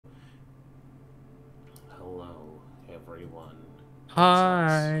hello, everyone.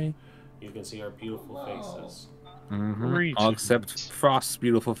 Hi. You can see our beautiful faces. All except Frost's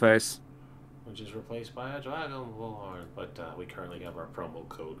beautiful face. Which is replaced by a dragon lord. But we currently have our promo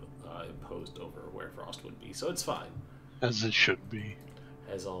code imposed over where Frost would be, so it's fine. As it should be.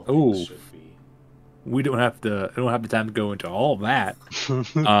 As all things should be. We don't have the time to go into all that.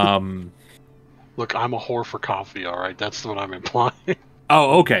 Look, I'm a whore for coffee, alright? That's what I'm implying.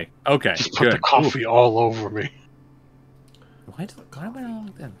 Oh, okay. Okay. Just put the coffee all over me. Why am I all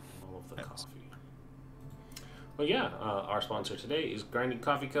like that? All of the coffee. Well, yeah, our sponsor today is Grinding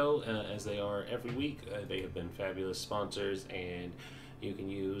Coffee Co., as they are every week. They have been fabulous sponsors, and you can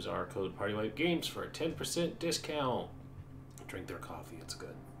use our code PARTYWIPEGAMES for a 10% discount. Drink their coffee, it's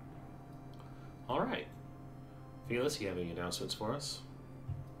good. All right. Felis, you have any announcements for us?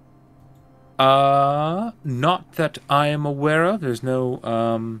 Not that I am aware of. There's no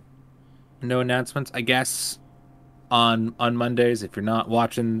announcements. I guess on Mondays, if you're not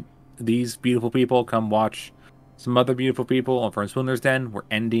watching these beautiful people, come watch some other beautiful people on Furnace Wilderness Den. We're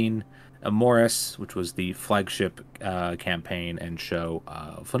ending Morris, which was the flagship campaign and show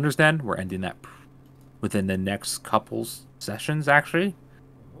of Wilderness Den. We're ending that within the next couple sessions, actually.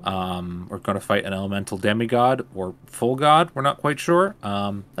 We're going to fight an elemental demigod or full god. We're not quite sure.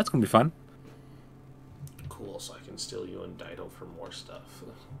 That's going to be fun. Cool, so I can steal you and Dido for more stuff.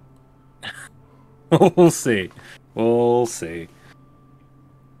 We'll see. We'll see.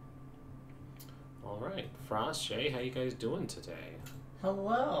 All right. Frost, Shay, how you guys doing today?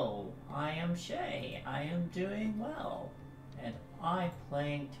 Hello, I am Shay. I am doing well. And I'm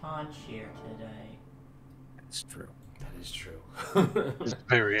playing Tanshir today. That's true. That is true. It's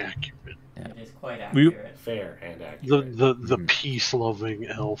very accurate. Yeah. It is quite accurate. Fair and accurate. The peace-loving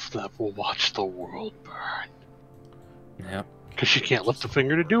elf that will watch the world burn. Yep. Because she can't lift a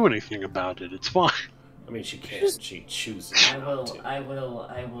finger to do anything about it. It's fine. I mean, she can. She chooses. I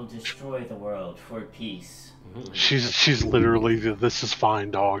will destroy the world for peace. She's literally the "this is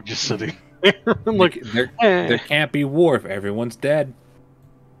fine" dog, just sitting there. I'm like, there can't be war if everyone's dead.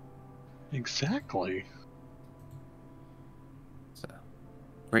 Exactly. So,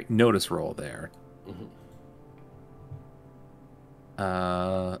 great notice roll there.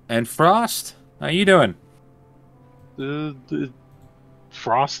 And Frost, how you doing?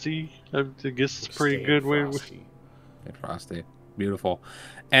 Frosty, I guess it's a pretty good way. Frosty, beautiful.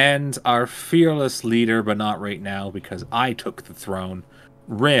 And our fearless leader, but not right now because I took the throne,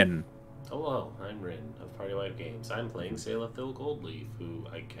 Rin. Hello, I'm Rin of Party Life Games. I'm playing Saelathil Goldleaf, who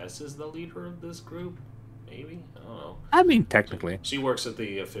I guess is the leader of this group. Maybe? I don't know. I mean, technically. She works at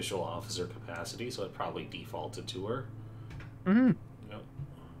the official officer capacity, so it probably defaulted to her. Mm-hmm. Yep.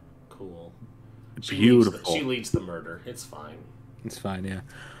 Cool. Beautiful. She leads the murder. It's fine. It's fine, yeah.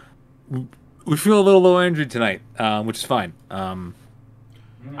 We feel a little low energy tonight, which is fine.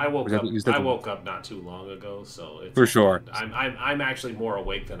 I woke up not too long ago, so it's for sure. I'm actually more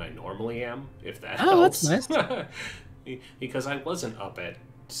awake than I normally am, if that helps. That's nice. Because I wasn't up at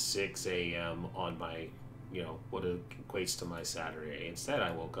 6 a.m. on my, what equates to my Saturday. Instead,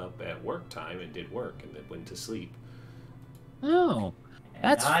 I woke up at work time and did work, and then went to sleep. Oh,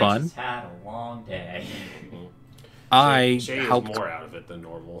 that's fun. I just had a long day. Shay is more out of it than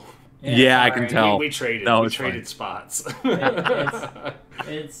normal. Yeah, I can tell. We traded. No, we traded spots. I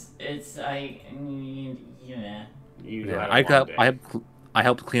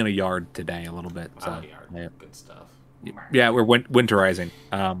helped clean a yard today a little bit. So good stuff. Yeah, we're winterizing.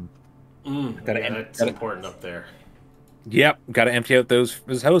 That's important up there. Yep, got to empty out those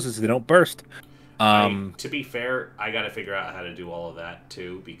hoses so they don't burst. To be fair, I got to figure out how to do all of that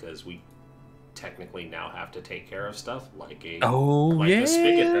too, because we technically now have to take care of stuff like the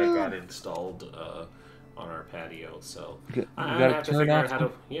spigot that got installed on our patio. So I have to figure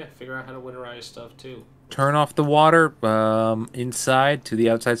out how to winterize stuff too. Turn off the water inside to the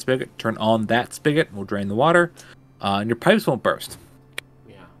outside spigot. Turn on that spigot. We'll drain the water, and your pipes won't burst.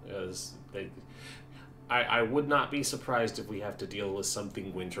 Yeah, I would not be surprised if we have to deal with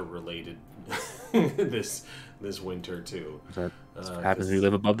something winter related this winter too. That happens when you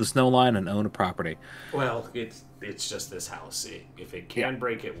live above the snow line and own a property. Well, it's just this house. If it can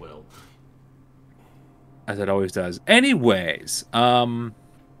break, it will. As it always does. Anyways, now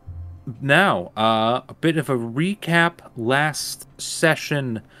a bit of a recap. Last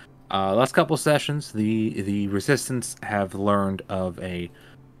session, last couple sessions, the Resistance have learned of a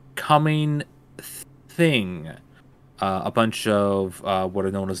coming thing. A bunch of what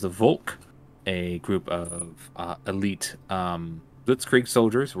are known as the Volk, a group of elite Blitzkrieg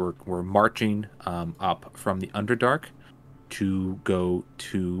soldiers were marching up from the Underdark to go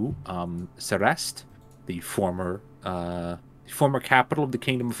to Serest, the former capital of the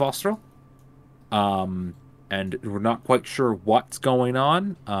Kingdom of Austral. And we're not quite sure what's going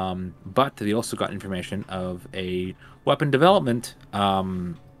on, but they also got information of a weapons development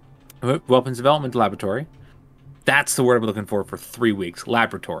laboratory. That's the word I'm looking for 3 weeks.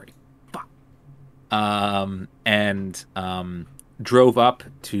 Laboratory. And drove up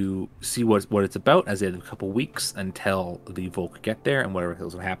to see what it's about, as they had a couple weeks until the Volk get there, and whatever is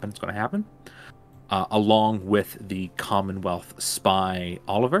going to happen, it's going to happen. Along with the Commonwealth spy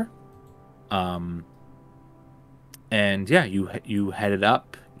Oliver. And yeah, you headed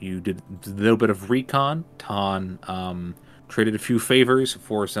up. You did a little bit of recon. Ton traded a few favors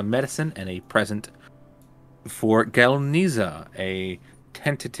for some medicine and a present for Galoniza, a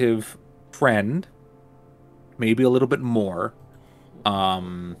tentative friend, maybe a little bit more,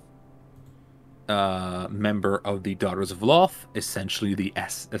 member of the Daughters of Loth, essentially the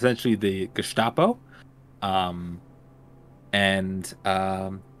Gestapo, and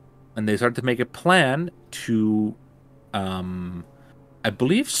they started to make a plan to, I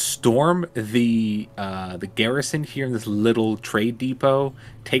believe, storm the garrison here in this little trade depot,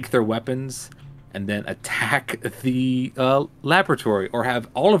 take their weapons, and then attack the laboratory, or have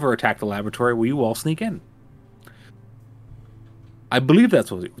Oliver attack the laboratory where you all sneak in. I believe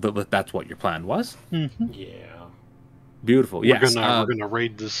that's what your plan was. Mm-hmm. Yeah. Beautiful. We're Yes. gonna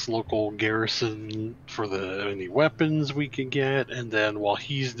raid this local garrison for any weapons we can get, and then while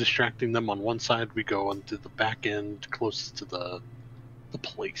he's distracting them on one side, we go onto the back end closest to the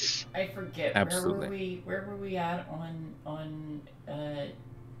place. I forget. Absolutely. Where were we at on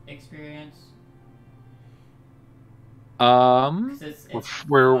experience? 'Cause it's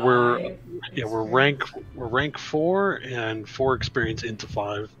We're five rank 4 and 4 experience into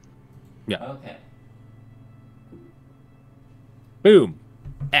 5. Okay. Boom.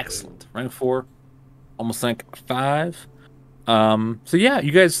 Excellent. Rank 4. Almost rank 5. So yeah,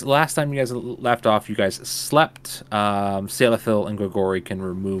 you guys, last time you guys left off, you guys slept. Salafil and Grigori can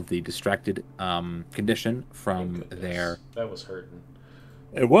remove the distracted condition from their... That was hurting.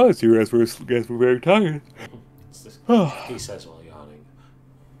 It was. You guys were very tired. He says while yawning.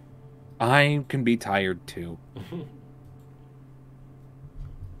 I can be tired too.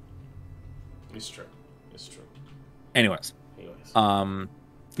 It's true. It's true. Anyways. You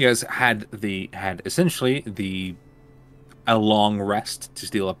guys had essentially a long rest to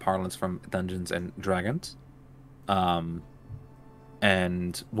steal up parlance from Dungeons and Dragons, and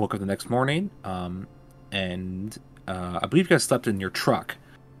woke up the next morning, and I believe you guys slept in your truck,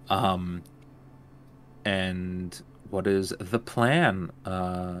 and what is the plan?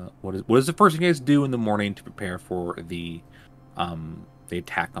 What is the first thing you guys do in the morning to prepare for the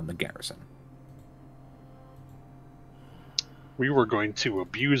attack on the garrison? We were going to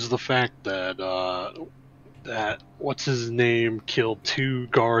abuse the fact that what's his name killed 2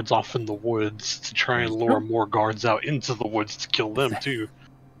 guards off in the woods to try and lure more guards out into the woods to kill them too.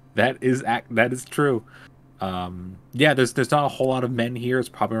 That is true. Yeah, there's not a whole lot of men here. It's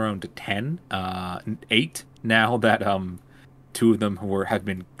probably around 10, 8 now that 2 of them were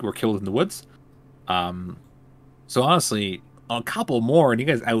killed in the woods. So honestly, a couple more, and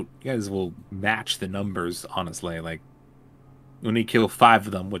you guys will match the numbers. Honestly, like, when you kill 5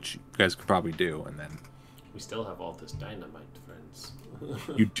 of them, which you guys could probably do, and then we still have all this dynamite, friends.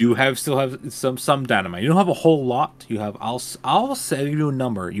 you still have some dynamite. You don't have a whole lot. You have I'll say you a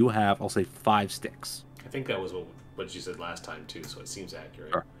number. You have, I'll say, 5 sticks. I think that was what you said last time too, so it seems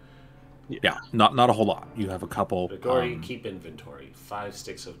accurate. Sure. Yeah, not a whole lot. You have a couple. Grigori, keep inventory. 5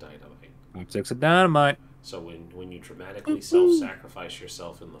 sticks of dynamite. 5 sticks of dynamite. So when you dramatically self-sacrifice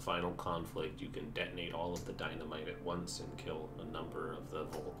yourself in the final conflict, you can detonate all of the dynamite at once and kill a number of the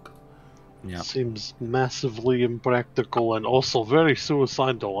Volk. Yeah. Seems massively impractical and also very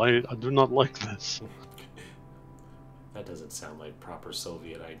suicidal. I do not like this. That doesn't sound like proper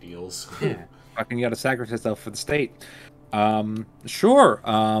Soviet ideals. Yeah. Fucking you gotta sacrifice yourself for the state. Sure.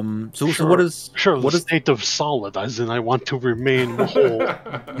 So what is... Sure, what the is state of solid, as in I want to remain whole.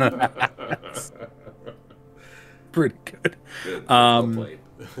 Pretty good. Well played.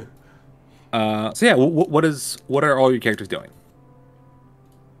 So yeah, what are all your characters doing?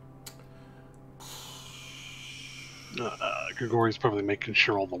 Grigori's probably making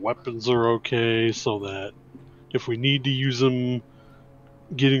sure all the weapons are okay, so that if we need to use them,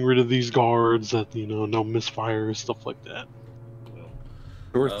 getting rid of these guards, that no misfires, stuff like that.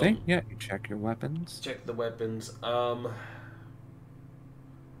 Sure thing. Yeah, you check your weapons. Check the weapons. God,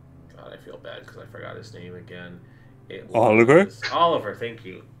 I feel bad because I forgot his name again. Oliver? Oliver, thank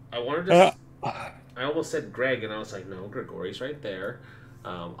you. I wanted to... I almost said Greg, and I was like, no, Grigori's right there.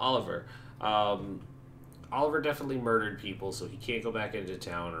 Oliver. Oliver definitely murdered people, so he can't go back into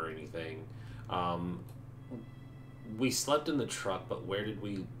town or anything. We slept in the truck, but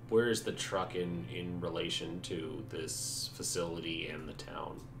where is the truck in relation to this facility and the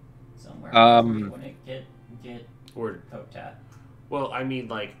town? Somewhere where we wouldn't get Or, poked at. well, I mean,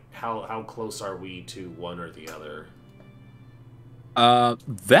 like, how close are we to one or the other?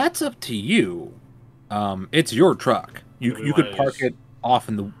 That's up to you. It's your truck. You could park it off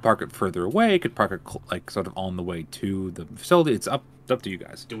park it further away. You could park it like sort of on the way to the facility. It's up to you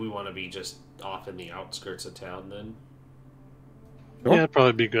guys. Do we want to be just off in the outskirts of town then? Sure. Yeah, it'd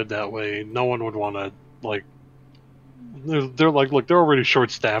probably be good that way. No one would want to, like... They're like, look, they're already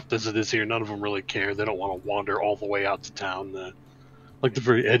short-staffed as it is here. None of them really care. They don't want to wander all the way out to town, like the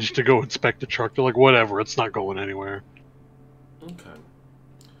very edge to go inspect the truck. They're like, whatever, it's not going anywhere. Okay.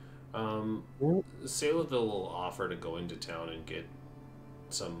 Sailorville will offer to go into town and get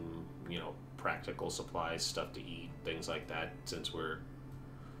some, practical supplies, stuff to eat, things like that, since we're,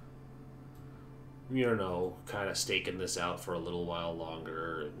 kind of staking this out for a little while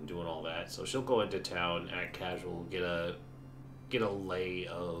longer and doing all that. So she'll go into town, act casual, get a lay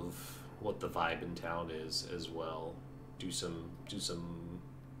of what the vibe in town is as well. Do some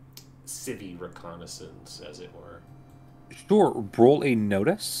civvy reconnaissance, as it were. Sure. Roll a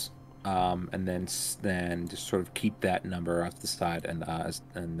notice, and then just sort of keep that number off the side, and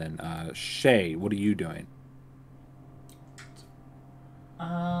then Shay, what are you doing?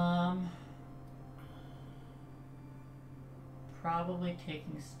 Probably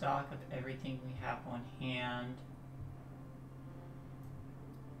taking stock of everything we have on hand.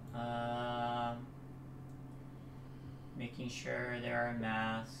 Making sure there are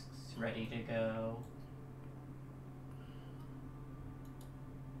masks ready to go.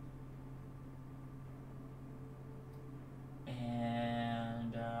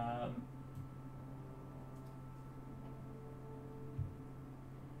 And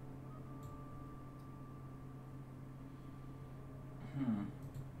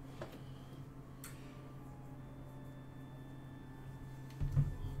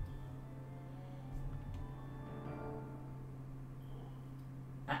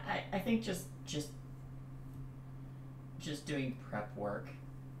I think just doing prep work.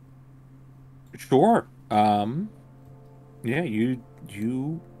 Sure. Yeah, you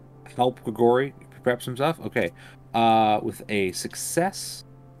help Grigori prep some stuff. Okay. With a success,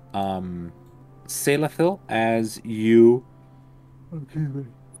 Sailorville, as you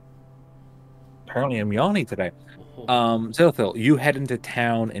apparently I'm yawning today. Sailorville, you head into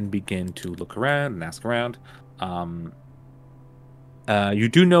town and begin to look around and ask around. You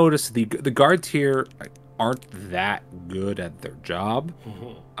do notice the guards here aren't that good at their job.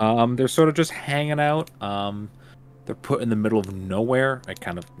 They're sort of just hanging out. They're put in the middle of nowhere. I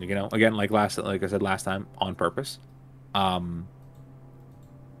kind of, again, like I said last time, on purpose.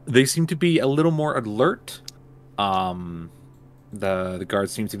 They seem to be a little more alert. The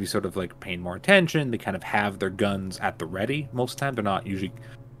guards seem to be sort of like paying more attention. They kind of have their guns at the ready most of the time. They're not usually,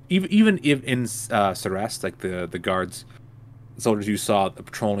 even if in Celeste, like the guards, soldiers you saw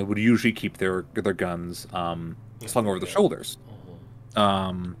patrolling would usually keep their guns slung over their shoulders.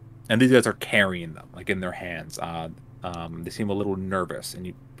 And these guys are carrying them like in their hands. They seem a little nervous,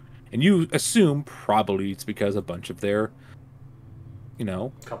 and you assume probably it's because a bunch of their,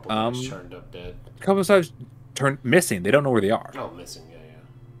 couple guys turned up dead. Couple of guys turned missing. They don't know where they are. Oh, missing,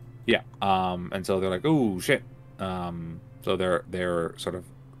 yeah. And so they're like, oh shit. So they're sort of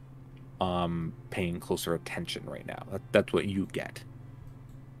paying closer attention right now. That's what you get.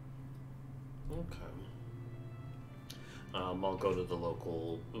 Okay. I'll go to the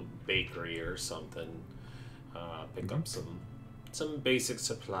local bakery or something, pick up some basic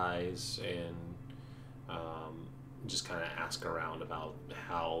supplies, and just kind of ask around about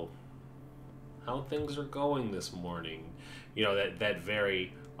how things are going this morning. That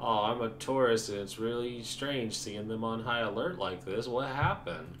very, I'm a tourist and it's really strange seeing them on high alert like this. What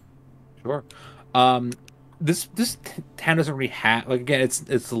happened? Sure. This town doesn't really have, like, again,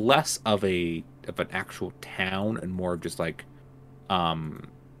 it's less of an actual town and more of just like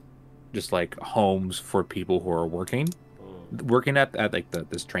homes for people who are working at like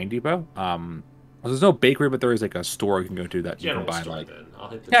this train depot. There's no bakery, but there is like a store you can go to that you can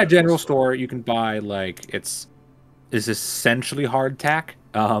buy general store. You can buy like it's essentially hardtack.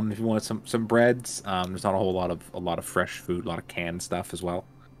 If you want some breads, there's not a lot of fresh food, a lot of canned stuff as well.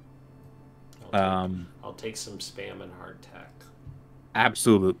 I'll take some spam and hardtack.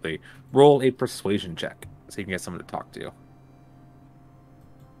 Absolutely. Roll a persuasion check so you can get someone to talk to.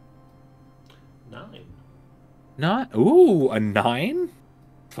 9. Ooh, a 9?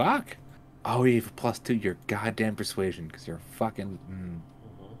 Fuck. Oh, you have a +2 your goddamn persuasion because you're fucking.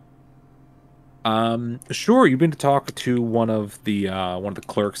 Sure. You've been to talk to one of the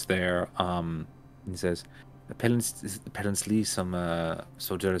clerks there. He says, apparently some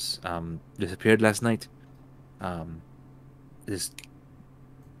soldiers disappeared last night. This,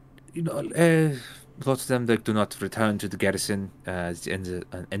 lots of them that do not return to the garrison at the end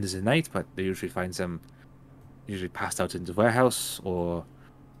of the night, but they usually find them usually passed out in the warehouse or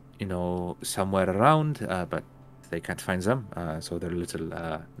somewhere around. But they can't find them, so they're a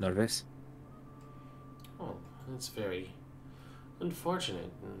little nervous. Oh, that's very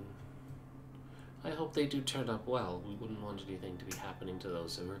unfortunate. I hope they do turn up well. We wouldn't want anything to be happening to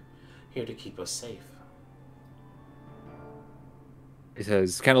those who are here to keep us safe. He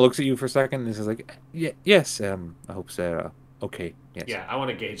says, kind of looks at you for a second, and he says, like, yeah, yes, I hope so. Okay, yes. Yeah, I want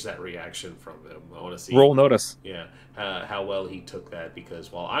to gauge that reaction from him. I want to see. Roll notice. Yeah, how well he took that,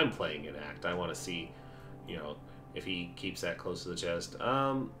 because while I'm playing an act, I want to see, if he keeps that close to the chest.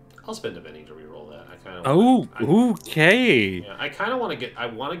 I'll spend a minute to re-roll that. I kind of. Oh, okay. Yeah, I kind of want to get. I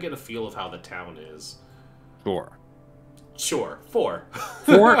want to get a feel of how the town is. Sure. 4.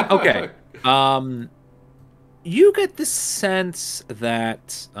 4. Okay. You get the sense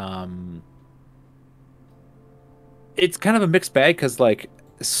that it's kind of a mixed bag because, like,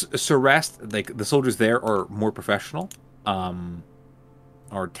 Surest, like the soldiers there are more professional,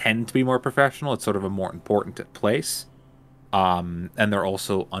 or tend to be more professional. It's sort of a more important place. And they're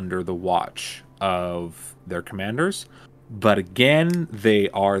also under the watch of their commanders. But again, they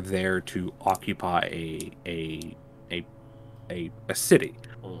are there to occupy a city.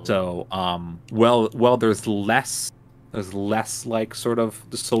 So, well, there's less like sort of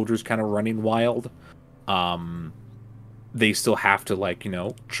the soldiers kind of running wild. They still have to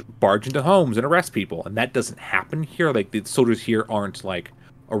barge into homes and arrest people, and that doesn't happen here. Like the soldiers here aren't like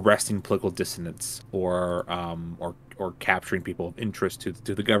arresting political dissidents or capturing people of interest to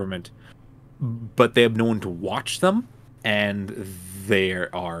the government, but they have no one to watch them, and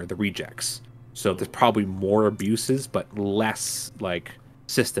there are the rejects. So there's probably more abuses, but less like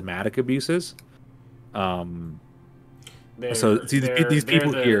systematic abuses. These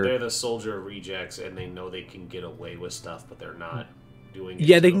people here, they're the soldier rejects, and they know they can get away with stuff, but they're not doing it.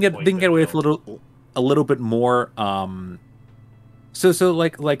 Yeah, they can get away with a little bit more. So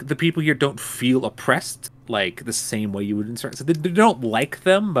like the people here don't feel oppressed like the same way you would insert. So they don't like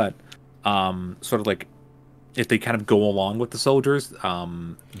them, but sort of like if they kind of go along with the soldiers,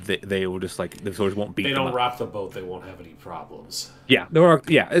 they will just like the soldiers won't beat them. They don't up. rock the boat. They won't have any problems. Yeah,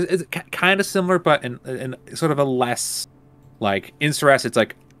 it's kind of similar, but in sort of a less like in Surest, it's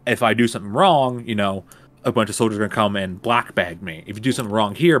like if I do something wrong, a bunch of soldiers are gonna come and black bag me. If you do something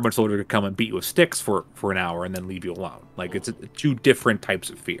wrong here, a bunch of soldiers are gonna come and beat you with sticks for an hour and then leave you alone. Like it's two different types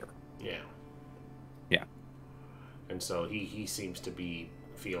of fear. Yeah. And so he seems to be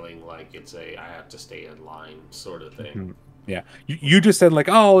feeling like it's I have to stay in line sort of thing. Mm-hmm. Yeah. You just said like,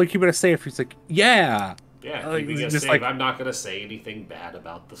 oh, keep it safe. He's like, yeah. Yeah, keeping us safe. Like, I'm not gonna say anything bad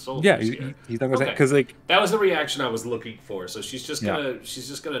about the soldiers. Yeah, here. He's not gonna say because like that was the reaction I was looking for. So she's just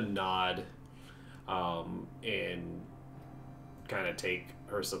gonna nod, and kind of take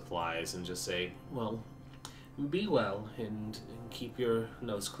her supplies and just say, "Well, be well and keep your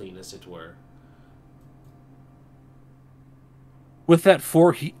nose clean, as it were." With that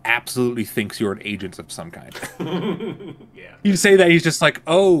 4, he absolutely thinks you're an agent of some kind. Yeah. You say that, he's just like,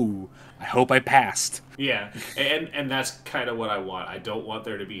 oh, I hope I passed. Yeah, and that's kind of what I want. I don't want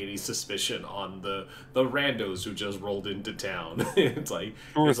there to be any suspicion on the randos who just rolled into town. It's like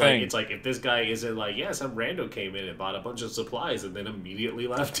if this guy isn't like, yeah, some rando came in and bought a bunch of supplies and then immediately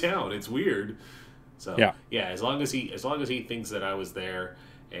left town. It's weird. So yeah, as long as he thinks that I was there.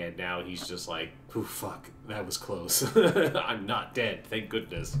 And now he's just like, "Ooh, fuck, that was close. I'm not dead, thank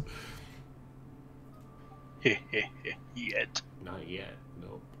goodness." Yet. Not yet,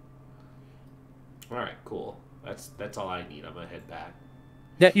 nope. Alright, cool. That's all I need. I'm gonna head back.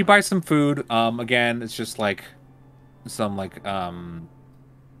 Yeah, you buy some food. Again, it's just like some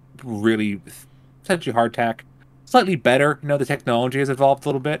really essentially hardtack. Slightly better, the technology has evolved a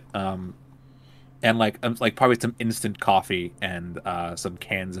little bit. And like probably some instant coffee and some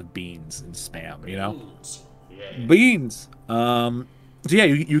cans of beans and spam, Beans. Yeah. Beans. So yeah,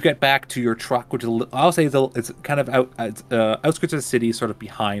 you get back to your truck, which is I'll say it's kind of outskirts of the city, sort of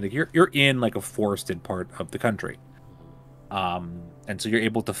behind. Like you're in like a forested part of the country, and so you're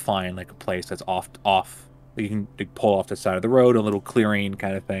able to find like a place that's off. You can pull off the side of the road, a little clearing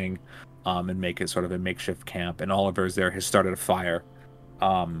kind of thing, and make it sort of a makeshift camp. And Oliver's there has started a fire.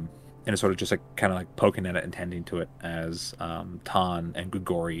 and it's sort of just like kind of like poking at it and tending to it as Tan and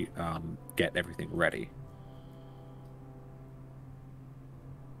Grigori get everything ready.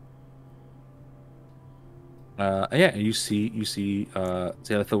 Yeah, you see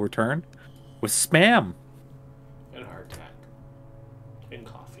Zalithil return with spam and hardtack and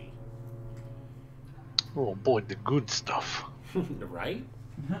coffee. Oh boy, the good stuff. Right?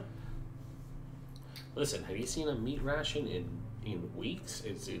 Listen, have you seen a meat ration in weeks?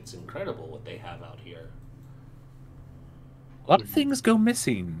 It's incredible what they have out here. A lot of things go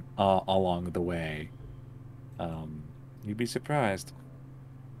missing along the way. You'd be surprised.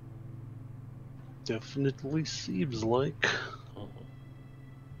 Definitely seems like.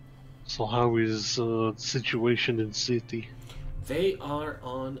 So how is the situation in city? They are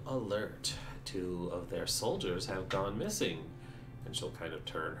on alert. 2 of their soldiers have gone missing. And she'll kind of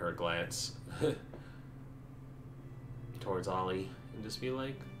turn her glance towards Ollie and just be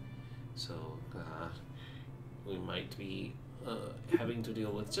like, so we might be having to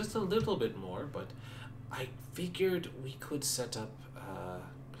deal with just a little bit more, but I figured we could set up,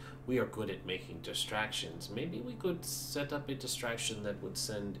 we are good at making distractions. Maybe we could set up a distraction that would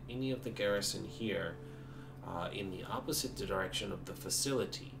send any of the garrison here in the opposite direction of the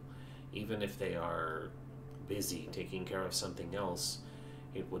facility. Even if they are busy taking care of something else,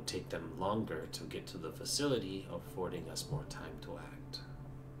 it would take them longer to get to the facility, affording us more time to act.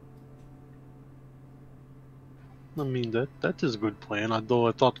 I mean, that is a good plan, although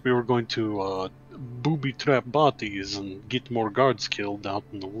I thought we were going to booby trap bodies and get more guards killed out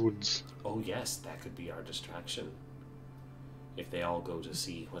in the woods. Oh yes, that could be our distraction. If they all go to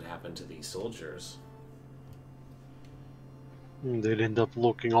see what happened to these soldiers. They'd end up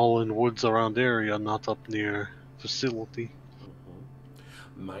looking all in woods around area, not up near facility.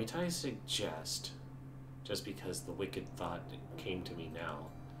 Might I suggest, just because the wicked thought came to me now,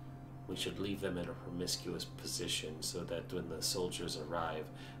 we should leave them in a promiscuous position so that when the soldiers arrive,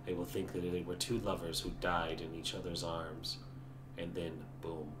 they will think that they were 2 lovers who died in each other's arms. And then,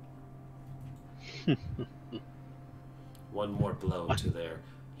 boom. One more blow to their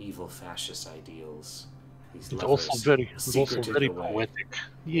evil fascist ideals. These It's lovers also very away. poetic.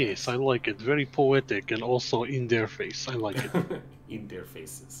 Yes, I like it. Very poetic and also in their face. I like it. In their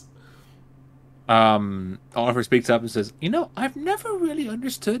faces. Oliver speaks up and says, I've never really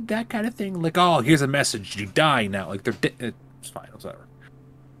understood that kind of thing. Like, oh, here's a message. You die now. Like, it's fine. It's whatever.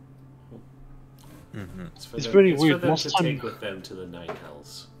 It's very it's weird. For them Most to time... take with them to the Night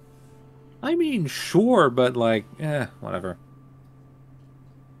Hells. I mean, sure, but like, whatever.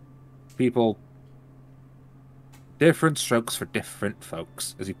 People, different strokes for different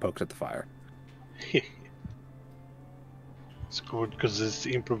folks, as he pokes at the fire. It's good because this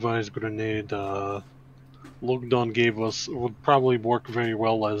improvised grenade Logdon gave us would probably work very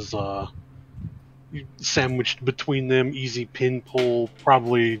well as sandwiched between them, easy pin pull,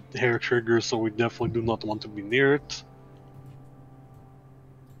 probably hair trigger, so we definitely do not want to be near it.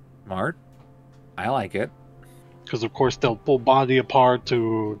 Smart. I like it. Because of course they'll pull body apart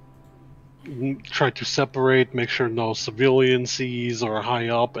to try to separate, make sure no civilian sees or high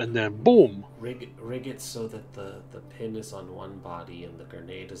up, and then boom! Rig it so that the pin is on one body and the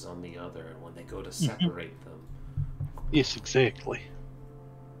grenade is on the other, and when they go to separate them... Yes, exactly.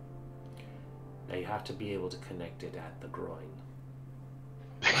 Now you have to be able to connect it at the groin.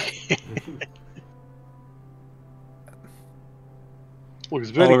 Looks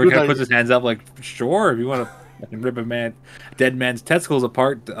very Oliver good. kind of puts his hands up like, sure, if you want to rip a dead man's testicles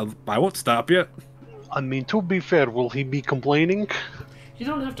apart, I won't stop you. I mean, to be fair, will he be complaining? You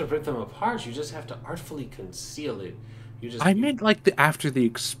don't have to rip them apart, you just have to artfully conceal it. I meant like after the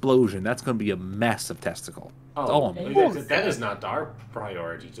explosion, that's going to be a mess of testicle. Oh, that is not our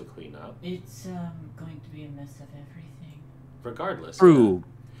priority to clean up. It's going to be a mess of everything. Regardless. True.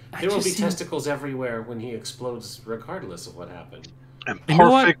 There will be testicles everywhere when he explodes, regardless of what happened. And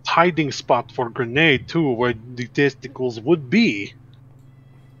perfect hiding spot for grenade too, where the testicles would be.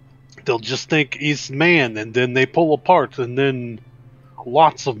 They'll just think he's man, and then they pull apart, and then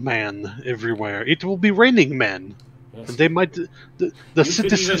lots of man everywhere. It will be raining men. Yes. And they might, the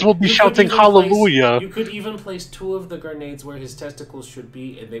citizens will be shouting hallelujah. You could even place 2 of the grenades where his testicles should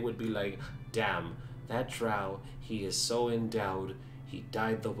be, and they would be like, damn, that drow, he is so endowed, he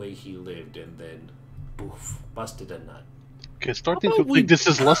died the way he lived, and then, poof, busted a nut. Okay, starting to think this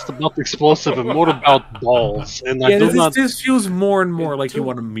is less about explosive and more about balls. And yeah, this feels more and more like you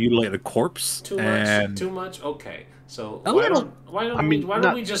want to mutilate a corpse. Too much? Okay. So A why little. don't why don't I we mean, why not-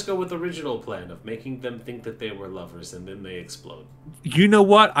 don't we just go with the original plan of making them think that they were lovers and then they explode? You know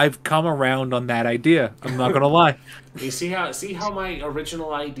what? I've come around on that idea. I'm not gonna lie. You see how my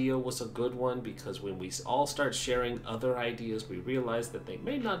original idea was a good one, because when we all start sharing other ideas, we realize that they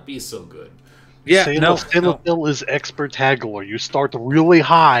may not be so good. Yeah, Sailor Bill is expert haggler. You start really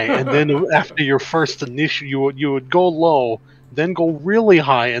high, and then after your first initial, you would go low, then go really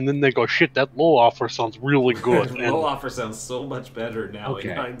high, and then they go, shit, that low offer sounds really good. Low And offer sounds so much better now in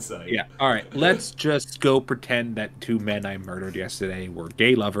Okay. hindsight. Yeah. All right. Let's just go pretend that two men I murdered yesterday were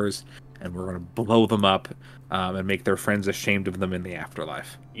gay lovers, and we're gonna blow them up and make their friends ashamed of them in the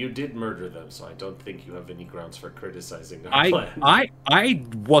afterlife. You did murder them, so I don't think you have any grounds for criticizing our plan. I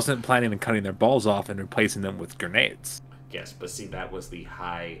wasn't planning on cutting their balls off and replacing them with grenades. Yes, but see, that was the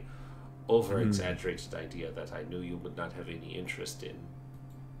high, over-exaggerated idea that I knew you would not have any interest in.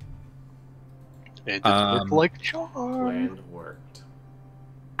 it didn't work like charm. Plan worked.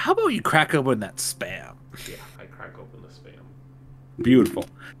 How about you crack open that spam? Yeah, I crack open the spam. Beautiful.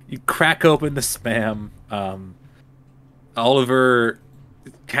 You crack open the spam. Oliver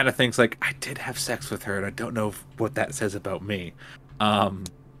kind of thinks like, I did have sex with her, and I don't know what that says about me. It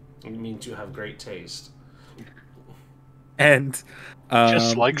means you have great taste. And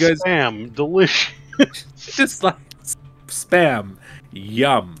Just like you guys, spam, delicious. just like spam,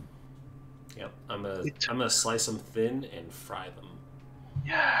 yum. Yep, I'm gonna slice them thin and fry them.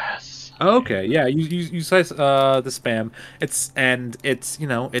 Yes. Okay, yeah, you slice the spam.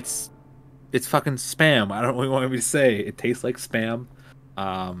 It's fucking spam. I don't really want me to say. It tastes like spam.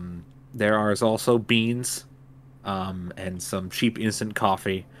 There are also beans, and some cheap instant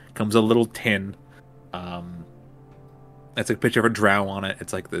coffee. Comes a little tin. It's a picture of a drow on it.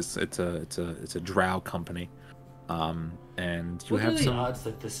 It's like this. It's a drow company. And you What have are the some. odds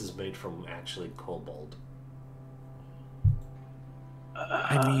that this is made from actually kobold?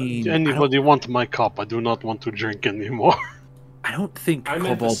 I mean, Anybody want my cup? I do not want to drink anymore. I don't think I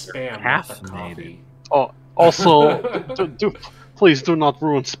meant the kobolds are spam, not the caffeinated. coffee. Oh, also, please do not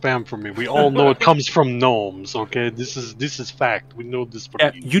ruin spam for me. We all know it comes from gnomes. Okay, this is fact. We know this.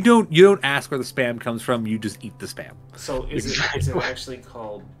 Yeah, you don't ask where the spam comes from. You just eat the spam. So is it actually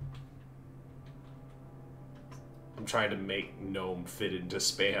called? I'm trying to make gnome fit into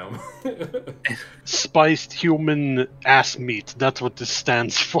spam. Spiced human ass meat. That's what this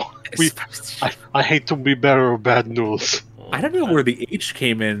stands for. I hate to be bearer of bad news. I don't know where the H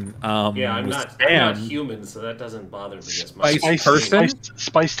came in. Yeah, I'm with not spam. human, so that doesn't bother me as much. Spiced person?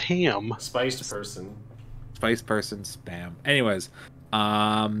 Spiced ham. Spiced person. Spice person spam. Anyways,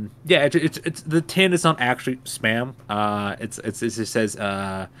 yeah, it's the tin is not actually spam. It just says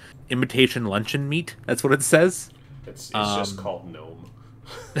imitation luncheon meat. That's what it says. It's just called gnome.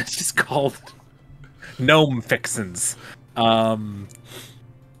 It's just called gnome fixins. But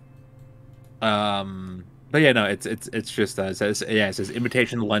yeah, no, it's just it says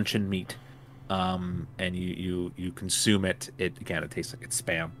imitation luncheon meat. And you consume it. It tastes like it's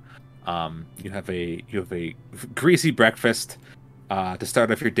spam. You have a greasy breakfast to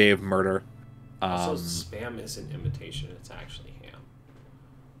start off your day of murder. Also, spam isn't imitation; it's actually ham.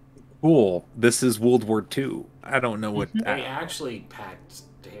 Cool. This is World War II. I don't know what They actually packed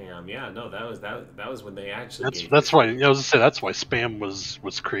ham. Yeah, no, that was when they actually. That's why I was gonna say that's why spam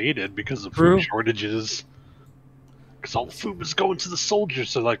was created, because of True. food shortages. Because all the food was going to the soldiers,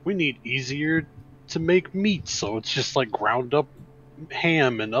 so like we need easier to make meat, so it's just like ground up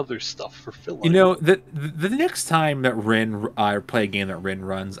ham and other stuff for filling. You know, the next time that Rin I play a game that Rin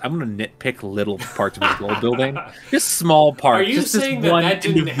runs, I'm gonna nitpick little parts of his world building, just small parts. Are you just saying this one that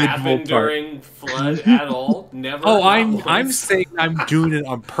didn't individual happen part. during Flood at all? Never. Oh, not I'm once? saying I'm doing it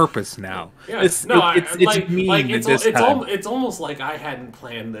on purpose now. Yeah, It's like mean this time. it's almost like I hadn't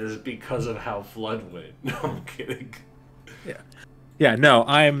planned this because of how Flood went. No, I'm kidding. Yeah, no,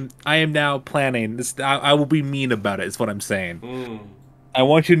 I am now planning this. I will be mean about it. Is what I'm saying. I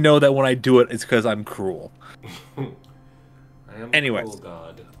want you to know that when I do it, it's because I'm cruel. I am Anyways. a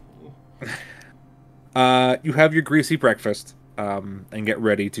cruel god. You have your greasy breakfast, and get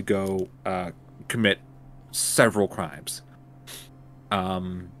ready to go commit several crimes.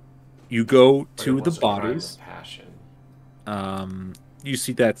 You go But to it the was a crime bodies. of passion. You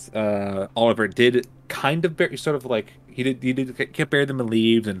see that Oliver did kind of sort of like he kept burying them in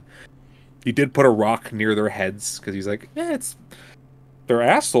leaves, and he did put a rock near their heads because he's like, they're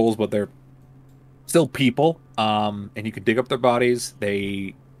assholes, but they're still people. And you can dig up their bodies.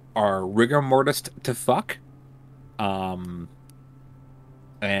 They are rigor mortis to fuck. And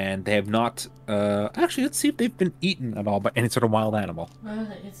they have not actually, let's see if they've been eaten at all by any sort of wild animal. Well,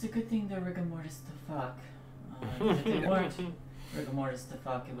 it's a good thing they're rigor mortis to fuck. If they weren't rigor mortis to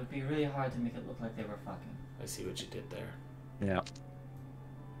fuck, it would be really hard to make it look like they were fucking. I see what you did there. Yeah.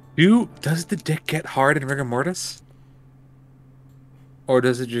 Does the dick get hard in rigor mortis? Or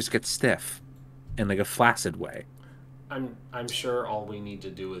does it just get stiff in like a flaccid way? I'm sure all we need to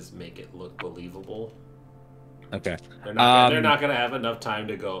do is make it look believable. Okay. They're not gonna have enough time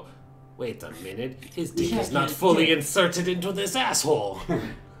to go, wait a minute, his dick is not fully inserted into this asshole.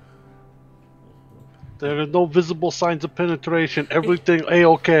 There are no visible signs of penetration. Everything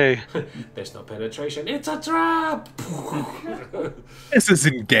A-okay. There's no penetration. It's a trap. This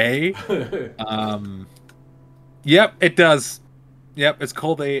isn't gay. Yep, it does. Yep, it's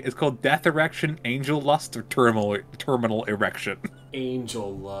called death erection, angel lust, or terminal erection.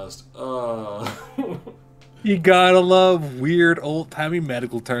 Angel lust. You gotta love weird old-timey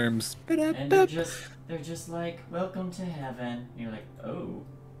medical terms. And they're just like, welcome to heaven. And you're like, oh.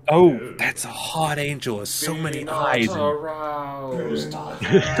 Oh, that's a hot angel with so many eyes. Aroused.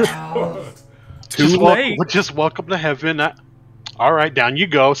 Too late. Just welcome to heaven. All right, down you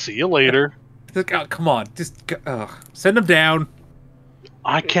go. See you later. Oh, come on, just send them down.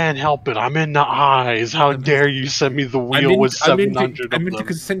 I can't help it. I'm in the eyes. How dare you send me the wheel with 700 I'm of into them?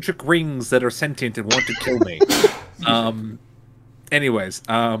 concentric rings that are sentient and want to kill me. Anyways,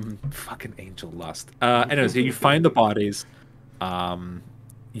 fucking angel lust. Anyways, you find the bodies. How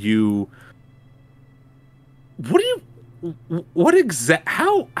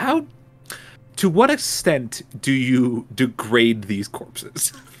to what extent do you degrade these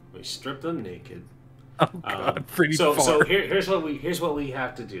corpses? We strip them naked. Oh god, pretty so far. So here's what we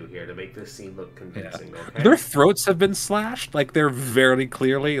have to do here to make this scene look convincing. Yeah. Okay. Their throats have been slashed, like they're very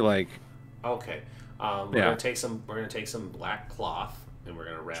clearly like. Okay. We're gonna take some black cloth and we're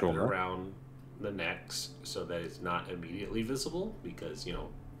gonna wrap it around the necks so that it's not immediately visible because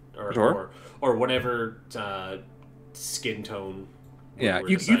or whatever skin tone. Yeah,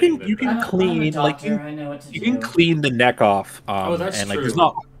 you can clean you can clean the neck off. That's and true.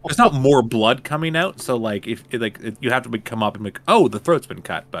 There's not more blood coming out, so like if you have to come up and like, oh, the throat's been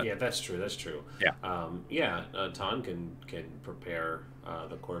cut. But yeah, that's true. Yeah. Ton can prepare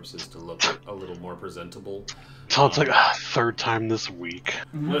the corpses to look a little more presentable. Ton's like, third time this week.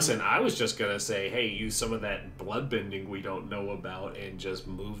 Listen, I was just gonna say, hey, use some of that blood bending we don't know about and just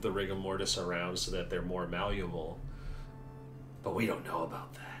move the rigor mortis around so that they're more malleable. But we don't know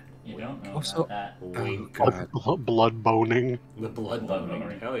about that. You don't know about that. Wink. Blood boning. The blood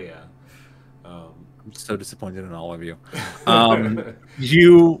boning. Hell yeah. I'm so disappointed in all of you.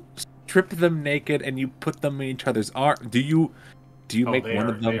 You strip them naked and you put them in each other's arms. Do you make one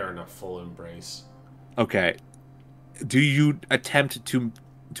of them? They are in a full embrace. Okay. Do you attempt to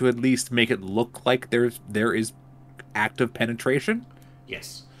at least make it look like there is active penetration?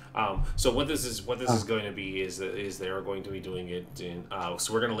 Yes. So what this is going to be is they are going to be doing it in.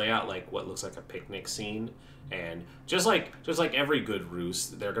 So we're going to lay out like what looks like a picnic scene, and just like every good ruse,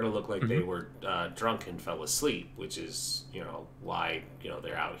 they're going to look like they were drunk and fell asleep, which is why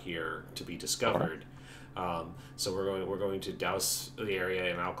they're out here to be discovered. So we're going to douse the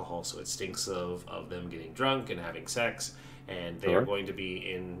area in alcohol so it stinks of them getting drunk and having sex, and they are going to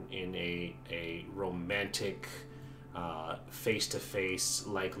be in a romantic. Face to face,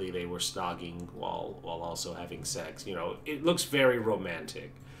 likely they were snogging while also having sex. It looks very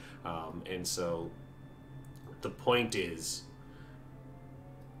romantic, and so the point is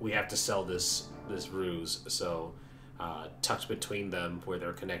we have to sell this ruse. So tucked between them, where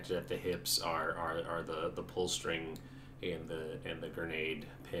they're connected at the hips, are the pull string and the grenade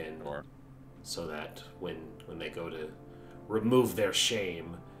pin, so that when they go to remove their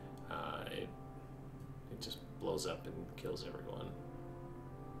shame, it just blows up and kills everyone.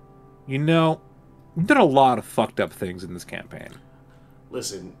 You've done a lot of fucked up things in this campaign.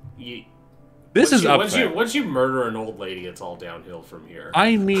 Listen, once you murder an old lady, it's all downhill from here.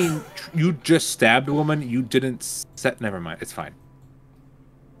 I mean, you just stabbed a woman. You didn't set. Never mind. It's fine.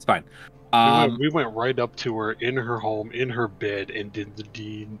 It's fine. We went right up to her in her home, in her bed, and did the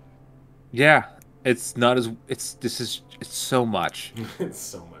deed. Yeah, it's not as. It's so much. It's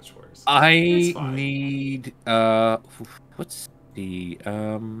so much worse. I need what's the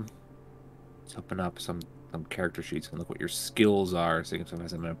let's open up some character sheets and look what your skills are, seeing if something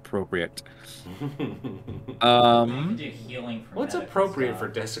has an appropriate. What's appropriate for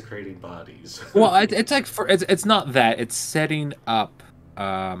desecrating bodies? Well, it's like it's not that, it's setting up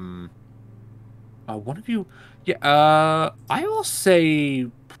one of you. Yeah, I will say,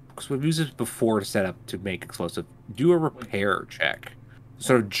 because we've used this before to set up to make explosive. Do a repair check.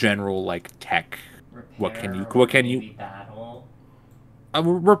 Sort of general like tech. Repair, what can you battle? A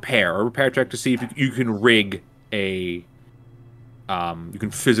repair check to see if you can rig a you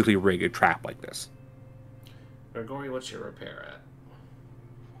can physically rig a trap like this. Gregory, what's your repair at?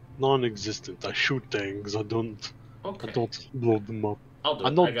 Non-existent. I shoot things. I don't Okay. blow them up. I'll do I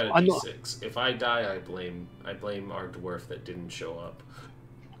it. know- I got a I know- D6. If I die, I blame our dwarf that didn't show up.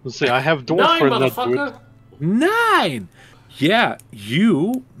 Let's say I have dwarf 9, friend that do it. motherfucker! 9! Yeah,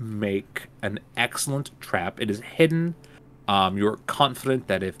 you make an excellent trap. It is hidden. You're confident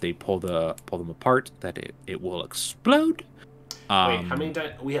that if they pull them apart, that it will explode. Wait, how many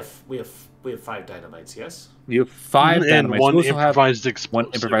we have 5 dynamites, yes? You have 5 and dynamites. one You also have improvised explosive. one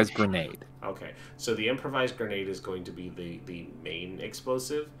improvised grenade. Okay. So the improvised grenade is going to be the main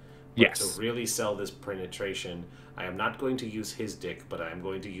explosive. But Yes. to really sell this penetration, I am not going to use his dick, but I am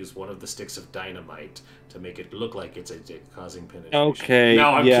going to use one of the sticks of dynamite to make it look like it's a dick causing penetration. Okay,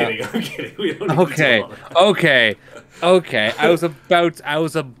 No, I'm yeah. kidding. I'm kidding. We don't need Okay. to do all that. Okay. I was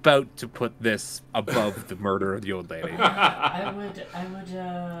about to put this above the murder of the old lady.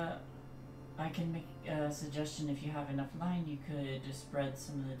 I can make a suggestion. If you have enough line, you could just spread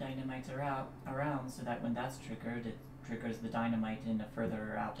some of the dynamites around so that when that's triggered, it triggers the dynamite in a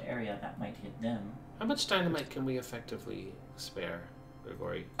further out area that might hit them. How much dynamite can we effectively spare,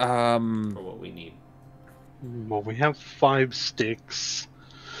 Gregory, For for what we need? Well, we have 5 sticks.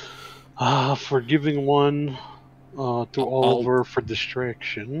 For giving one to Oliver for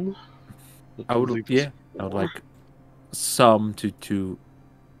distraction. I would like some to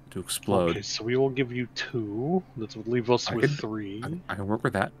explode. Okay, so we will give you 2. That would leave us with 3. I can work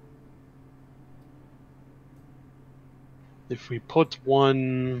with that. If we put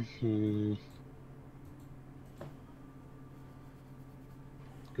one,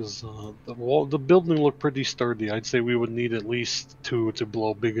 because the building looked pretty sturdy. I'd say we would need at least 2 to blow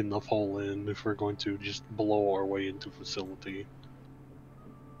a big enough hole in if we're going to just blow our way into facility.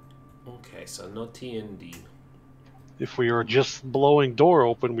 Okay, so no TND. If we are just blowing door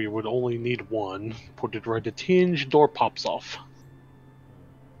open, we would only need 1. Put it right at hinge, door pops off.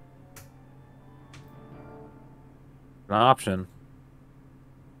 An option.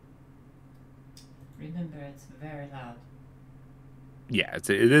 Remember, it's very loud. Yeah, it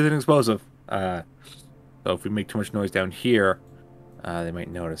is an explosive. So if we make too much noise down here, they might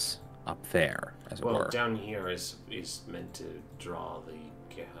notice up there, as it Well, were. down here is meant to draw the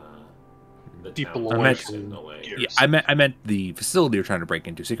People town away person from away. gear. Yeah, I meant the facility you're trying to break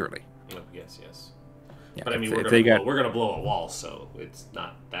into secretly. Oh, yes, yes. Yeah, But I mean, if we're they gonna blow a wall, so it's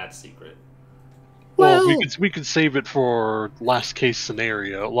not that secret. Well, Well- we could save it for last case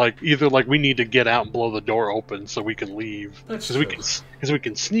scenario. Like either we need to get out and blow the door open so we can leave, That's because we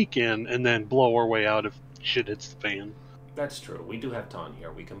can sneak in and then blow our way out if shit hits the fan. That's true. We do have Ton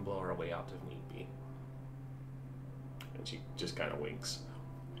here. We can blow our way out if need be. And she just kind of winks.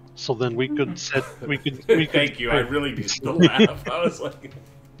 So then we could set we could Thank you. I really need to laugh. I was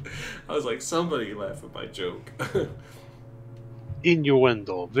like, somebody laugh at my joke.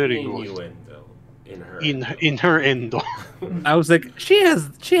 innuendo, very good. Innuendo in her. In her endo. I was like, she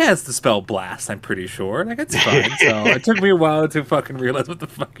has the spell blast. I'm pretty sure. Like it's fine. So it took me a while to fucking realize what the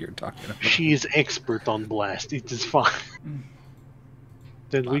fuck you're talking about. She is expert on blast. It is fine.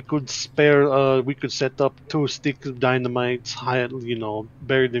 Then we could spare. We could set up 2 sticks of dynamite,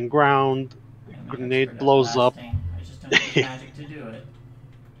 buried in ground. I'm Grenade expert at blows up. blasting. I just don't use magic to do it.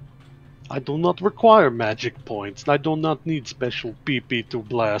 I do not require magic points. I do not need special PP to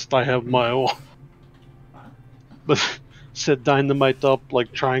blast. I have my own. But set dynamite up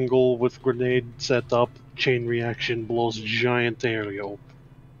like triangle with grenade set up. Chain reaction blows giant area open.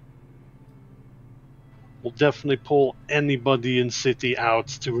 We'll definitely pull anybody in city out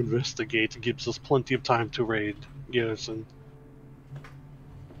to investigate. It gives us plenty of time to raid garrison.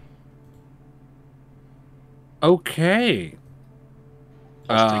 Okay.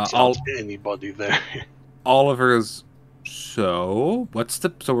 Plus takes out anybody there. Oliver's. So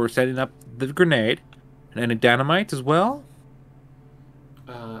so we're setting up the grenade and any dynamite as well.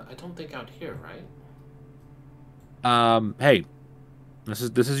 I don't think out here, right? Hey, this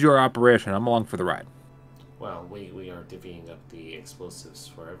is your operation. I'm along for the ride. Well, we are divvying up the explosives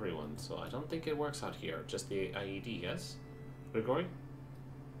for everyone, so I don't think it works out here. Just the IED, yes? Gregory?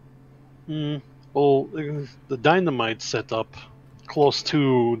 Well, the dynamite setup close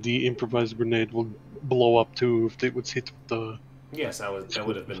to the improvised grenade will blow up too if it was hit with the... Yes, that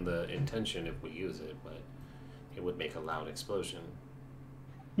would have been the intention if we use it, but it would make a loud explosion.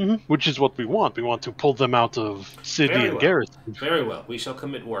 Which is what we want. We want to pull them out of city Very and well. garrison. Very well. We shall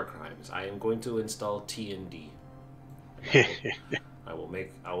commit war crimes. I am going to install TND. I will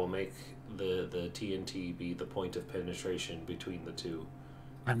make the TNT be the point of penetration between the two.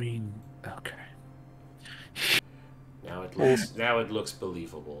 I mean, okay. Now it looks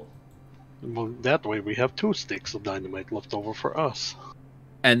believable. Well, that way we have 2 sticks of dynamite left over for us.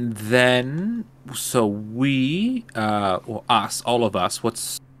 And then, so we, well, us, all of us,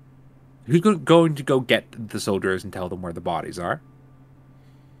 who's going to go get the soldiers and tell them where the bodies are?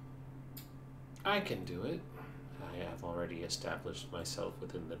 I can do it. I have already established myself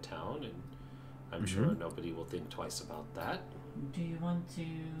within the town, and I'm sure nobody will think twice about that. Do you want to?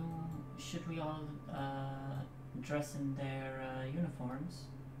 Should we all dress in their uniforms?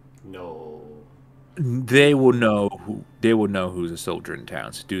 No. They will know who's a soldier in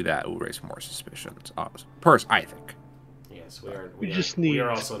town. So do that will raise more suspicions. I think. Yes, we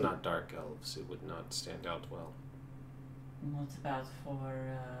are also not dark elves. It would not stand out well. What about for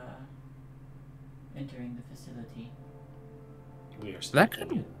entering the facility? We are That sneaking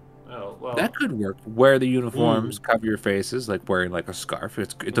could- in. Oh, well. That could work. Wear the uniforms, cover your faces, like wearing like a scarf.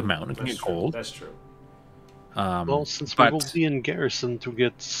 It's a mountain. It can That's get true. cold. That's true. Well, since we will be in garrison to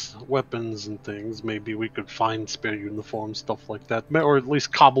get weapons and things, maybe we could find spare uniforms, stuff like that, or at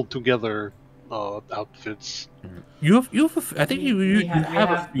least cobble together outfits. You have. I think you have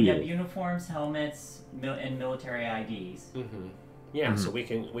a we have few. uniforms, helmets, and military IDs. Mm-hmm. Yeah, so we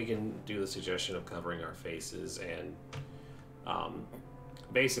can do the suggestion of covering our faces, and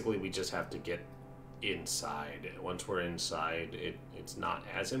basically we just have to get inside. Once we're inside, it's not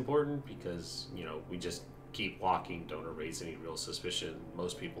as important because we just keep walking, don't raise any real suspicion.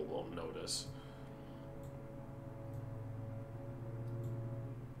 Most people won't notice.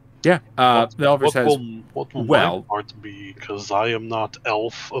 Yeah. The elder says, what will well- my part be? Because I am not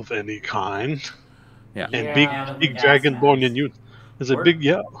elf of any kind. Yeah. And Yeah, big gas dragonborn masks. and you. Is a big,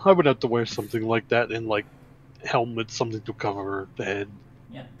 yeah, I would have to wear something like that and like helmet, something to cover the head.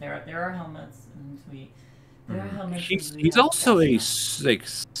 Yeah, there are helmets, and there are helmets. He's also a like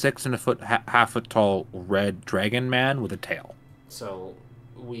 6.5 half foot tall red dragon man with a tail. So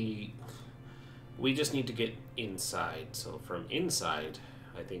we just need to get inside. So from inside,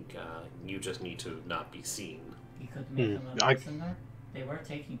 I think you just need to not be seen. You could make them a prisoner. They were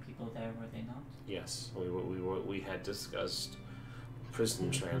taking people there, were they not? Yes, we had discussed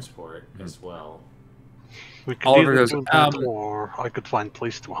prison transport as well. We could Oliver either goes, do that, or I could find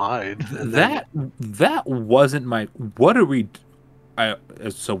place to hide. And that wasn't my. What are we?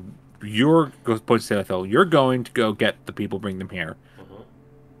 So you're supposed to say, you're going to go get the people, bring them here.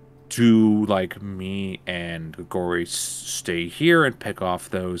 Do like me and Gory stay here and pick off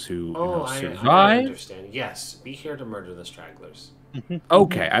those who survive? I understand. Yes, be here to murder the stragglers.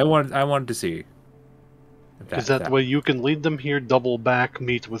 Okay, I wanted to see. Because that way you can lead them here, double back,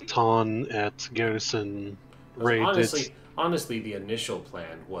 meet with Ton at Garrison Raid. Honestly, the initial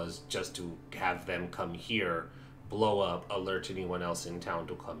plan was just to have them come here, blow up, alert anyone else in town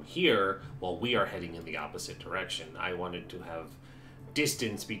to come here, while we are heading in the opposite direction. I wanted to have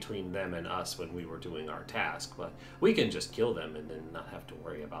distance between them and us when we were doing our task, but we can just kill them and then not have to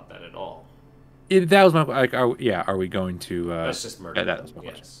worry about that at all. That was my like. Are we going to? Let's just murder them.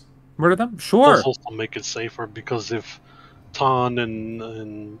 Yes. Murder them? Sure. Does also make it safer because if Ton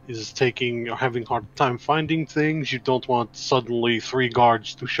and is taking or having hard time finding things, you don't want suddenly 3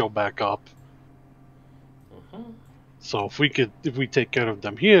 guards to show back up. So if we take care of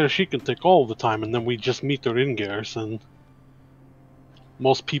them here, she can take all the time, and then we just meet her in garrison.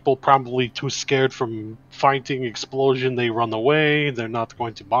 Most people probably too scared from fighting, explosion, they run away. They're not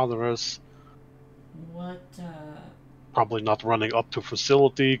going to bother us. Probably not running up to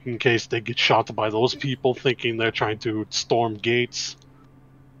facility in case they get shot by those people thinking they're trying to storm gates.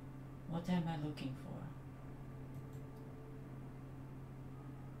 What am I looking for?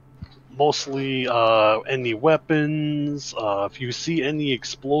 Mostly any weapons. If you see any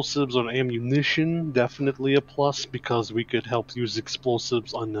explosives or ammunition, definitely a plus because we could help use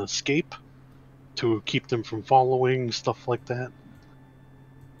explosives on escape to keep them from following, stuff like that.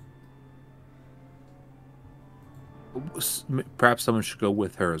 Perhaps someone should go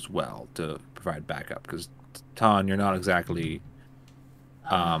with her as well to provide backup because Ton, you're not exactly.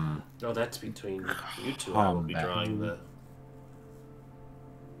 No, that's between you two. I will be drawing the.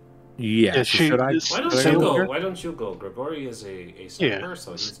 Yeah, should I? Why don't you go? Gregory is a sniper,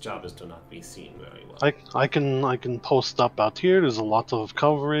 so his job is to not be seen very well. I can post up out here. There's a lot of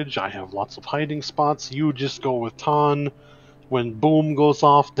coverage. I have lots of hiding spots. You just go with Ton. When boom goes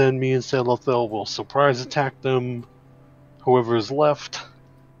off, then me and Selathel will surprise attack them. Whoever is left.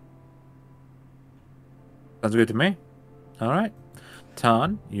 Sounds good to me. All right,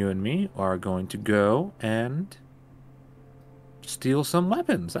 Ton, you and me are going to go and steal some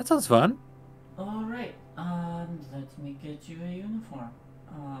weapons. That sounds fun. All right. Let me get you a uniform.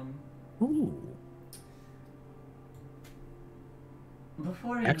 Ooh.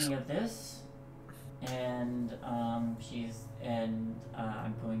 before any of this, and I'm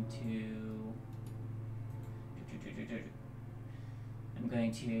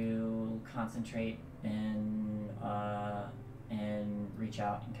going to concentrate and reach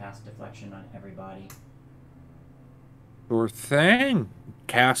out and cast deflection on everybody. Sure thing.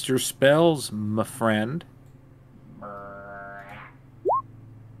 Cast your spells, my friend.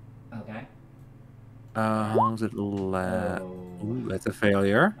 Okay. How long's it last? Ooh, that's a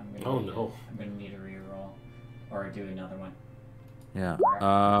failure. Oh no. I'm gonna need a reroll. Or do another one. Yeah.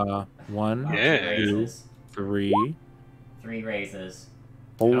 One, Yeah. 2, 3. 3 raises.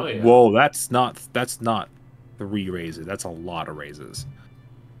 Oh, Hell yeah. whoa! That's not 3 raises. That's a lot of raises.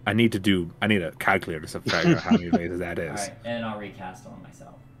 I need a calculator to figure out how many raises that is. Alright, and I'll recast on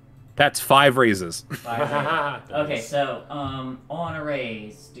myself. That's 5 raises. 5 raises. Okay, so on a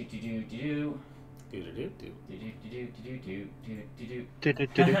raise,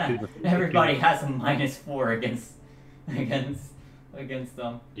 everybody has a -4 against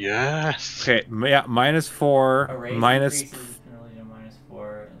them. Yes. Okay, yeah, -4, A raise minus. increases penalty to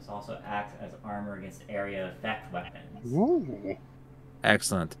 -4. This also acts as armor against area effect weapons. Ooh.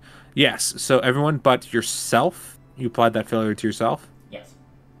 Excellent. Yes. So everyone but yourself, you applied that failure to yourself. Yes,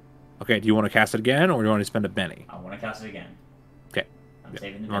 Okay. Do you want to cast it again, or do you want to spend a Benny? I want to cast it again. Okay. I'm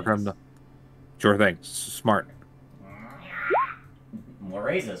saving the Mark on bennies. the. Sure thing. Smart. More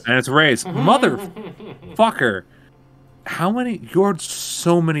raises. And it's raised. Motherfucker. How many? You're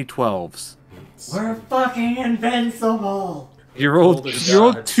so many 12s. We're fucking invincible. You rolled Golden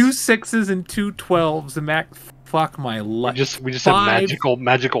 2 gods. 6s and 2 12s, and Mac, fuck my life. We just have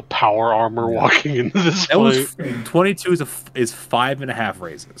magical power armor walking into this That was fight. 22 is 5.5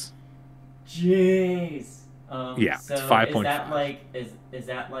 raises. Jeez. Yeah, so it's 5.5. Is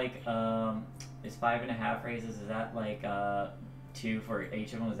that like is 5.5 raises? Is that like 2 for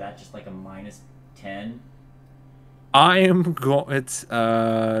each of them? Is that just like a -10? I am going. It's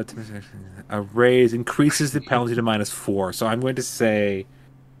a raise increases the penalty to -4. So I'm going to say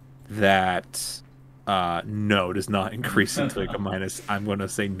that no, it does not increase it to like a minus. I'm going to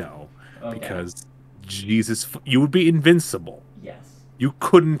say no Okay. because Jesus, you would be invincible. Yes. You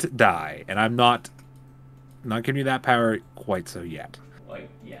couldn't die, and I'm not giving you that power quite so yet. Like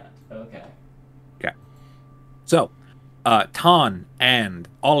yeah. Okay. So, Ton and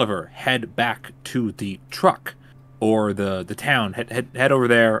Oliver head back to the truck or the town. Head over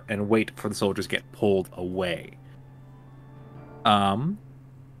there and wait for the soldiers to get pulled away.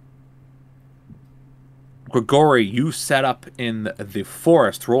 Grigori, you set up in the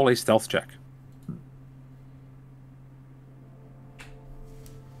forest. Roll a stealth check.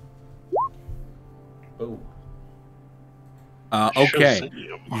 Oh. Okay.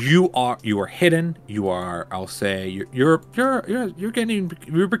 You are hidden. You are. I'll say you're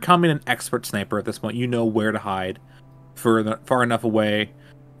becoming an expert sniper at this point. You know where to hide, far enough away,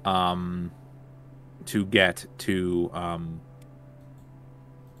 to get to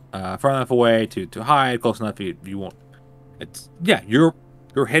far enough away to hide, close enough you won't. It's you're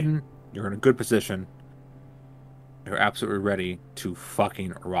hidden. You're in a good position. You're absolutely ready to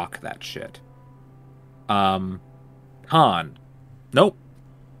fucking rock that shit. Han. Nope.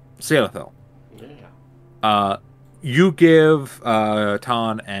 Sailethil. Yeah. You give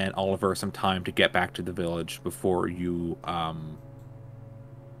Ton and Oliver some time to get back to the village before you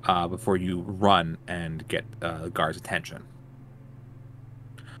run and get the guards' attention.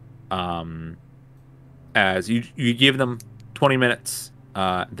 As you give them 20 minutes,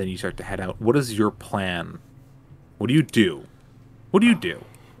 then you start to head out. What is your plan? What do you do?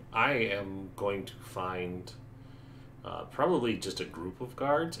 I am going to find probably just a group of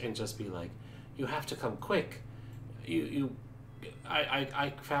guards and just be like, "You have to come quick.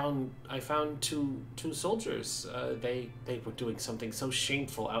 I found two soldiers. They were doing something so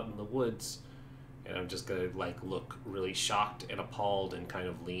shameful out in the woods." And I'm just gonna like look really shocked and appalled and kind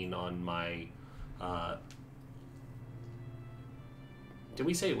of lean on my. Did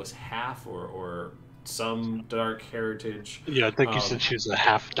we say it was half or some dark heritage? Yeah, I think you said she was a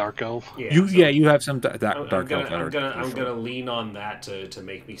half dark elf. Yeah, you have some dark elf. I'm gonna lean on that to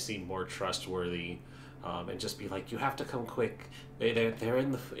make me seem more trustworthy, and just be like, "You have to come quick. They're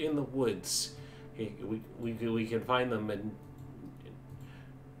in the woods. We can find them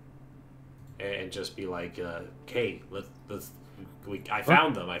and just be like, "Okay, I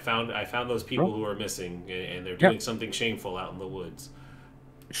found them. I found those people who are missing, and they're doing something shameful out in the woods."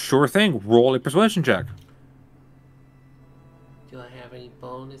 Sure thing. Roll a persuasion check. Do I have have any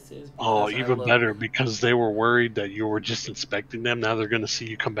bonuses? Oh, Because I even look- better, because they were worried that you were just inspecting them. Now they're going to see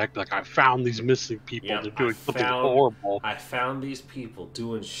you come back like, I found these missing people. Yep, They're doing something found- horrible. I found these people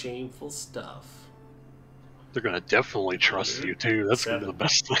doing shameful stuff. They're going to definitely trust you, too. That's going to be the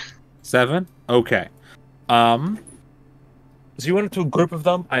best thing. 7? Okay. So you went into a group of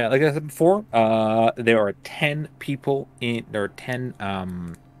them. Like I said before, there are 10 people in. There are 10.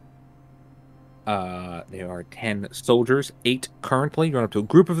 There are 10 soldiers. 8 currently. You went up to a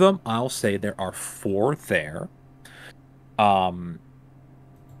group of them. I'll say there are 4 there. And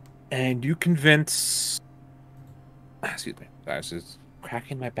you convince. Excuse me. I was just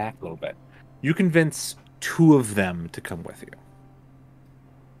cracking my back a little bit. You convince 2 of them to come with you.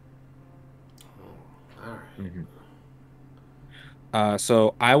 All right. Mm-hmm.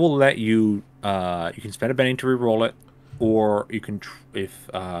 So I will let you. You can spend a penny to re-roll it, or you can, you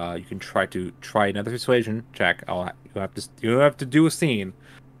can try another persuasion check. You have to do a scene.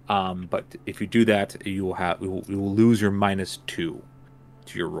 But if you do that, you will lose your -2 to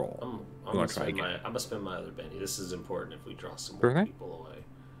your roll. I'm gonna spend my other Benny. This is important if we draw some more people away.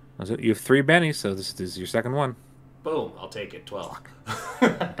 So you have 3 bennies, so this is your second one. Boom! I'll take it. 12.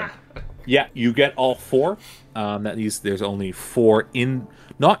 Yeah, you get all 4. There's only 4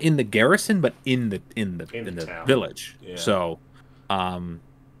 not in the garrison, but in the village. Yeah. So,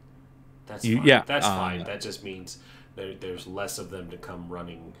 that's fine. Yeah, that's fine. That just means there's less of them to come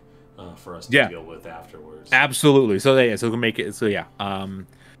running for us to deal with afterwards. Absolutely. So so we can make it. So yeah.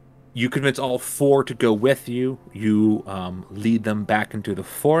 You convince all 4 to go with you. You lead them back into the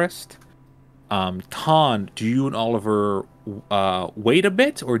forest. Ton, do you and Oliver wait a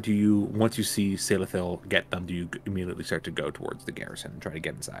bit, or do you, once you see Salithil get them, do you immediately start to go towards the garrison and try to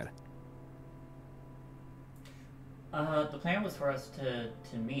get inside? The plan was for us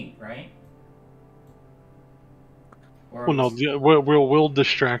to meet, right? Or Well, no, we'll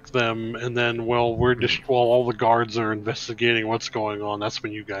distract them, and then while all the guards are investigating what's going on, that's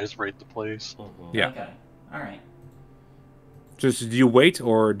when you guys raid the place. Mm-hmm. Yeah. Okay. All right. Just do you wait,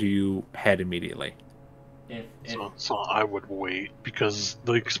 or do you head immediately? If So I would wait, because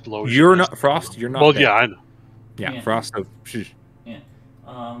the explosion. You're not Frost. You're not. Well, there. yeah, I know. Yeah, Yeah. Frost. Oh, sheesh.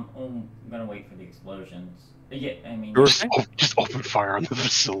 I'm gonna wait for the explosions. Yeah, I mean, You're- Just open fire on the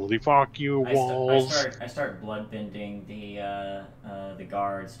facility. Fuck you, walls. I start bloodbending the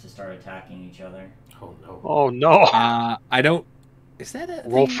guards to start attacking each other. Oh no. Oh no! I don't. Is that a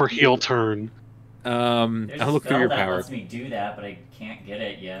Roll thing? for heel turn. There's I'll a look through spell your that powers. lets me do that, but I can't get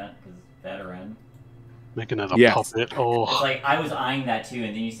it yet because veteran. Making it a Yes. puppet. It's Oh, like I was eyeing that too,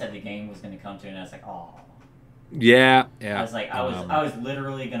 and then you said the game was gonna come to, it, and I was like, oh. Yeah. I was like, I was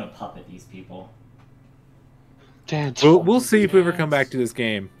literally gonna puppet these people. dance. We'll see if we ever come back to this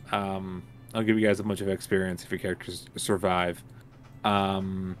game. I'll give you guys a bunch of experience if your characters survive.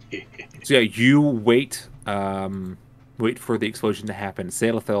 So yeah, you wait for the explosion to happen.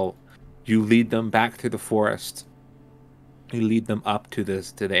 Salithil, you lead them back through the forest. You lead them up to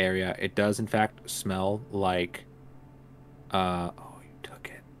the area. It does in fact smell like oh, you took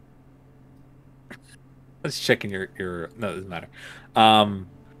it. Let's check in your no, it doesn't matter.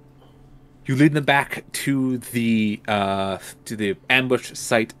 You lead them back to the ambush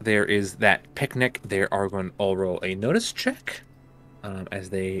site. There is that picnic. They are going to all roll a notice check as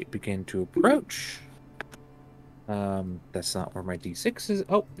they begin to approach. That's not where my D6 is.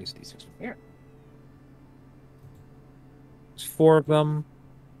 Oh, there's D6 from here. There's 4 of them.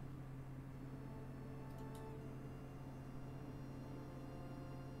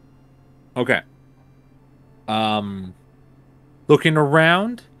 Okay. Looking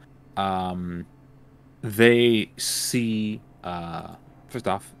around, they see first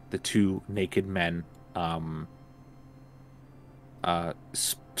off the 2 naked men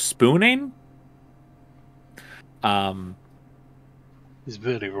spooning. He's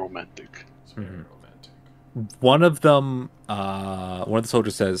very romantic. It's very romantic. One of them, one of the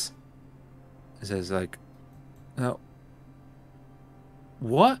soldiers says like,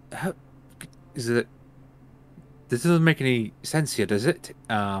 what? How, is it? This doesn't make any sense here, does it?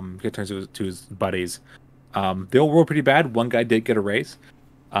 He turns to his buddies. They all rolled pretty bad. One guy did get a raise.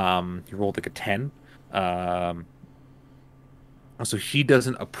 He rolled like a 10. So he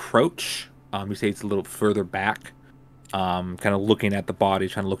doesn't approach. He stays a little further back, kind of looking at the body,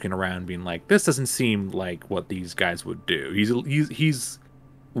 trying to looking around, being like, "This doesn't seem like what these guys would do." He's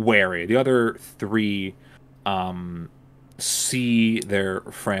wary. The other 3 see their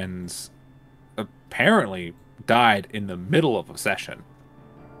friends apparently died in the middle of a session,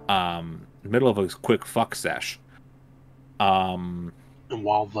 middle of a quick fuck sesh. And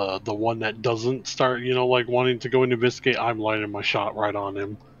while the one that doesn't start, like wanting to go and investigate, I'm lighting my shot right on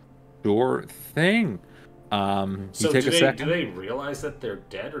him. Sure thing. You So take a second. do they realize that they're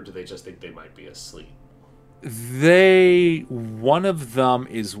dead, or do they just think they might be asleep? One of them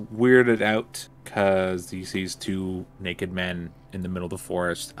is weirded out because he sees two naked men in the middle of the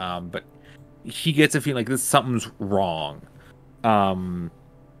forest. But he gets a feeling like something's wrong.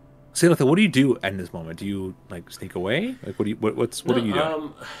 Sailor, what do you do in this moment? Do you like sneak away? Like, what are you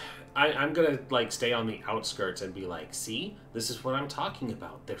doing? I'm gonna like stay on the outskirts and be like, see, this is what I'm talking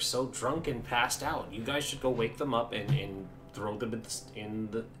about. They're so drunk and passed out. You guys should go wake them up and throw them in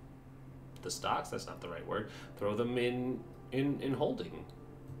the stocks. That's not the right word. Throw them in holding.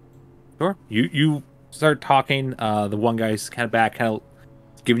 Sure. You start talking. The one guy's kind of back, kind of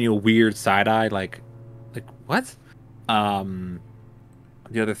giving you a weird side eye, like what?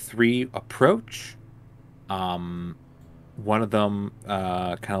 The other three approach. One of them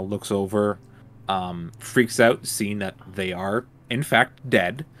kind of looks over, freaks out, seeing that they are in fact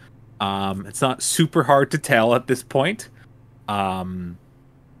dead. It's not super hard to tell at this point. And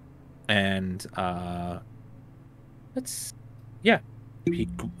he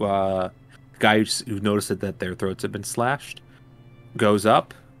guy who noticed that their throats have been slashed goes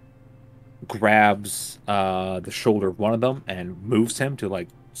up, grabs the shoulder of one of them and moves him to like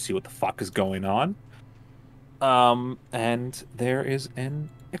see what the fuck is going on. And there is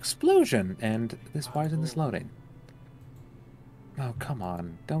an explosion, and why isn't this loading? Oh, come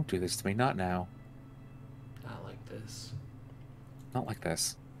on. Don't do this to me. Not now. Not like this. Not like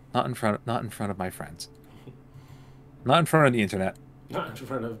this. Not in front of my friends. Not in front of the internet. Not in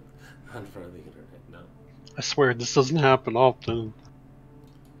front of the internet, no. I swear this doesn't happen often.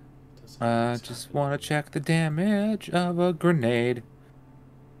 Just want to check the damage of a grenade.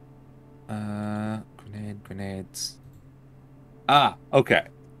 Grenades. Ah, okay.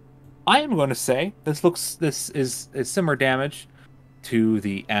 I am going to say this is similar damage to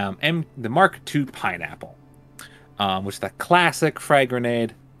the Mark II pineapple, which is that classic frag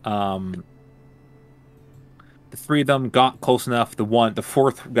grenade. The three of them got close enough. The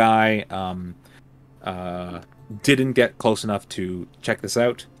fourth guy didn't get close enough to check this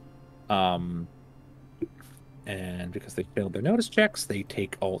out. And because they failed their notice checks, they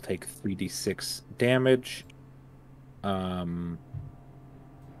all take 3d6 damage. That's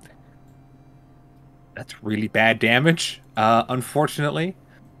really bad damage, unfortunately.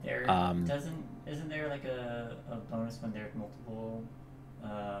 Isn't there like a bonus when there's multiple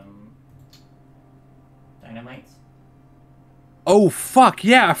dynamites? Oh fuck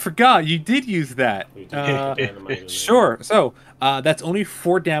yeah! I forgot you did use that. Sure. So that's only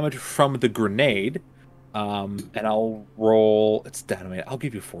 4 damage from the grenade. And I'll roll. It's dynamite. I'll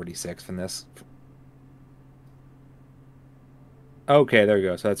give you 46 from this. Okay, there you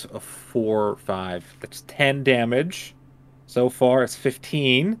go. So that's a 4, 5. That's 10 damage. So far, it's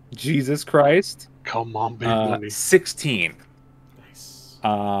 15. Jesus Christ. Come on, big money. 16. Nice.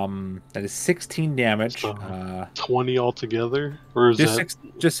 That is 16 damage. So 20 altogether, or is just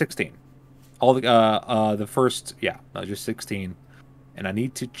 16? All the first, just 16. And I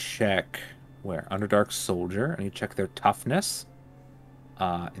need to check where Underdark Soldier. I need to check their toughness,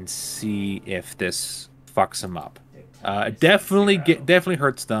 and see if this fucks them up. Definitely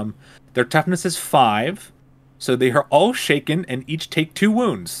hurts them. Their toughness is 5, so they are all shaken and each take 2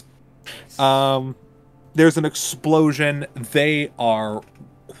 wounds. There's an explosion. They are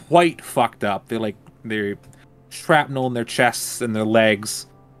quite fucked up. They're shrapnel in their chests and their legs,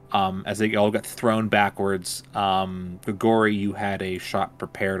 as they all get thrown backwards. Grigori, you had a shot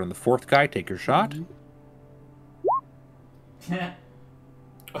prepared on the 4th guy. Take your shot.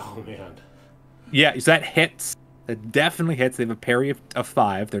 Oh man. Yeah, so that hits. It definitely hits. They have a parry of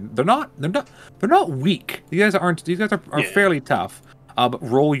 5. They're not weak. These guys are fairly tough. But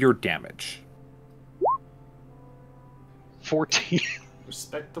roll your damage. 14.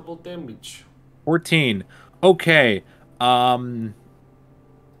 Respectable damage. 14. Okay. Now,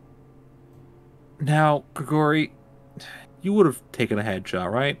 Grigori, you would have taken a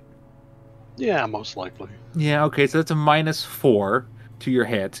headshot, right? Yeah, most likely. Yeah, okay, so that's a -4 to your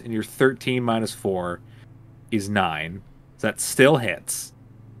hit, and your 13 minus 4 is 9. So that still hits.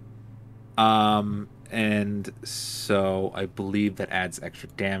 And so I believe that adds extra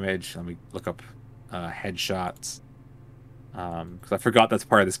damage. Let me look up headshots. Because I forgot that's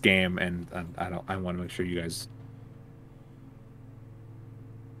part of this game, and I want to make sure you guys.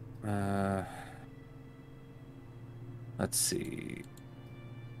 Let's see.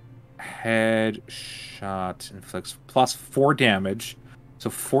 Headshot inflicts plus 4 damage, so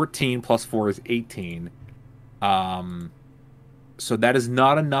 14 plus 4 is 18. So that is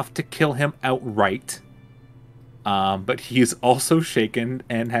not enough to kill him outright. But he is also shaken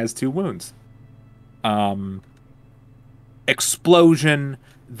and has 2 wounds. Explosion.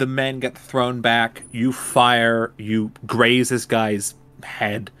 The men get thrown back. You fire. You graze this guy's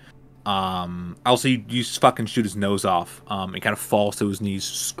head. Also, you fucking shoot his nose off. He kind of falls to his knees,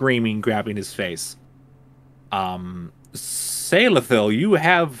 screaming, grabbing his face. Saelathil, you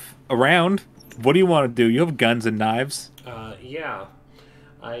have a round. What do you want to do? You have guns and knives. Yeah.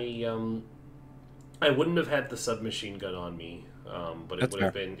 I wouldn't have had the submachine gun on me, but it would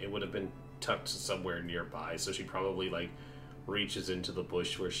have been tucked somewhere nearby. So she probably like reaches into the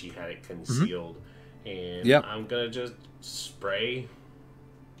bush where she had it concealed, and I'm gonna just spray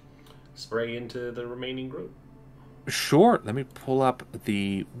into the remaining group. Sure. Let me pull up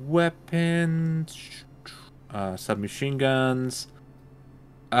the weapons. Submachine guns.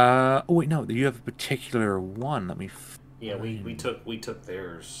 Oh wait, no. You have a particular one. Let me. Yeah, we took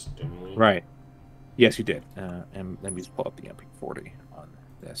theirs, didn't we? Right. Yes, you did. And let me just pull up the MP40 on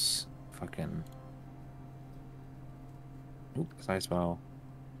this fucking. Oop, size well.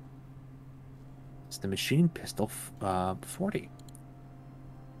 It's the machine pistol 40.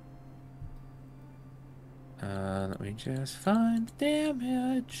 Let me just find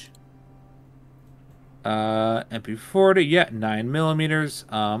damage. MP40, yeah,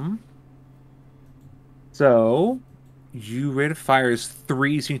 9mm. So you rate of fire is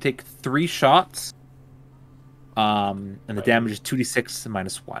 3, so you take 3 shots. And the damage is 2d6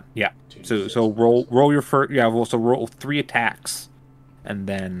 minus 1. Yeah. 2d6 so roll your first. Yeah. Also roll 3 attacks, and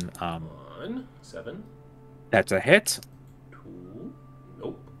then 1, 7. That's a hit. 2.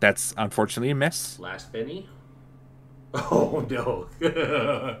 Nope. That's unfortunately a miss. Last Benny. Oh no.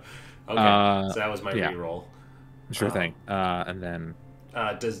 Okay. So that was my reroll. Sure thing. And then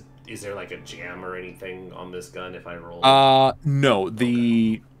is there like a jam or anything on this gun if I roll? No.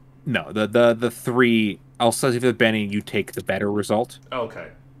 The 3. I'll say for the Benny, you take the better result. Okay.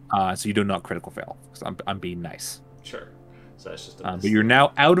 So you do not critical fail. So I'm being nice. Sure. So that's just. But you're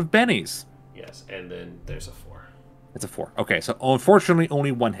now out of Bennies. Yes, and then there's a 4. It's a 4. Okay, so unfortunately,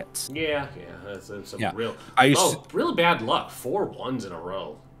 only 1 hits. Yeah. That's real. Really bad luck. 4 1s in a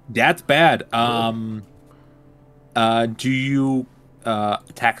row. That's bad. Do you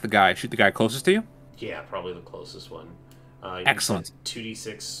attack the guy? Shoot the guy closest to you? Yeah, probably the closest one. Excellent.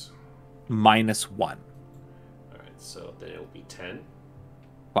 2d6 minus 1. All right, so then it'll be 10.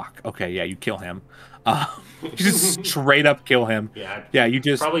 Fuck. Okay, yeah, you kill him. You just straight up kill him. Yeah. You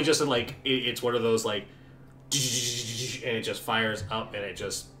just probably just like it's one of those like, and it just fires up, and it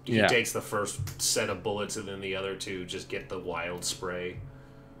just he takes the first set of bullets, and then the other 2 just get the wild spray.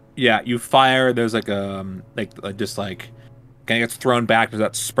 Yeah, you fire. There's like just like kind of gets thrown back. There's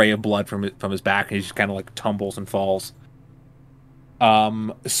that spray of blood from his back, and he just kind of like tumbles and falls.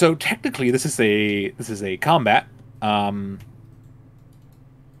 So technically, this is a combat.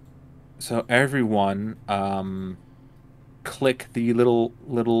 So everyone, click the little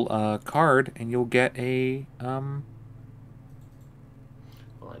card, and you'll get a Well,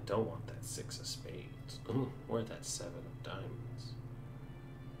 I don't want that 6 of spades. Or that 7 of diamonds.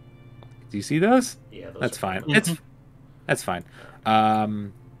 Do you see those? Yeah, that's fine. That's fine.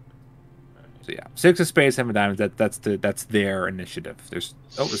 So yeah, 6 of spades, 7 of diamonds. That's their initiative. There's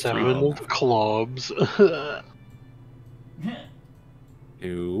 7 of clubs.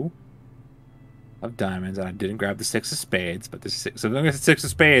 2 of diamonds, and I didn't grab the 6 of spades, but there's 6. So if there's 6 of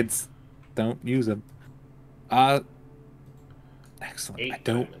spades, don't use them. Excellent. 8 I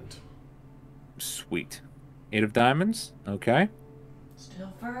don't. Diamond. Sweet. 8 of diamonds. Okay.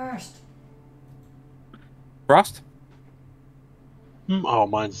 Still first. Frost. Oh,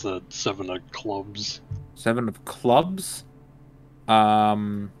 mine's the 7 of clubs. 7 of clubs.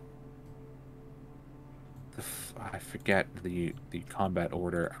 I forget the combat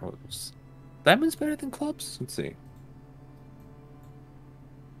order. Diamonds better than clubs? Let's see.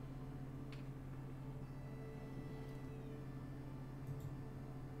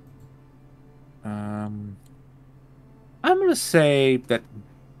 I'm gonna say that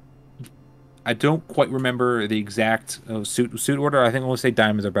I don't quite remember the exact suit order. I think I'm gonna say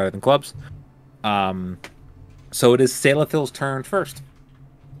diamonds are better than clubs. So it is Saelathil's turn first.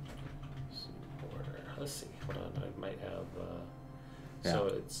 Let's see. Hold on. I might have. So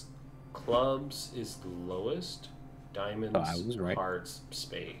it's clubs is the lowest. Diamonds, I was right. Hearts,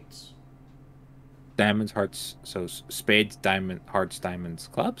 spades. Diamonds, hearts. So spades, hearts, diamonds,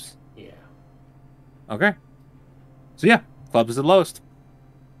 clubs. Yeah. Okay. So yeah, clubs is the lowest.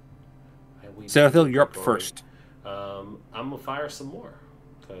 Saelathil, you're up first. I'm gonna fire some more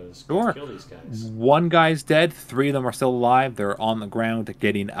Because Sure. kill these guys. One guy's dead. 3 of them are still alive. They're on the ground,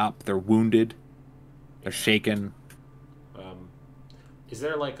 getting up. They're wounded. They're shaken. Is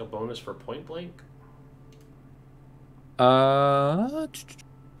there like a bonus for point blank? Let's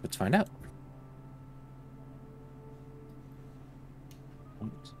find out.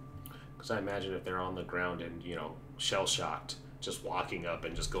 Because I imagine if they're on the ground and, you know, shell shocked, just walking up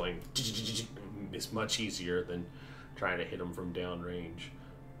and just going is much easier than trying to hit them from downrange.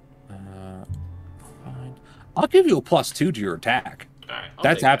 Fine. I'll give you a +2 to your attack. All right,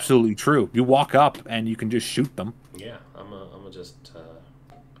 That's absolutely true. You walk up and you can just shoot them. Yeah, I'm gonna just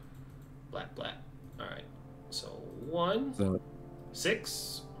black. All right, so 1, So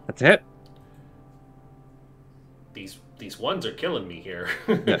 6. that's it. These ones are killing me here.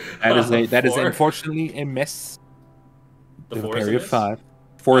 Yeah, that is 4. unfortunately a miss. The With a 4 is a parry of miss? 5.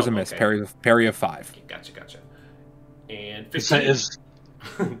 4 is a Oh, miss. okay. Parry of 5. Okay, gotcha. And 15.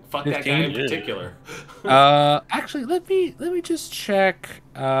 Fuck that guy in 15? particular. Actually, let me just check.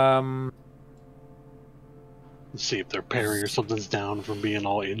 Let's see if their parry or something's down from being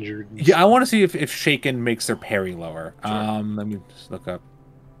all injured. Yeah, I want to see if shaken makes their parry lower. Sure. Let me just look up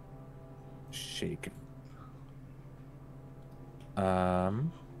shaken.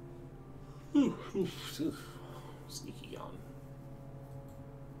 Sneaky yawn.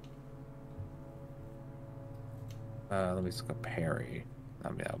 Let me just look up parry.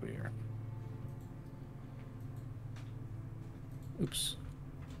 That'll be here. Oops.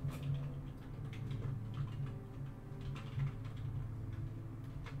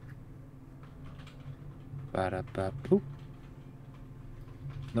 Ba-da-ba-boop.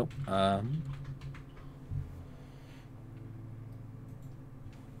 Nope.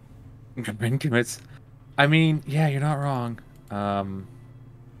 Brain commits. I mean, yeah, you're not wrong.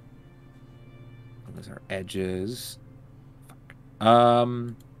 Those are edges.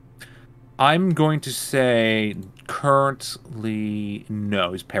 I'm going to say currently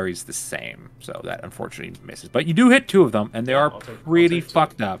no, his parry's the same, so that unfortunately misses. But you do hit 2 of them, and they are pretty I'll take 2.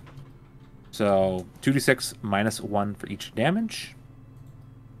 fucked up. So 2d6 -1 for each damage.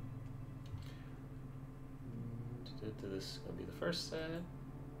 This is gonna be the first set.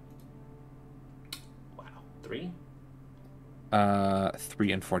 Wow, 3.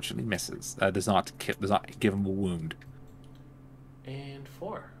 3 unfortunately misses. Does not give him a wound. And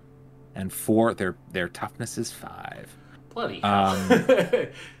 4. And 4, their toughness is 5. Bloody hell.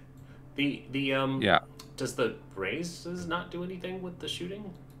 Yeah. Does the raises not do anything with the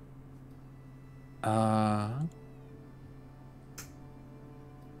shooting?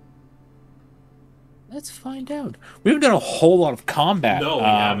 Let's find out. We haven't done a whole lot of combat. No, we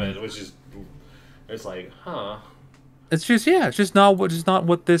haven't. Which is, it's like, huh? It's just not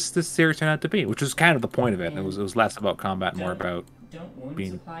what this series turned out to be, which was kind of the point of it. It was less about combat, more about. Don't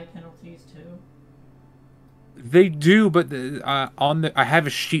wounds apply penalties too? They do, but I have a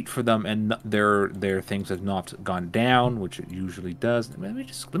sheet for them, and their things have not gone down, which it usually does. Let me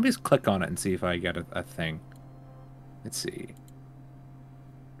just click on it and see if I get a thing. Let's see.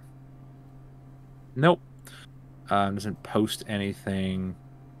 Nope. Doesn't post anything.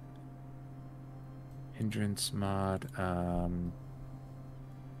 Hindrance mod.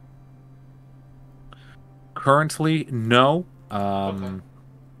 Currently, no. Okay.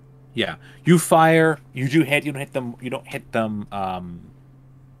 Yeah, you fire. You do hit. You don't hit them. You don't hit them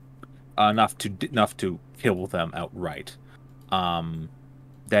enough to kill them outright.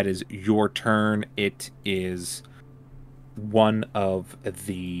 That is your turn. It is one of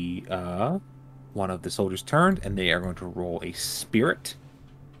the soldiers turned, and they are going to roll a spirit,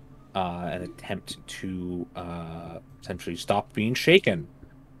 and attempt to essentially stop being shaken.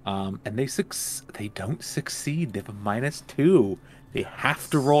 And they don't succeed. They have a -2. They have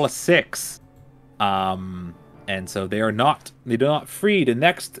to roll a 6. And so they do not free. The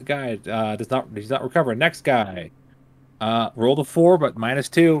next guy does not recover. Next guy rolled a 4, but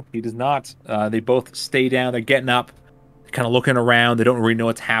 -2. He does not. They both stay down. They're getting up, kind of looking around. They don't really know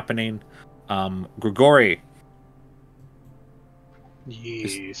what's happening. Grigori,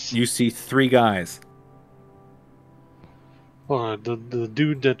 Yes. you see 3 guys. The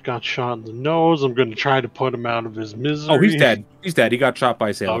dude that got shot in the nose, I'm going to try to put him out of his misery. Oh, he's dead. He's dead. He got shot by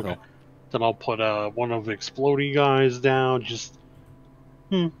a sailor. Okay. Then I'll put one of the exploding guys down. Just.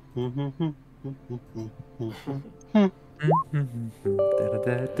 Fuck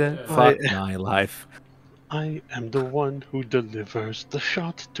my life. I am the one who delivers the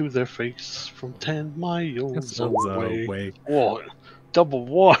shot to their face from 10 miles away. Whoa, double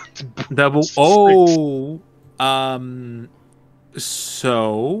what? Double. Oh.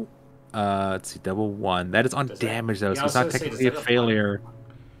 So, let's see. Double 1. That is on damage though, so it's not technically a failure.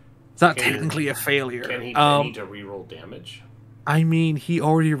 It's not Can- technically a failure. Can he need to reroll damage? I mean, he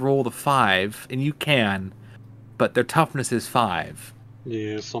already rolled a 5, and you can, but their toughness is 5.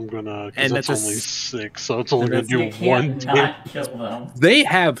 Yeah, so I'm gonna. And Because that's that's a only s- 6, so it's only and gonna that's- do You can't one. not kill them. They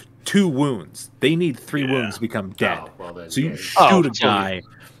have 2 wounds. They need 3 Yeah. wounds to become dead. Oh, well then, So you yeah, shoot a so guy,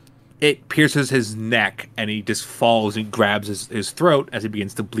 it pierces his neck, and he just falls and grabs his throat as he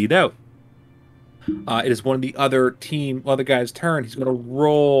begins to bleed out. It is one of the other guy's turn. He's going to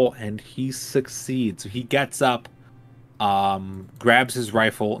roll, and he succeeds. So he gets up, grabs his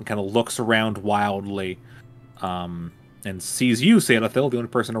rifle, and kind of looks around wildly, and sees you, Saelathil, the only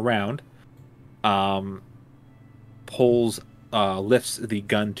person around. Lifts the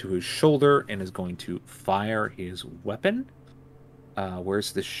gun to his shoulder and is going to fire his weapon.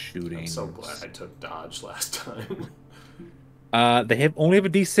 Where's the shooting? I'm so glad I took dodge last time. They only have a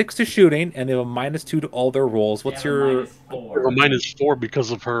D6 to shooting, and they have a -2 to all their rolls. What's your? Or -4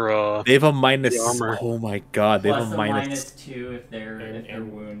 because of her. They have a minus. armor. Oh my god, they Plus have a a minus. -2 if they're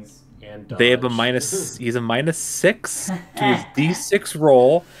wounds. And They have a dodge. minus. He's a -6 to his D6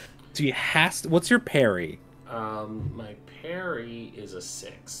 roll. So he has. What's your parry? My parry is a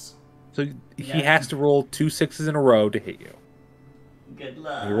 6. So he Yeah. has to roll 2 6s in a row to hit you. Good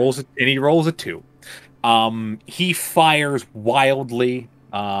luck. He rolls a 2. He fires wildly.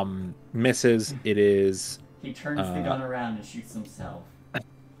 Misses. It is. He turns the gun around and shoots himself.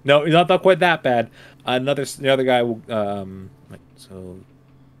 No, not quite that bad. The other guy will. So.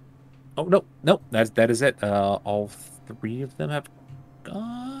 Oh no! That is it. All 3 of them have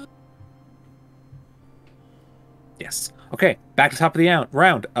gone. Yes. Okay. Back to top of the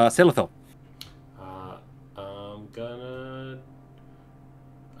round. Saelathil.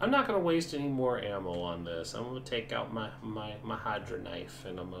 I'm not gonna waste any more ammo on this. I'm gonna take out my Hydra knife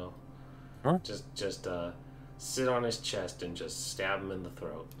and I'm gonna just sit on his chest and just stab him in the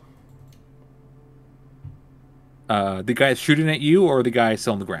throat. The guy shooting at you, or the guy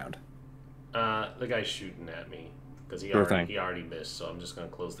still on the ground? The guy's shooting at me because he Sure thing. already missed. So I'm just gonna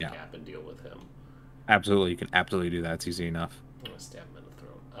close the gap and deal with him. Absolutely, you can absolutely do that. It's easy enough. I'm gonna stab him in the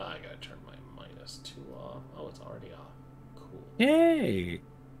throat. I gotta turn my -2 off. Oh, it's already off. Cool. Yay!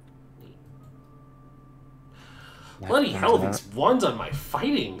 Bloody hell, these ones on my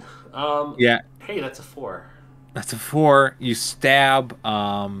fighting. Yeah, Hey, that's a 4. that's a 4. You stab.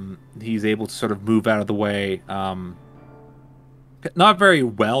 He's able to sort of move out of the way. Not very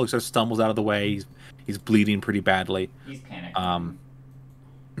well. He sort of stumbles out of the way. He's bleeding pretty badly. He's panic.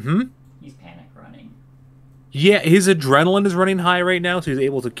 He's panic running. Yeah, his adrenaline is running high right now, so he's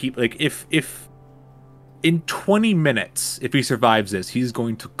able to keep if in 20 minutes, if he survives this, he's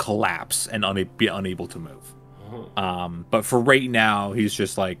going to collapse and be unable to move. But for right now, he's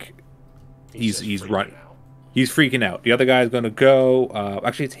just like he's running. He's freaking out. The other guy's going to go.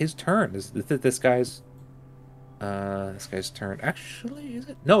 Actually, it's his turn. This guy's turn. Actually, is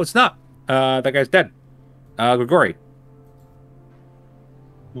it? No, it's not. That guy's dead. Grigori.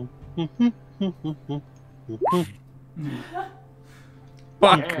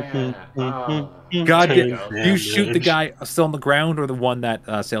 Fuck. Yeah. God, There you go. do you shoot the guy still on the ground or the one that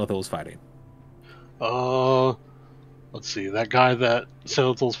Saelathil was fighting? Let's see. That guy that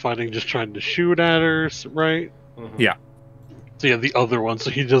Saelathil's fighting just trying to shoot at her, right? Yeah. So yeah, the other one, so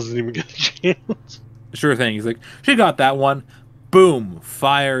he doesn't even get a chance. Sure thing. He's like, she got that one. Boom.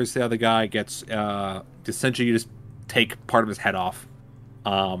 Fires. The other guy gets, essentially you just take part of his head off.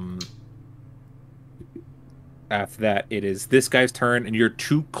 After that, it is this guy's turn, and you're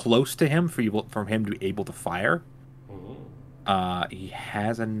too close to him for him to be able to fire. He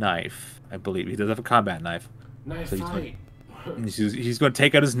has a knife, I believe. He does have a combat knife. Knife So fight. He's going to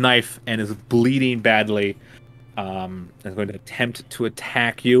take out his knife and is bleeding badly. Is going to attempt to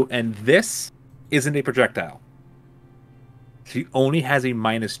attack you, and this isn't a projectile. He only has a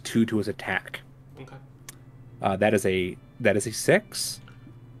 -2 to his attack. Okay. That is a 6.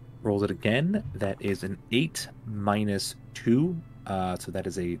 Rolls it again. That is an 8 -2. So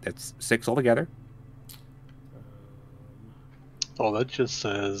that's 6 altogether. Oh, that just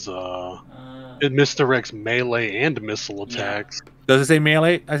says it misdirects melee and missile attacks. Does it say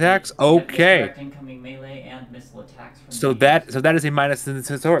melee attacks? Yep, Okay. misdirect incoming melee and missile attacks from So these. that is a minus in the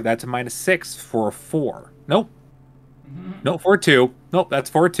sword. That's a -6 for a 4. Nope. Nope, for a 2. Nope, that's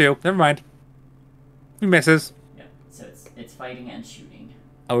for a 2. Never mind. He misses. Yeah, so it's fighting and shooting.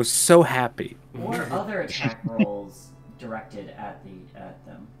 I was so happy. Or other attack rolls directed at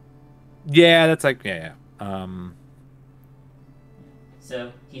them. Yeah, that's like yeah.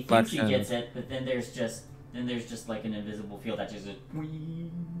 So he thinks he Reflection. gets it, but then there's just like an invisible field that just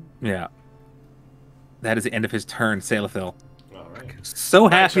Yeah. That is the end of his turn, Saelathil. All right. So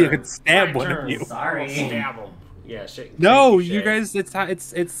My happy I turn. could stab My one turn. of you. Sorry. Stab him. Yeah, shake. No, thank you Shay.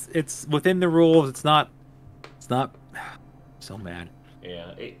 guys. It's within the rules. It's not. So mad.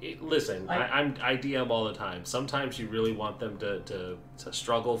 Yeah. Listen, I DM all the time. Sometimes you really want them to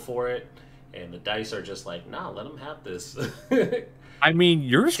struggle for it, and the dice are just like, nah, let them have this. I mean,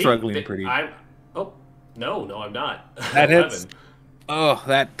 you're See, struggling pretty. Oh, no, I'm not. That 11. hits. Oh,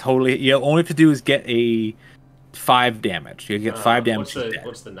 that totally. You all you have to do is get a 5 damage. You get 5 damage.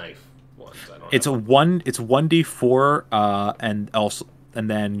 What's the knife ones? I don't It's know. It's 1d4, and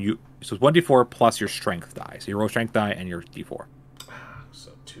then you. So it's 1d4 plus your strength die. So you roll strength die and your d4.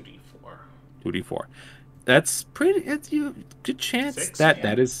 So 2d4. 2d4. That's pretty. It's you. Good chance. 6?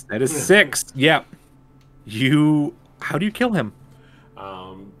 That is 6. Yeah. You. How do you kill him?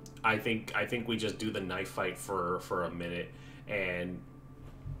 I think we just do the knife fight for a minute, and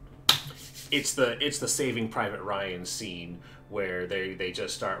it's the Saving Private Ryan scene where they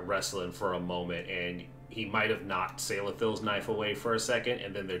just start wrestling for a moment, and he might have knocked Saelathil's knife away for a second,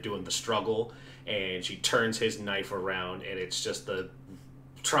 and then they're doing the struggle, and she turns his knife around, and it's just the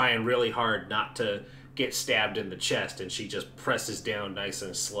trying really hard not to get stabbed in the chest, and she just presses down nice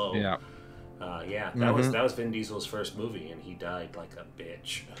and slow. Yeah. That was Vin Diesel's first movie, and he died like a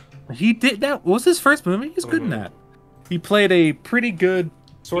bitch. He did that. Was his first movie? He's good in that. He played a pretty good,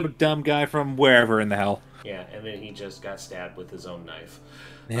 sort of dumb guy from wherever in the hell. Yeah, and then he just got stabbed with his own knife.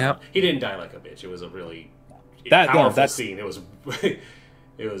 Yeah. He didn't die like a bitch. It was a really powerful scene. It was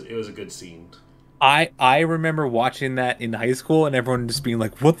it was a good scene. I remember watching that in high school and everyone just being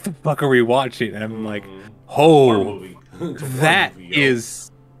like, "What the fuck are we watching?" And I'm like, War "Oh, movie. that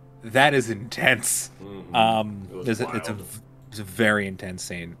is intense." It's a very intense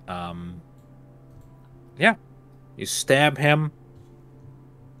scene. Yeah, you stab him.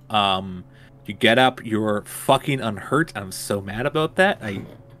 You get up. You're fucking unhurt. I'm so mad about that.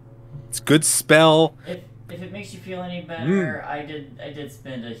 It's a good spell. If it makes you feel any better, I did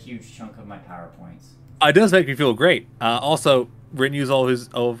spend a huge chunk of my PowerPoints. It does make me feel great. Also, Rin used all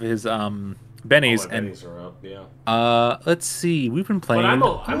of his bennies, bennies are up, yeah. Let's see. We've been playing. But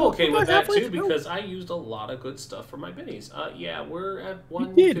I'm okay with that too because I used a lot of good stuff for my bennies. Yeah, we're at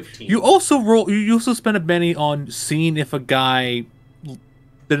 115. You also spent a benny on seeing if a guy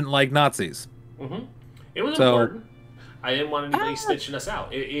didn't like Nazis. Mm-hmm. It was important. I didn't want anybody snitching us out.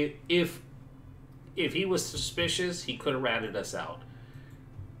 If he was suspicious, he could have ratted us out.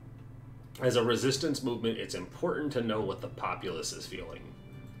 As a resistance movement, it's important to know what the populace is feeling.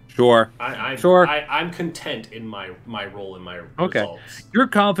 Sure. I'm content in my role and my results. You're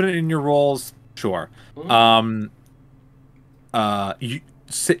confident in your roles. Sure. Mm-hmm.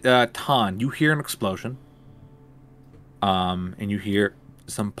 Tan, you hear an explosion. And you hear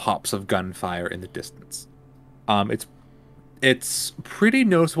some pops of gunfire in the distance. It's pretty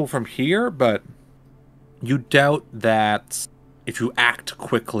noticeable from here, but you doubt that if you act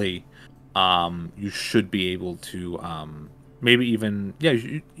quickly, you should be able to maybe even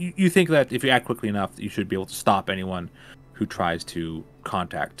you think that if you act quickly enough, you should be able to stop anyone who tries to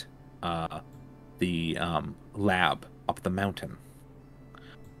contact the lab up the mountain.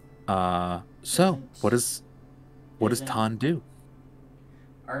 So what does Tan do?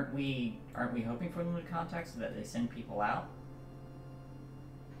 Aren't we hoping for them to contact so that they send people out?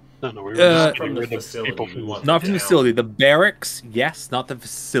 No, we were just from the rid of facility. people from Not from the facility. The barracks, yes, not the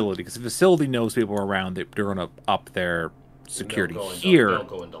facility, because the facility knows people are around. They're going to up their security. They'll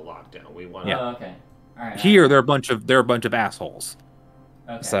go into lockdown. We want. Oh, okay. All right. Here, they're a bunch of assholes.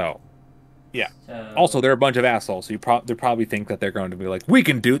 Okay. So, yeah. Also, they're a bunch of assholes. So they probably think that they're going to be like, we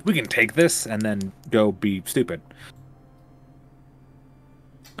can take this, and then go be stupid.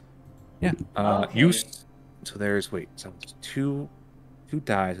 Yeah. Okay. So there's two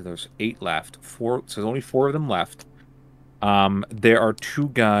dies. So there's 8 left. 4. So there's only 4 of them left. There are 2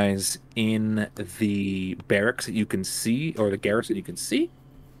 guys in the barracks that you can see, or the garrison you can see.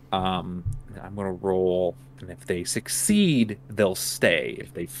 I'm gonna roll, and if they succeed, they'll stay.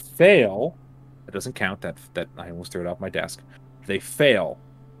 If they fail, that doesn't count. That I almost threw it off my desk. If they fail,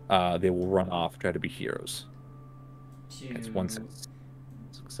 they will run off, try to be heroes. It's 1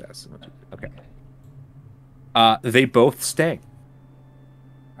 success. Okay. They both stay.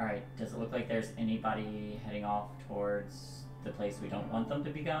 Alright, does it look like there's anybody heading off towards the place we don't want them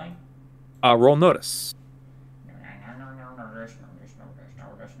to be going? Roll notice.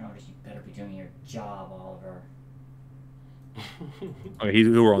 Notice. You better be doing your job, Oliver. Okay,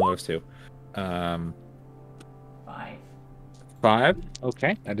 he'll roll notice too. 5. 5.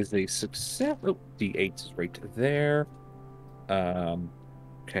 Okay, that is a success. Oh, D8 is right there.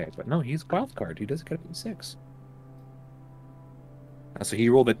 Okay, but no, he's wild card. He doesn't get a D6. So he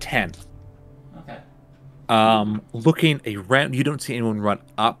rolled a 10. Okay. Looking around, you don't see anyone run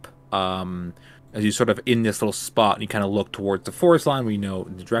up. As you sort of in this little spot, and you kind of look towards the forest line where you know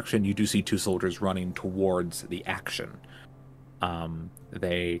the direction, you do see 2 soldiers running towards the action.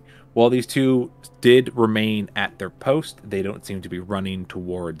 While these 2 did remain at their post, they don't seem to be running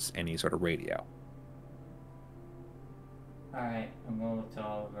towards any sort of radio. Alright, I'm gonna look to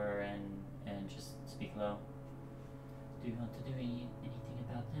Oliver and just speak low. Do you want to do anything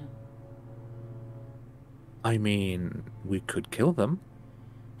about them? I mean, we could kill them.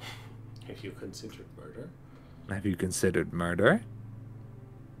 Have you considered murder? Have you considered murder?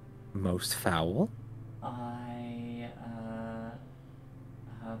 Most foul? I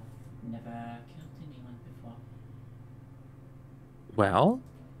have never killed anyone before. Well,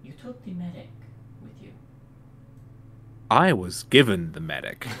 You took the medic with you. I was given the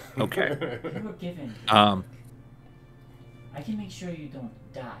medic. Okay. You were given the medic. I can make sure you don't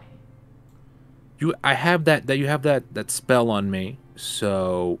die. I have that spell on me.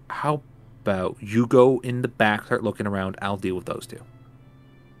 So how about you go in the back, start looking around. I'll deal with those 2.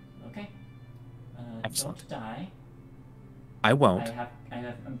 Okay. Excellent. Don't die. I won't.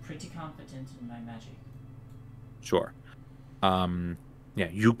 I'm pretty confident in my magic. Sure. Yeah,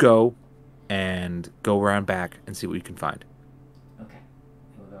 you go and go around back and see what you can find. Okay.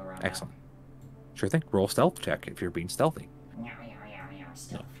 We'll go around. Excellent. Sure thing. Roll stealth check if you're being stealthy.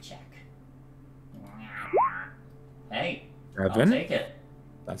 Stealth check. Hey, Evan? I'll take it.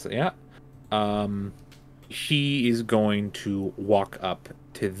 That's it, yeah. He is going to walk up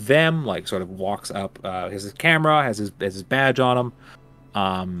to them, like sort of walks up, has his camera, has his badge on him,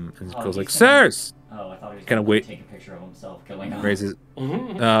 and goes like, "Sirs!" Oh, I thought he was Kinda going wait. to take a picture of himself killing him. Raises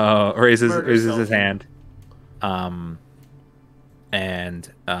Murder his selfie. hand.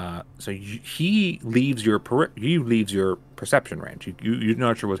 So he leaves your perception range. You're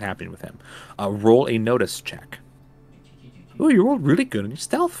not sure what's happening with him. Roll a notice check. Oh, you rolled really good on your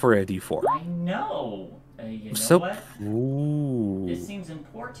stealth for a D4. I know. You know So, what? ooh, This seems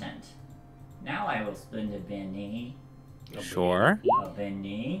important. Now I will spend a penny. sure. A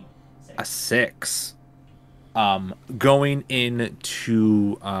penny. A 6. Going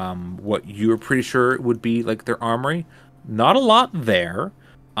into what you're pretty sure would be like their armory. Not a lot there.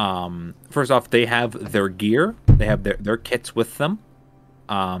 First off, they have their gear. They have their kits with them.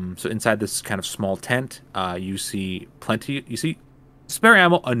 So inside this kind of small tent, you see plenty. You see spare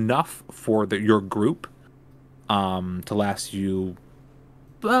ammo enough for your group to last you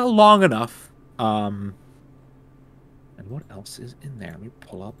long enough. And what else is in there? Let me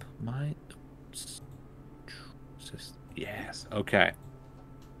pull up my. Yes. Okay.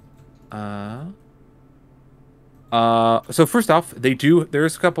 So first off,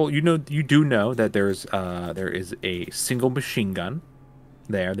 there's a couple. You do know that there is a single machine gun.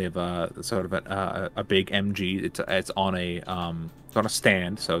 There, they have sort of a big MG. It's on a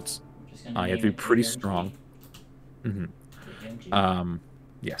stand, so it's you have to be pretty strong. Mm-hmm.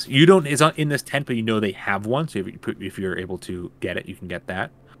 Yes, you don't. It's not in this tent, but you know they have one. So if you're able to get it, you can get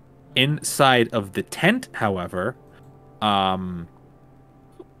that. Inside of the tent, however, how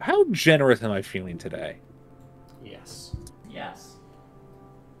generous am I feeling today? Yes. Yes.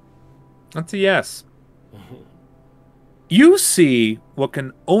 That's a yes. You see what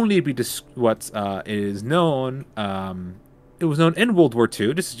can only be is known. It was known in World War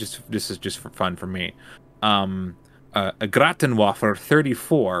II. This is just for fun for me. A Gratenwaffe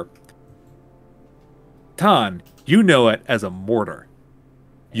 34. Tan, you know it as a mortar.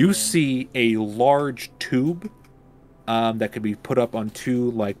 You see a large tube that could be put up on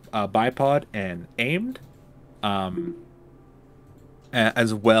 2 bipod and aimed,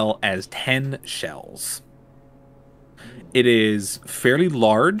 as well as 10 shells. It is fairly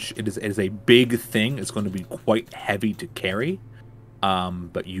large. It is a big thing. It's going to be quite heavy to carry,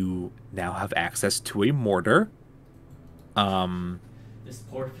 but you now have access to a mortar. This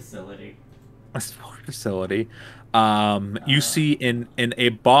poor facility. You see in a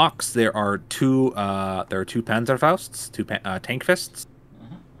box there are 2 Panzerfausts, 2 tank fists,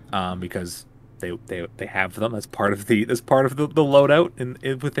 because they have them as part of the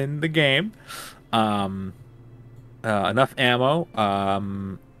loadout within the game. Enough ammo.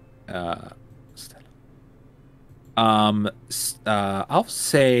 I'll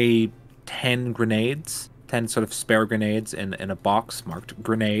say 10 grenades, 10 sort of spare grenades in a box marked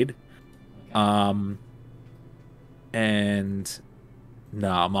grenade. And no,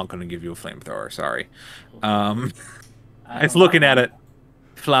 I'm not going to give you a flamethrower. Sorry. I was looking at it.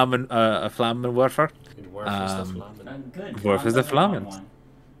 Flammenwerfer. Good. Worf is the Flammen.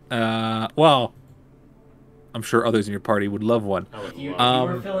 Well, I'm sure others in your party would love one. I would If you,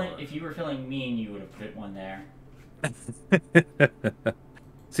 love if you were feeling mean, you would have put one there.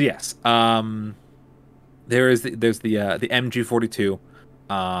 So yes, there's the MG42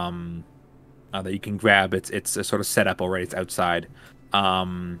 that you can grab. It's a sort of set up already. It's outside.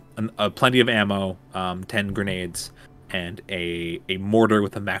 Plenty of ammo, 10 grenades, and a mortar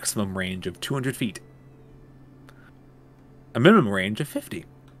with a maximum range of 200 feet. A minimum range of 50.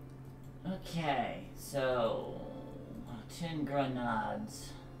 Okay, so 10 grenades.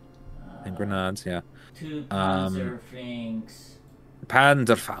 10 grenades, yeah. 2 Panzerflinks.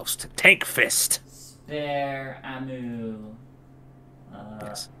 Panzerfaust. Tank fist. Spare ammo.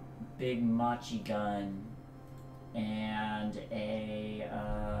 Yes. Big machi gun. And a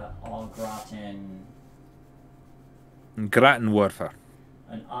all gratin. Gratin warfare.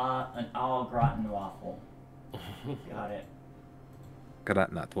 An all gratin waffle. Got it.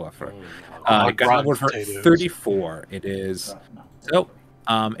 Gratin warfare. Gratin Gratin warfare potatoes. 34. It is. So,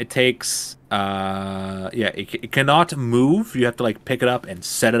 it takes. It cannot move. You have to like pick it up and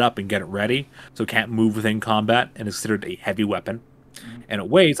set it up and get it ready. So it can't move within combat and is considered a heavy weapon. And it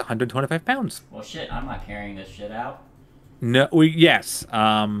weighs 125 pounds. Well, shit, I'm not carrying this shit out. No, yes.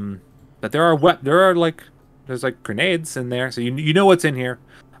 But there's like grenades in there, so you know what's in here.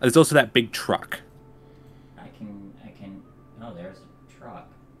 There's also that big truck. I can. Oh, there's a truck.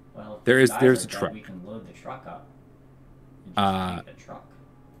 Well, if There's these guys are a dead, truck. We can load the truck up. And just take the truck.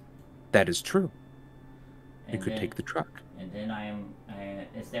 That is true. You And could then- take the truck. And then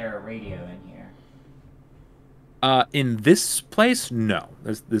is there a radio in here? In this place, no.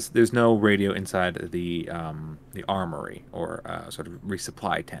 There's no radio inside the armory or sort of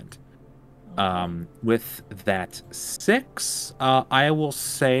resupply tent. With that 6, I will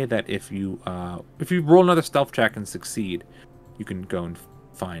say that if you roll another stealth check and succeed, you can go and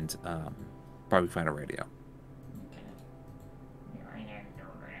find probably find a radio. Okay.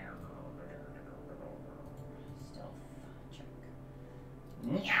 Stealth check.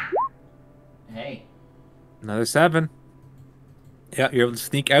 Hey. Another 7. Yeah, you're able to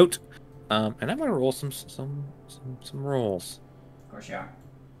sneak out. And I'm gonna roll some rolls. Of course you are.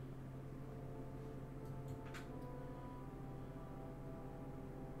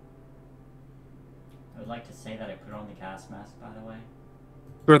 I would like to say that I put on the gas mask, by the way.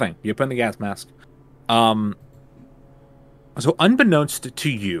 Sure thing. You put in the gas mask. So unbeknownst to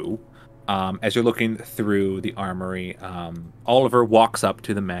you, as you're looking through the armory, Oliver walks up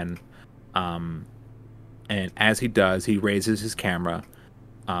to the men, and as he does, he raises his camera,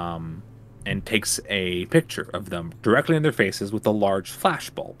 and takes a picture of them directly in their faces with a large flash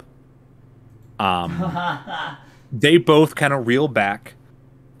bulb. They both kind of reel back,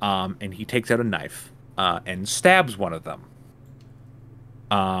 and he takes out a knife and stabs one of them.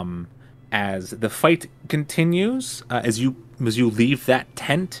 As the fight continues, as you leave that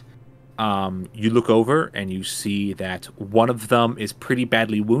tent, you look over and you see that one of them is pretty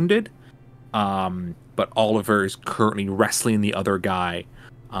badly wounded, but Oliver is currently wrestling the other guy,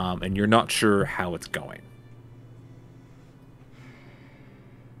 and you're not sure how it's going.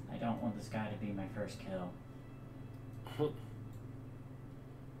 I don't want this guy to be my first kill.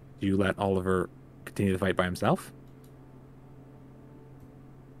 Do you let Oliver continue the fight by himself?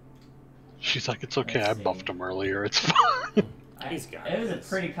 She's like, it's okay, I Let's see. buffed him earlier, it's fine. He's got It was a this.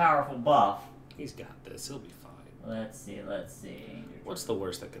 pretty powerful buff. He's got this. He'll be fine. Let's see. What's the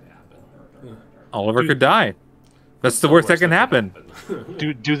worst that could happen? Oliver could die. That's the worst that can happen.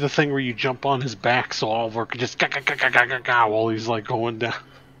 do the thing where you jump on his back so Oliver can just ga while he's like going down.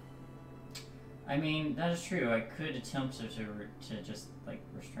 I mean, that is true. I could attempt to just, like,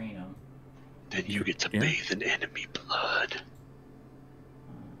 restrain him. Then you get to Yeah. bathe in enemy blood.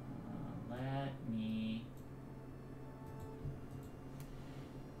 Let me...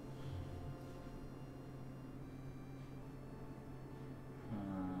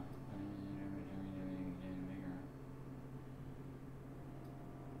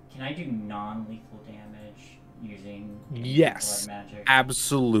 Can I do non-lethal damage using Yes. blood magic?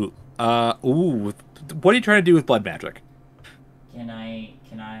 Absolute. What are you trying to do with blood magic? Can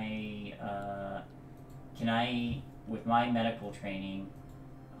I, with my medical training,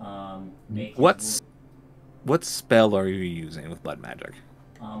 make his What spell are you using with blood magic?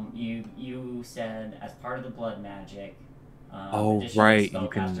 you said as part of the blood magic. Oh, additional right, you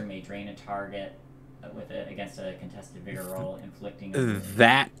Spellcaster can- may drain a target against a contested vigor roll, inflicting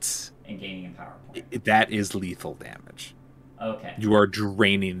That and gaining a power point. that is lethal damage. Okay, You are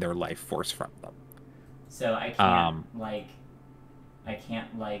draining their life force from them. so I can't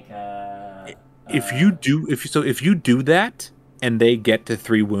if If you do that, and they get to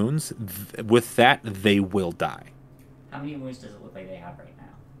 3 wounds, with that, they will die. How many wounds does it look like they have right now?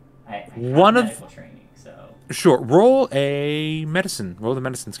 I have One of- medical training, so Sure, roll a medicine. Roll the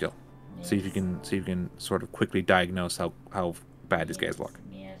medicine skill. See if you Medicine. can sort of quickly diagnose how bad these guys look.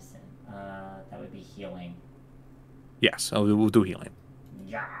 Medicine. That would be healing. Yes, we'll do healing.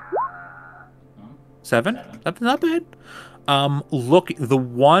 Yeah. 7? 7. That's not bad. Look, the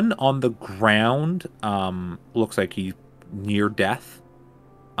one on the ground looks like he's near death.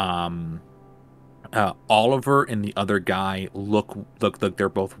 Oliver and the other guy look like they're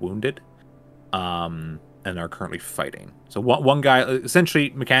both wounded, and are currently fighting. So one guy,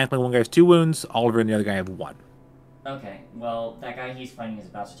 essentially mechanically, one guy has 2 wounds. Oliver and the other guy have 1. Okay, well, that guy he's fighting is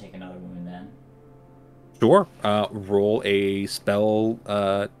about to take another wound then. Sure. Roll a spell.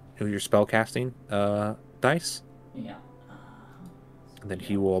 Your spell casting dice, Yeah. and then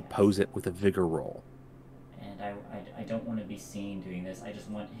he will oppose it with a vigor roll. And I don't want to be seen doing this. I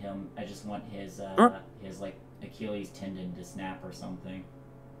just want his Sure. his like Achilles tendon to snap or something.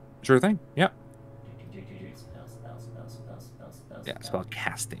 Sure thing. Yeah. Spell. Yeah. Spell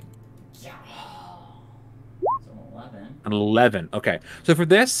casting. Yeah. So 11. An 11. Okay. So for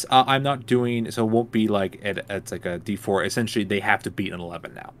this, I'm not doing. So it won't be like it's like a D4. Essentially, they have to beat an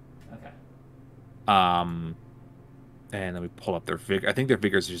 11 now. Okay. And let me pull up their vigor. I think their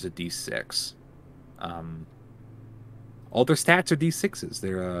vigor is just a D6. All their stats are D6s.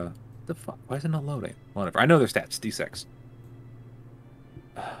 They're the fuck. Why is it not loading? Whatever. I know their stats. D6.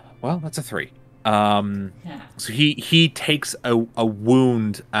 Well, that's a 3. Yeah. So he takes a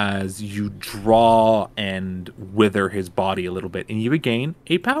wound as you draw and wither his body a little bit, and you regain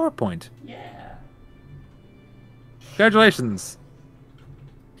a power point. Yeah. Congratulations.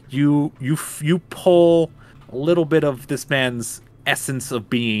 You pull a little bit of this man's essence of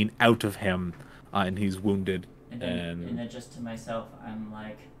being out of him, and he's wounded. And then just to myself, I'm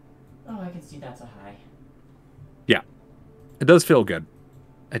like, oh, I can see that's a high. Yeah, it does feel good.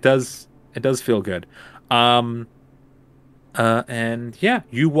 It does feel good. And yeah,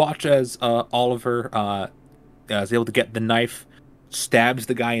 you watch as Oliver is able to get the knife, stabs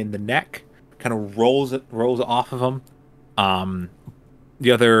the guy in the neck, kind of rolls off of him.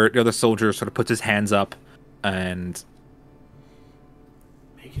 The other soldier sort of puts his hands up and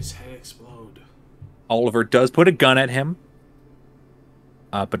Make his head explode. Oliver does put a gun at him,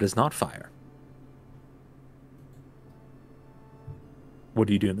 but does not fire. What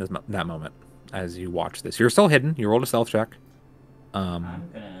do you do in that moment as you watch this? You're still hidden. You rolled a stealth check. I'm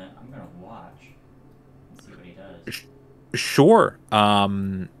gonna watch and see what he does. Sure.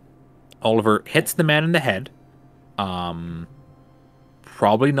 Oliver hits the man in the head.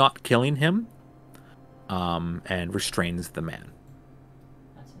 Probably not killing him. And restrains the man.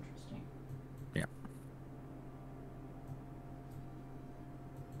 That's interesting. Yeah.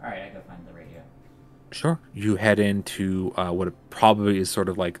 Alright, I go find the radio. Sure. You head into what probably is sort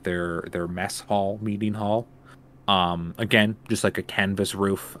of like their mess hall, meeting hall. Again, just like a canvas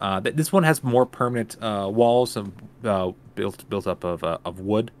roof. This one has more permanent walls built up of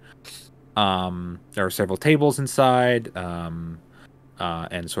wood. There are several tables inside, and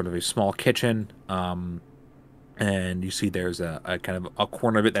sort of a small kitchen. And you see there's a kind of a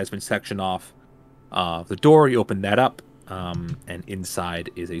corner of it that's been sectioned off. The door, you open that up. And inside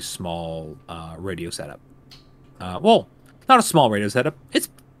is a small radio setup. Well, not a small radio setup. It's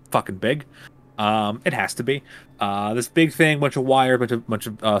fucking big. It has to be. This big thing, bunch of wire, bunch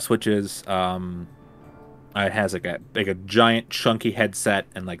of switches. It has like a giant chunky headset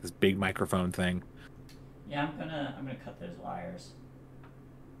and like this big microphone thing. Yeah, I'm gonna cut those wires.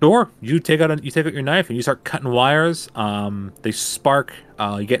 Sure, you take out your knife and you start cutting wires. They spark.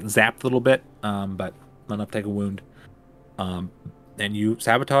 You get zapped a little bit, but not enough to take a wound. And you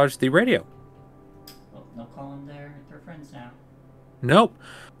sabotage the radio. Well, no calling their friends now. Nope.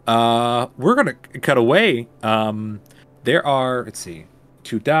 We're gonna cut away. There are, let's see,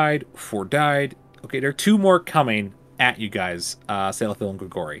 2 died, 4 died. Okay, there are 2 more coming at you guys. Salafil and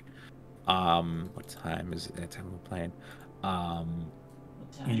Grigori. What time is it? Time we're playing.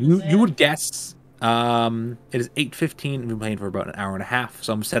 You would guess. It is 8:15. We've been playing for about an hour and a half.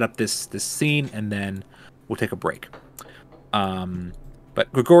 So I'm gonna set up this scene and then we'll take a break.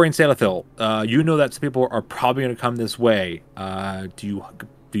 But Grigori and Salafil, you know that some people are probably going to come this way.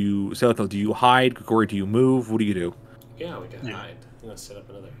 Salafil, do you hide? Grigori, do you move? What do you do? Yeah, we can hide. I'm gonna set up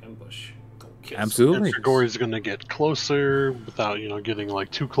another ambush. Go kill Absolutely. And Grigori's gonna get closer without, getting like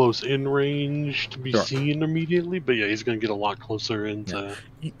too close in range to be Sure. seen immediately. But yeah, he's gonna get a lot closer into.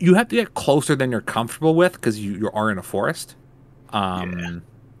 You have to get closer than you're comfortable with because you are in a forest.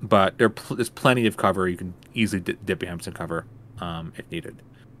 But there's plenty of cover. You can easily dip behind some cover. if needed.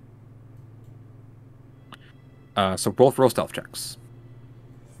 So both roll stealth checks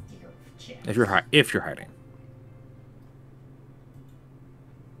if you're hiding.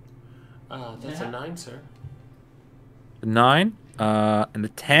 That's a 9, sir. The 9 and the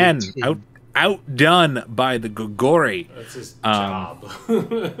 10 outdone by the Gogori. That's his job.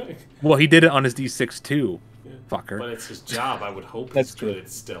 Well, he did it on his D6 too, fucker. But it's his job. I would hope That's he's true. good at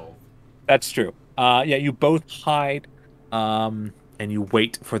stealth. That's true. Yeah, you both hide, and you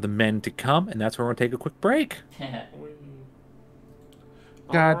wait for the men to come, and that's where we're gonna take a quick break.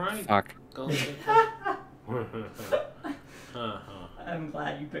 God, Alright. fuck. Go I'm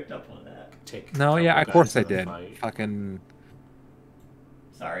glad you picked up on that. No, yeah, of course I did. Fight. Fucking.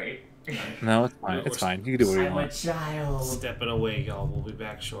 Sorry. No, it's fine. It's fine. You can do what you I'm a want. child. Stepping away, y'all. We'll be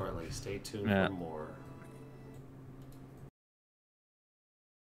back shortly. Stay tuned Yeah. for more.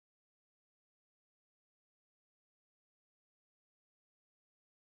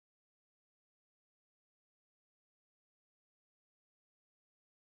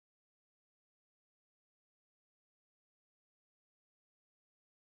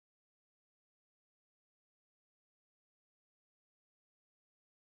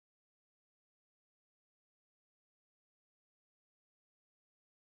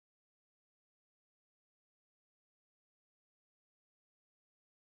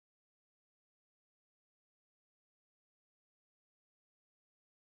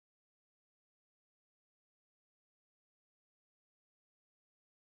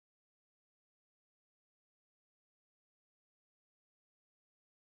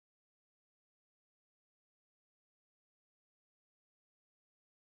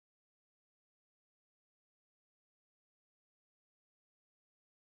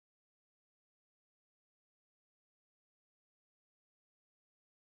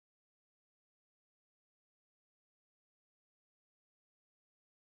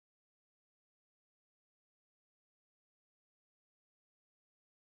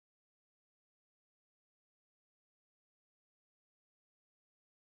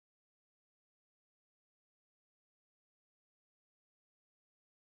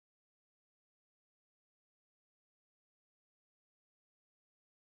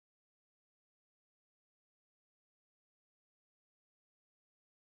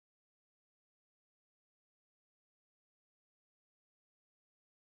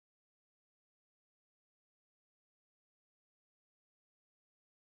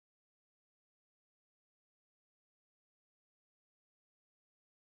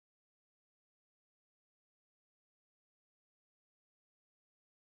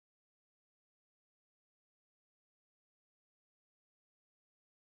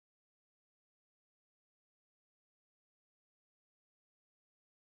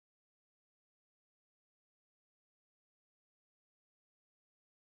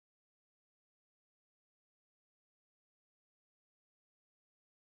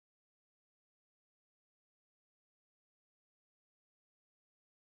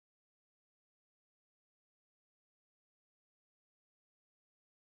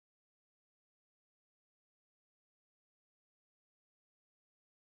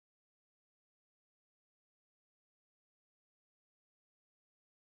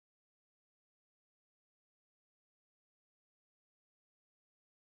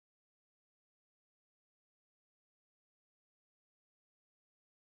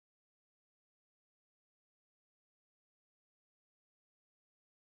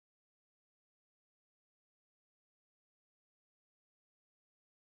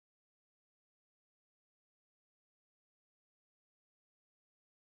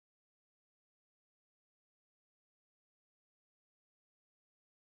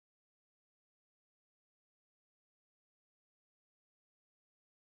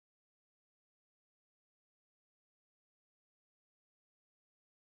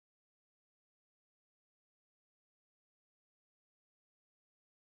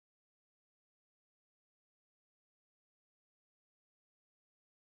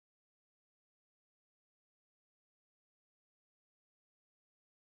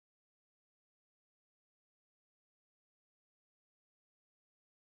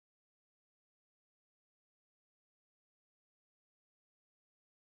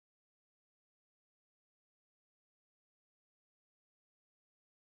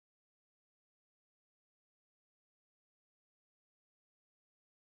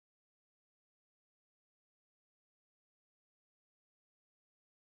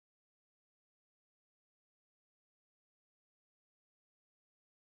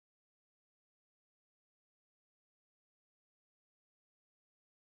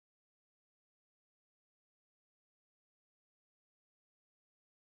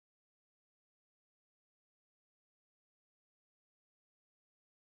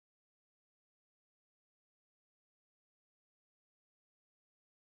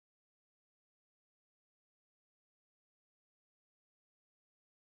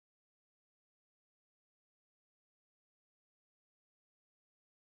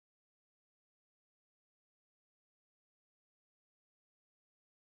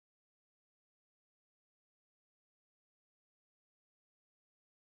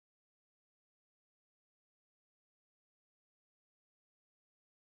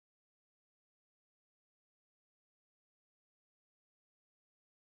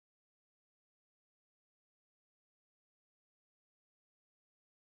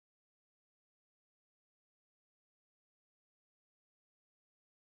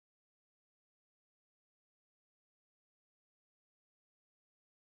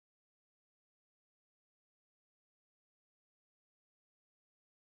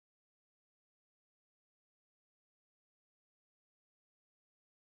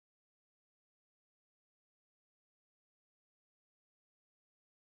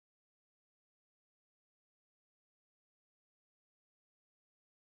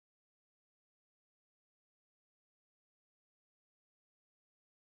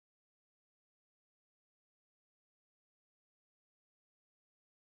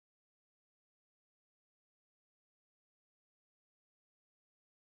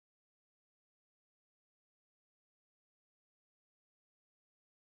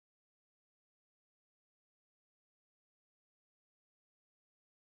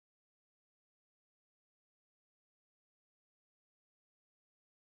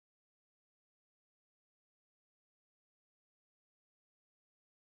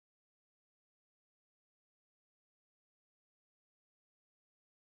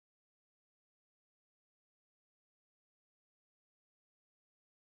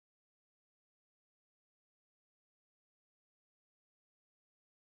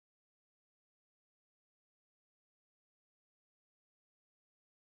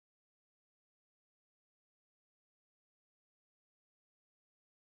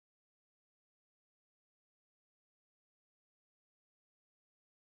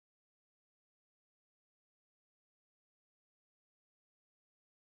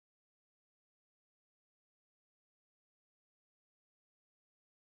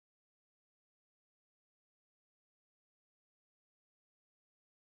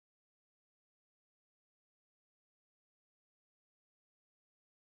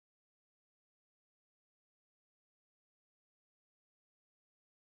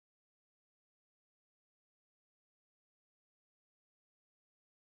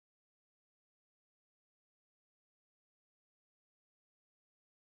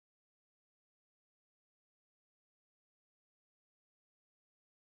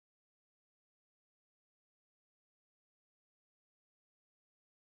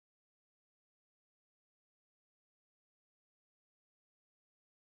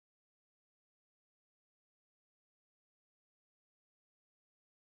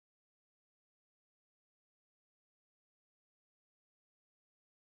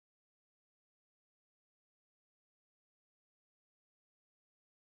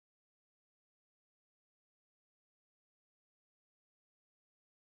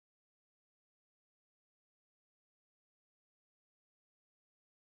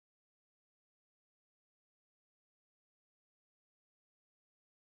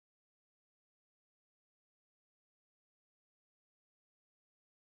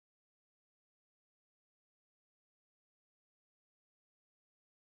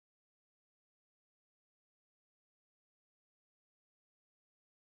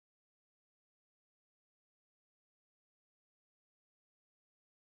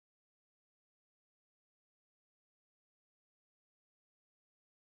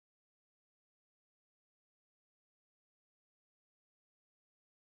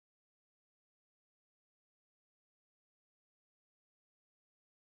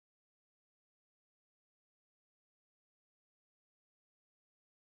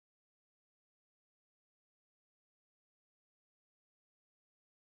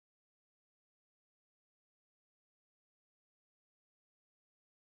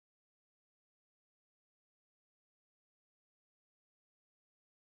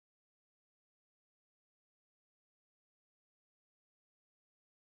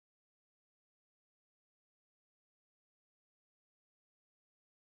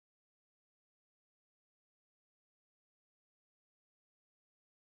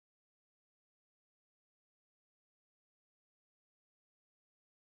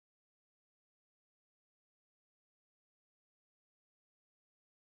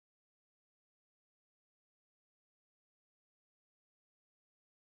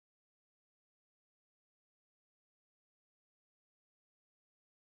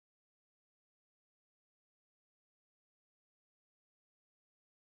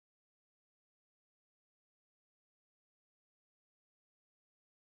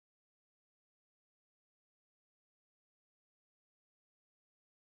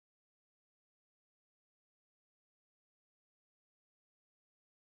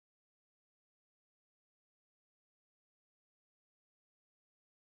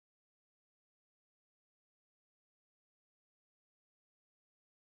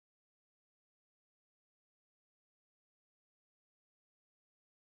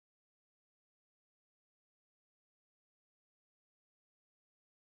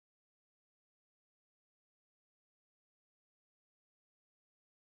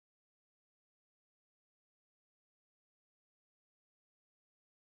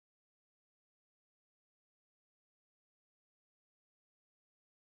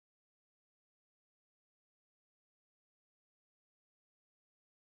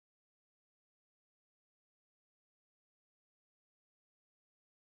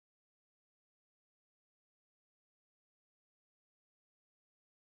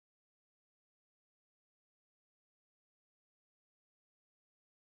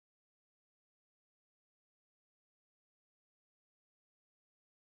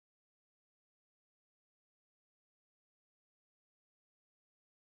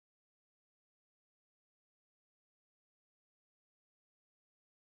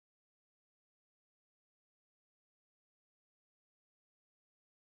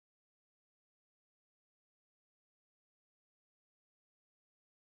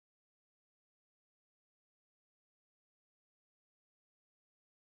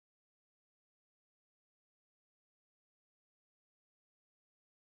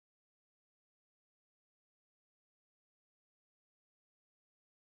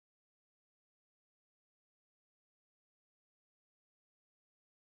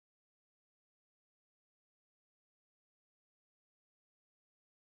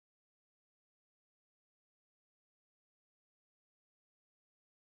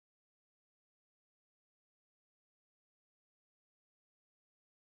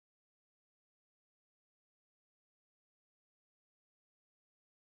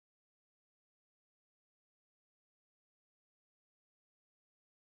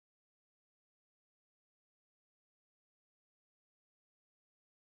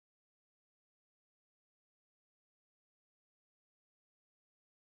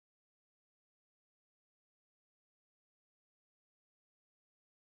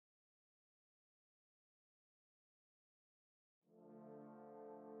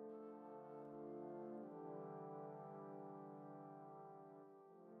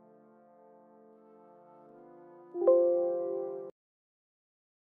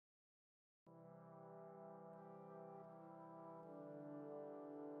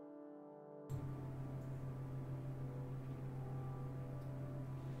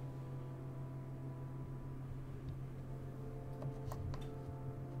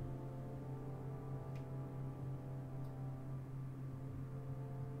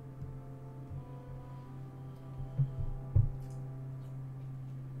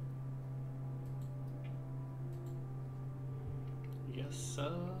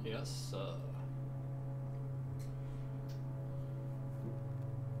 sir. Yes, sir.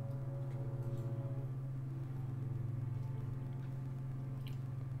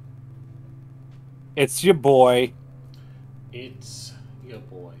 It's your boy, It's your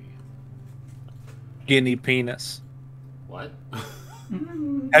boy. Guinea Penis. What?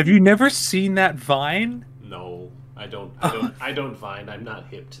 Have you never seen that Vine? No, I don't. I don't find. I'm not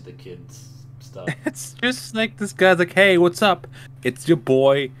hip to the kids stuff. It's just like this guy's like, hey, what's up? It's your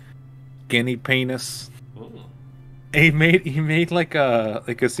boy, Guinea Penis. Mm. He made like a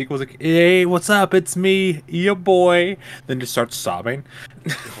sequel, like, hey, what's up? It's me, your boy. Then just starts sobbing.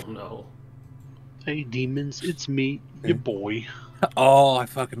 Oh no. Hey, demons, it's me, your boy. Oh, I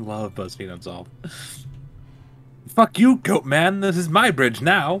fucking love BuzzFeed Unsolved. Fuck you, goat man. This is my bridge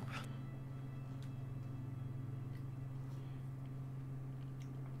now.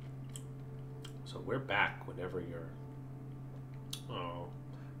 So we're back whenever you're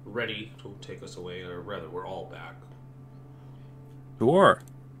ready to take us away, or rather, we're all back. Sure.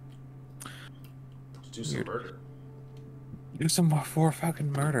 Let's do some murder. Do some more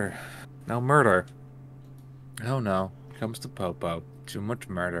fucking murder. No murder. Oh no. Comes to Popo. Too much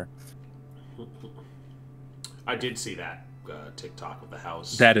murder. I did see that TikTok of the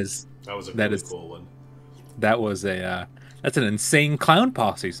house. That was a really cool one. That was a that's an insane clown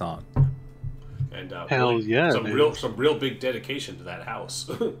posse song. And Hell really, yeah, some man. real big dedication to that house.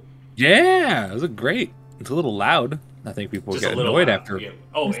 Yeah, it was great. It's a little loud. I think people Just get a little annoyed loud, after yeah.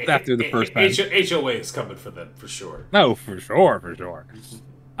 after the first time. HOA is coming for them for sure. No, for sure.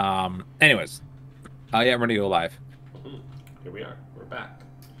 Anyways, yeah, I'm ready to go live. Here we are. We're back.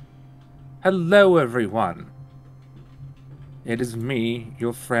 Hello, everyone. It is me,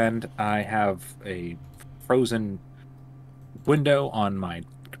 your friend. I have a frozen window on my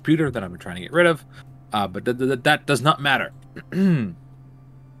computer that I'm trying to get rid of, but that does not matter.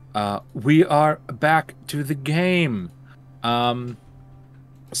 We are back to the game.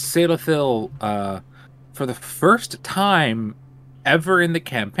 Sailorthil, for the first time ever in the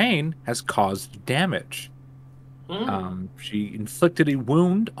campaign, has caused damage. She inflicted a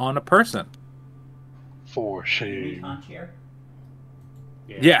wound on a person. For shame. Tanchir?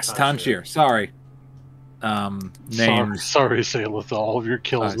 Yeah, Yes, Tanchir. Tanchir. Sorry. Names. Sorry, Sailith. All of your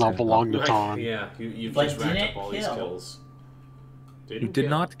kills now belong to Ton. Yeah, you've But just racked didn't up all these kill. kills. You did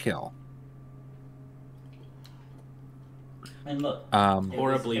not kill. And look,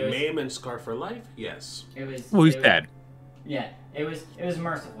 Horribly it was- maim and scar for life? Yes. it was. Well, he's it was- dead. Yeah, it was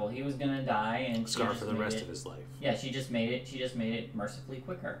merciful. He was gonna die, and she Scar just for the made rest it- of his life. Yeah, she just made it mercifully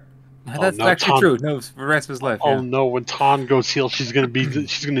quicker. That's no, actually Tom- true. No, for the rest of his life. Oh Yeah. no, when Ton goes heal, she's gonna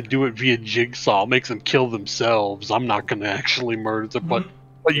do it via jigsaw, makes them kill themselves. I'm not gonna actually murder them,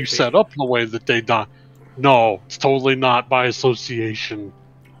 but you set up the way that they die. No, it's totally not by association.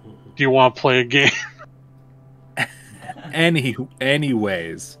 Do you want to play a game?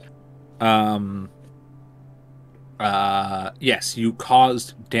 Anyways, yes, you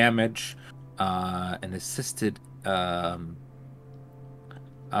caused damage, and assisted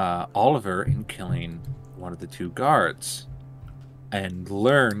Oliver in killing one of the two guards, and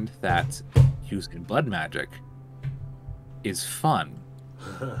learned that using blood magic is fun,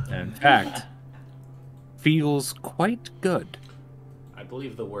 and in fact feels quite good. I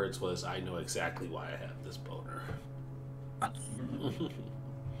believe the words was, I know exactly why I have this boner.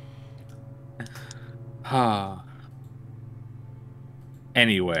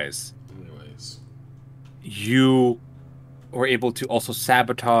 Anyways, Anyways. you were able to also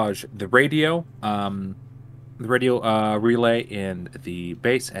sabotage the radio relay in the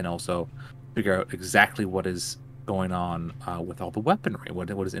base, and also figure out exactly what is going on with all the weaponry. What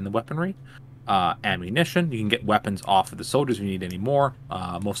is in the weaponry? Ammunition. You can get weapons off of the soldiers if you need any more.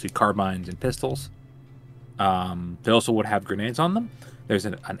 Mostly carbines and pistols. They also would have grenades on them. There's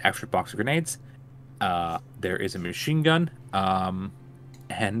an extra box of grenades. There is a machine gun.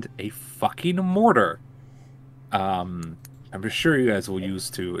 And a fucking mortar. I'm just sure you guys will use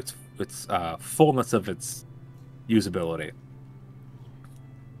to its fullness of its usability.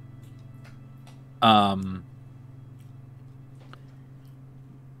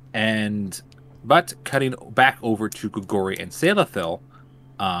 But cutting back over to Grigori and Sailorthil,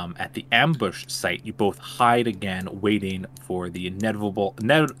 at the ambush site, you both hide again, waiting for the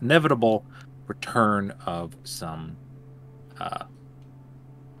inevitable return of some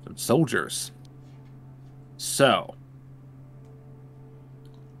soldiers. So,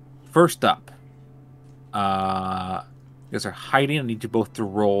 first up, you guys are hiding. I need you both to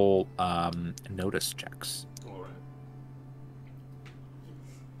roll notice checks. All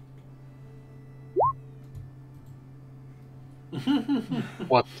right.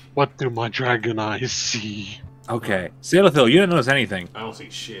 What do my dragon eyes see? Okay, Sailorthil, you didn't notice anything. I don't see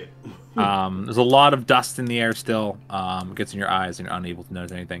shit. There's a lot of dust in the air still. It gets in your eyes and you're unable to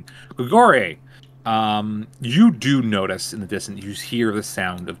notice anything. Grigori, you do notice in the distance, you hear the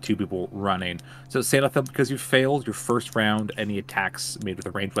sound of two people running. So Sailorthil, because you failed your first round, any attacks made with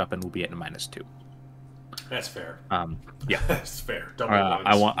a ranged weapon will be at -2. That's fair. Yeah. That's fair. Double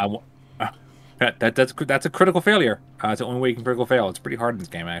I want. That's a critical failure. It's the only way you can critical fail. It's pretty hard in this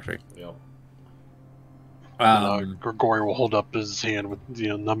game, actually. Yep. Grigori will hold up his hand with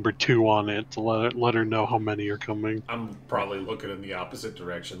number 2 on it to let her know how many are coming. I'm probably looking in the opposite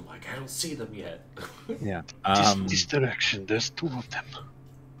direction, like I don't see them yet. Yeah. This direction. There's 2 of them.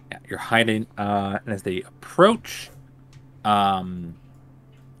 Yeah, you're hiding, and as they approach,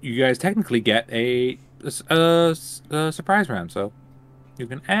 you guys technically get a surprise round, so you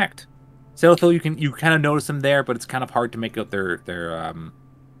can act. Sailorthil, you kind of notice them there, but it's kind of hard to make out their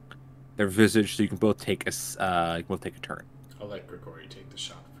visage, so you can both take a turn. I'll let Grigori take the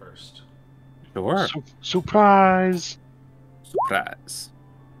shot first. Sure. Surprise! Surprise.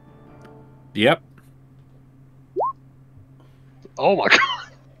 Yep. Oh my god!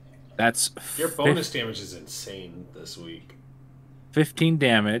 That's Your bonus damage is insane this week. 15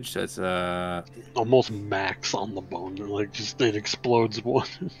 damage. That's Almost max on the bone. Like it explodes one.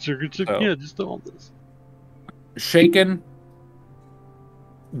 Yeah, just do all this. Shaken.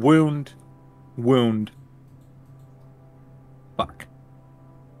 Wound. Fuck.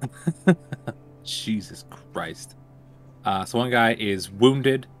 Jesus Christ. So one guy is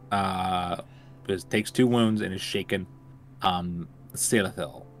wounded. Takes 2 wounds and is shaken.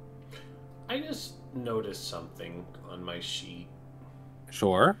 Sailorthil. I just noticed something on my sheet.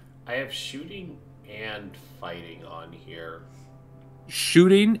 Sure. I have shooting and fighting on here.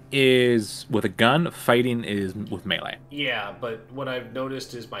 Shooting is with a gun. Fighting is with melee. Yeah, but what I've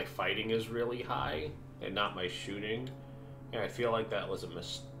noticed is my fighting is really high and not my shooting. And I feel like that was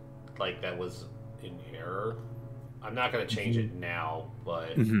that was in error. I'm not going to change it now,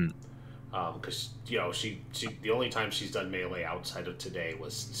 but because she the only time she's done melee outside of today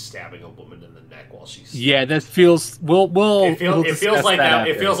was stabbing a woman in the neck while she's that feels it feels like that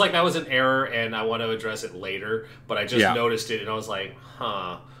it feels like that was an error, and I want to address it later, but I just noticed it and I was like,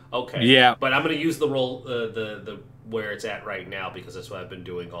 okay, yeah, but I'm going to use the roll the where it's at right now because that's what I've been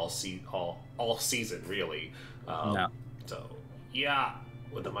doing all season really. So yeah,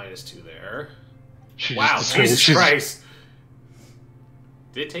 with the -2 there. Wow, Jesus Christ.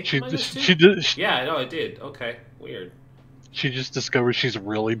 Did it take the -2? She did. Yeah, no, it did. Okay, weird. She just discovered she's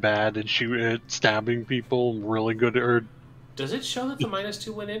really bad at stabbing people. Really good at her. Does it show that the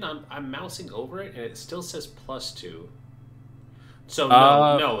 -2 went in? I'm mousing over it, and it still says +2. So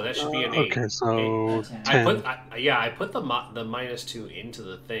no, that should be an 8. Okay, so 10. I put the -2 into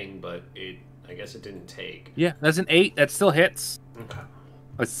the thing, but I guess it didn't take. Yeah, that's an 8. That still hits. Okay.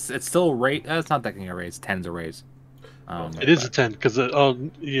 It's still a raise. It's not technically a raise. 10's a raise. It is a 10 because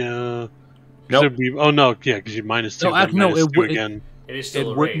yeah. Nope. Because you -2. No, it would again. It is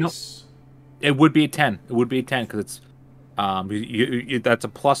still a raise. It would be a 10. It would be a 10 because it's that's a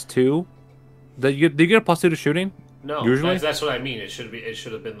 +2. Do you get a +2 to shooting? No, usually that's what I mean. It should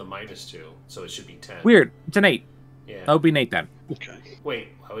have been the -2, so it should be 10. Weird. It's an 8. Yeah. That would be an 8 then. Okay. Wait,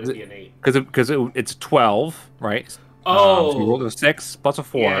 why would it be an 8? Because it's 12, right? Oh, so you rolled a 6 plus a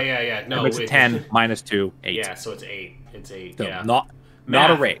 4. Yeah. No, it's a 10 -2, 8. Yeah, so it's 8. It's 8. So yeah. Not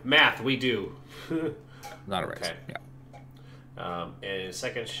a rate. Math, we do. Not a raise. Okay. Yeah. And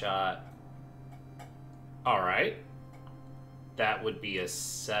second shot. All right. That would be a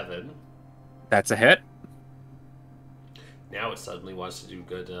 7. That's a hit. Now it suddenly wants to do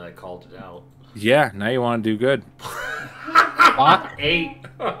good, and I called it out. Yeah, now you want to do good. 8.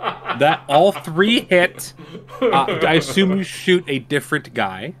 That all 3 hit. I assume you shoot a different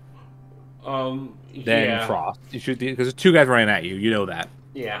guy than Frost. You shoot because there's 2 guys running at you. You know that.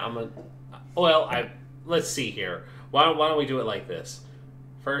 Yeah, let's see here. Why don't we do it like this?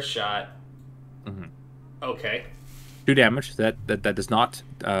 First shot. Mm-hmm. Okay. 2 damage. That does not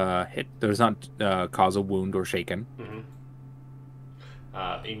hit. Does not cause a wound or shaken. Mm-hmm.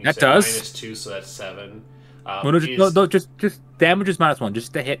 That does -2, so that's 7. Just damage is -1.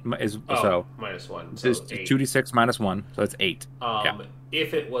 Just the hit is so -1. So just 2d6 -1, so it's 8.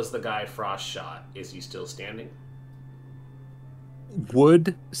 If it was the guy Frost shot, is he still standing?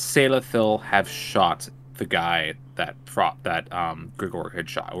 Would Sailorthil have shot the guy Grigor had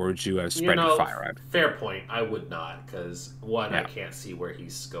shot, or would you have spread your fire out? Fair point. I would not, because one, I Yeah. can't see where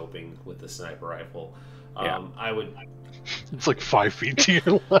he's scoping with the sniper rifle. Yeah. I would. It's like 5 feet to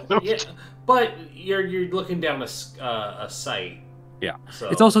your left. Yeah, but you're looking down a site. Yeah. So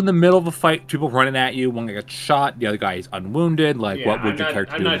It's also in the middle of a fight. People running at you. One guy got shot. The other guy is unwounded. Like, yeah, what would your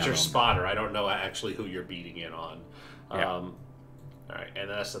character do? I'm in not that your moment? spotter. I don't know actually who you're beating in on. Yeah. All right, and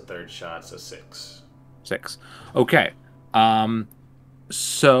that's the third shot. So 6. 6. Okay.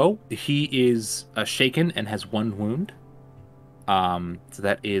 So he is shaken and has 1 wound. So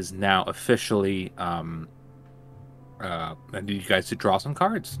that is now officially. I need you guys to draw some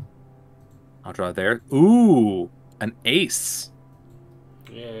cards. I'll draw there. Ooh, an ace.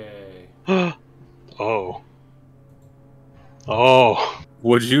 Yay! Oh.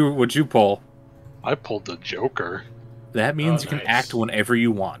 Would you pull? I pulled the Joker. That means you can nice. act whenever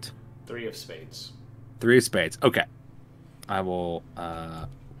you want. 3 of spades. 3 of spades. Okay. I will. I'm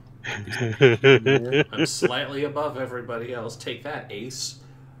slightly above everybody else. Take that, ace.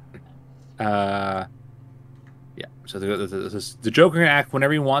 Yeah. So the Joker can act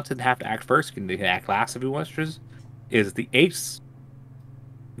whenever he wants and have to act first. He can act last if he wishes. Is the ace,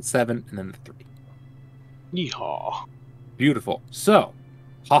 the 7, and then the 3. Yeehaw. Beautiful. So,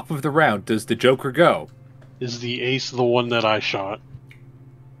 top of the round, does the Joker go? Is the ace the one that I shot?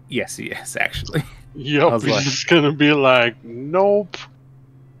 Yes, he is, actually. Yup, was he's like- just gonna be like, nope.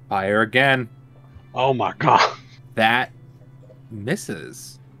 Fire again. Oh my god. That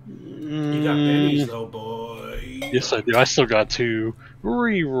misses. You got pennies, though, boy. Yes, I do. I still got 2.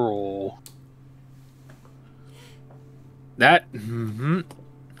 Reroll. That. Mm-hmm.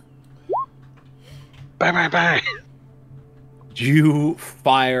 Bang, bang, bang. You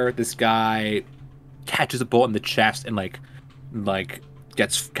fire. This guy catches a bullet in the chest and like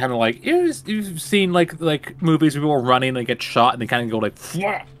gets kind of like you've seen like movies where people running and get shot and they kind of go like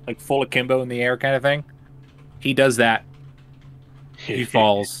full akimbo in the air kind of thing. He does that. He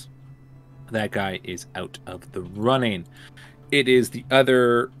falls. That guy is out of the running. It is the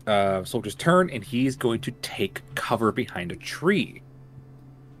other soldier's turn, and he's going to take cover behind a tree.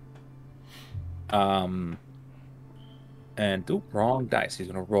 And wrong dice. He's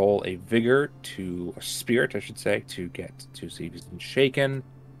going to roll a vigor to a spirit, I should say, to see if he's been shaken.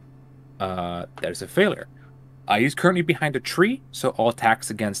 That is a failure. He's currently behind a tree, so all attacks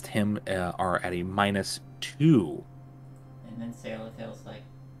against him are at a -2. And then Sailortail's like,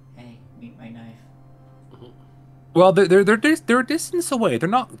 hey, meet my knife. Well, they're a distance away. They're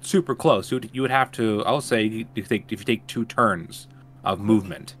not super close. You would have to. I'll say if you take 2 turns of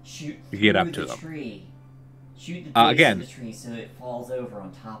movement, Shoot You get up through to the them. tree. Shoot the base again. of the tree so it falls over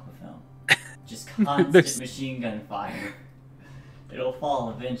on top of him. Just constant machine gun fire. It'll fall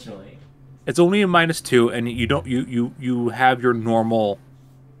eventually. it's only a -2, and you have your normal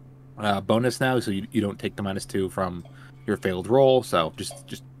bonus now, so you don't take the -2 from your failed roll. So just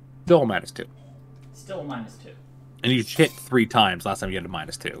still a -2. Still -2. And you hit 3 times last time you had a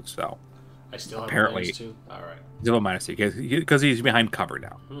 -2, so I still have Apparently- a -2. All right. still a -2 because he's behind cover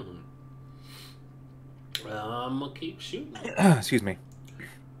now. I'm gonna keep shooting. Excuse me.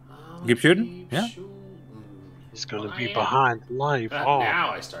 I'll Keep shooting? Yeah. He's gonna I be am. behind life. Oh, Now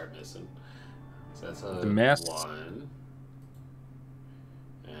I start missing. So that's a The miss. 1.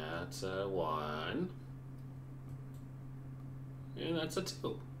 That's a 1. And that's a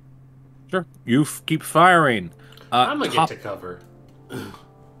 2. Sure. You keep firing. I'm gonna get to cover.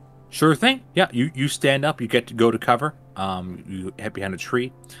 Sure thing. Yeah, you stand up. You get to go to cover. You head behind a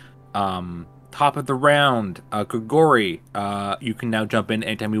tree. Top of the round, Grigori. You can now jump in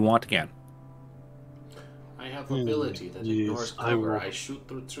anytime you want again. I have ability that yes, ignores I cover. will. I shoot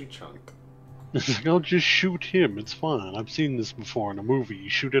through tree trunk. I'll just shoot him. It's fine. I've seen this before in a movie. You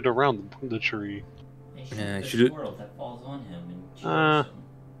shoot it around the tree. They shoot Yeah, the shoot it- squirrel that falls on him and Uh, kills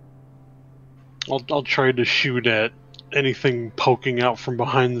him. I'll try to shoot at anything poking out from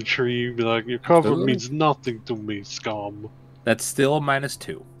behind the tree. Be like, your cover Absolutely. means nothing to me, scum. That's still a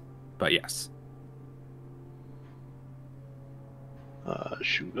 -2, but yes.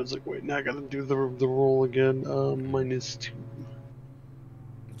 Shoot. I was like, wait, now I gotta do the roll again. -2.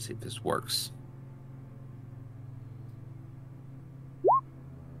 Let's see if this works.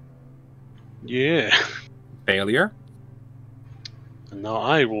 Yeah. Failure. And now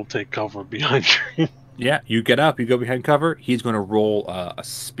I will take cover behind tree. Yeah, you get up, you go behind cover. He's going to roll a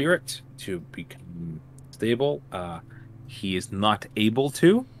spirit to become stable. He is not able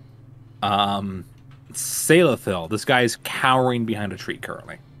to. Sailorthil, this guy is cowering behind a tree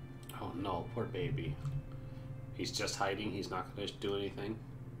currently. Oh no, poor baby. He's just hiding. He's not going to do anything.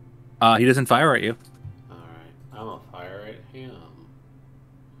 He doesn't fire at you. All right. I'm gonna fire at him.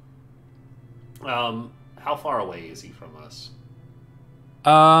 How far away is he from us?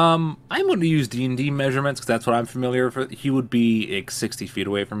 I'm going to use D&D measurements because that's what I'm familiar with. He would be like 60 feet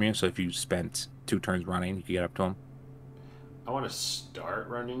away from you, so if you spent 2 turns running, you could get up to him. I want to start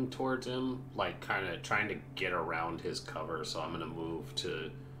running towards him, like kind of trying to get around his cover. So I'm going to move to,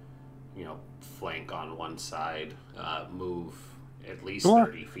 flank on one side, move at least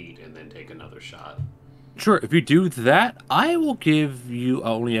 30 feet, and then take another shot. Sure. If you do that, I will give you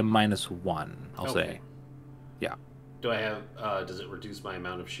only a -1. I'll say. Yeah. Do I have? Does it reduce my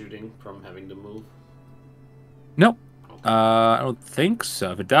amount of shooting from having to move? Nope. Okay. I don't think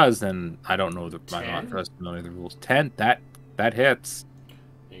so. If it does, then I don't know I'm not familiar with the rules. 10. That hits.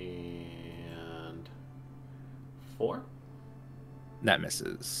 And 4. That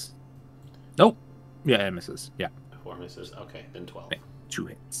misses. Nope. Yeah, it misses. Yeah. 4 misses. Okay, then 12. 2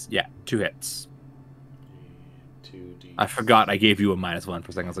 hits. Yeah, 2 hits. 2d. I forgot I gave you a -1 for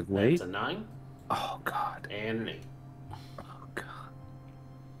a second. I was like, wait. That's a 9. Oh God. And an 8. Oh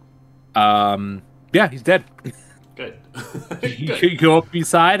God. Yeah, he's dead. Good. You go up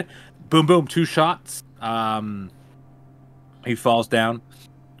beside. Boom, boom. 2 shots. He falls down.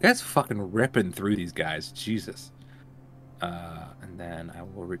 That's fucking ripping through these guys. Jesus. And then I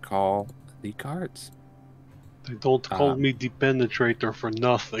will recall the cards. They don't call me the penetrator for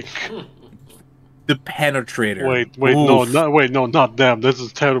nothing. The penetrator. Wait, Oof. no, not them. This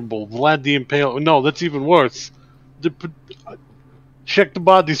is terrible. Vlad the Impale. No, that's even worse. Check the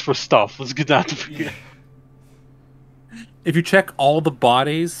bodies for stuff. Let's get out of here. If you check all the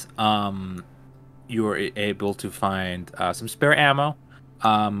bodies, you are able to find some spare ammo.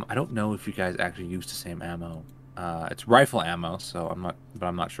 I don't know if you guys actually use the same ammo. It's rifle ammo, so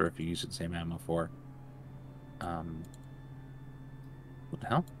I'm not sure if you use the same ammo for. What the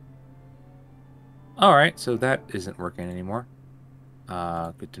hell? All right, so that isn't working anymore.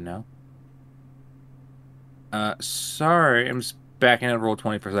 Good to know. Sorry, I'm just backing out of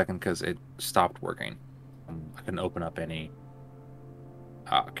Roll20 for a second because it stopped working. I couldn't open up any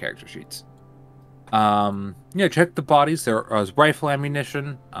character sheets. Yeah, check the bodies. There is rifle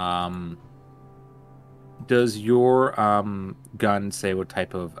ammunition. Does your gun say what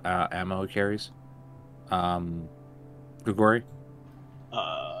type of ammo it carries? Grigori?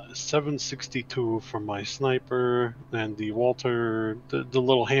 762 for my sniper, and the Walter, the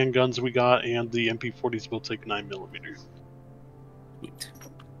little handguns we got, and the MP40s will take 9mm. Sweet.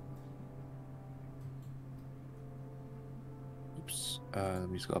 Oops. Let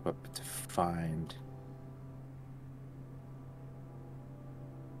me just go up to find.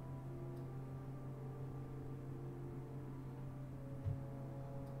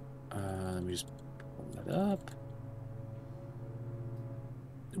 Let me just pull that up.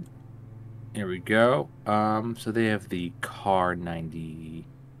 Here we go. So they have the Car 90.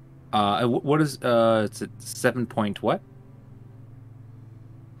 What is it's a 7 point what?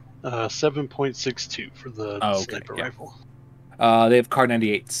 7.62 for the sniper rifle. They have Car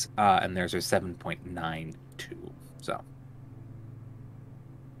 98s, and theirs are 7.92. So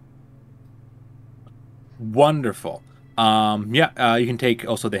wonderful. You can take.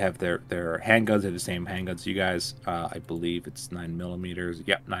 Also, they have their handguns. They have the same handguns you guys. I believe it's 9mm.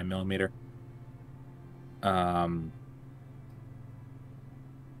 Yep, 9mm.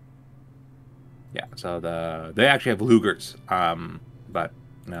 Yeah, so they actually have Lugers, but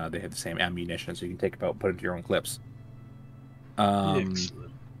they have the same ammunition, so you can take it out, put it into your own clips.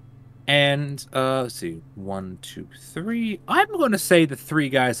 Excellent. And let's see, 1, 2, 3. I'm going to say the 3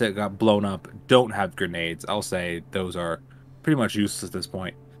 guys that got blown up don't have grenades. I'll say those are pretty much useless at this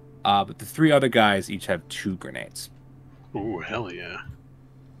point. But the 3 other guys each have 2 grenades. Ooh, hell yeah!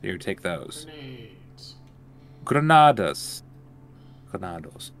 Here, take those. Grenades. Granados.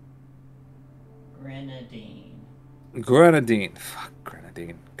 Grenadine. Fuck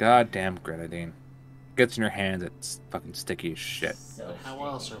grenadine. Goddamn grenadine. Gets in your hands, it's fucking sticky as shit. So How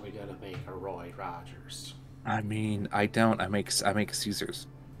else are we gonna make a Roy Rogers? I mean, I don't. I make Caesars.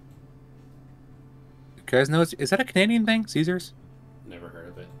 You guys know, is that a Canadian thing? Caesars? Never heard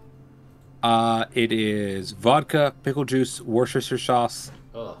of it. It is vodka, pickle juice, Worcestershire sauce.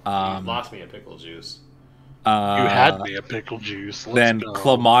 Oh, you lost me a pickle juice. You had me a pickle juice. Let's Then go.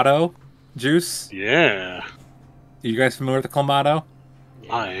 Clamato juice. Yeah. You guys familiar with the Clamato?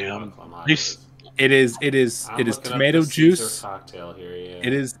 Yeah, I am. It is tomato juice. Cocktail here, yeah.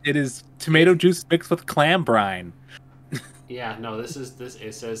 It is tomato juice mixed with clam brine. Yeah, no, this.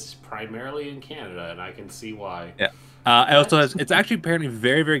 It says primarily in Canada, and I can see why. Yeah. It also has. It's actually apparently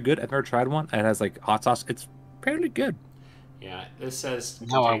very, very good. I've never tried one. It has like hot sauce. It's apparently good. Yeah, this says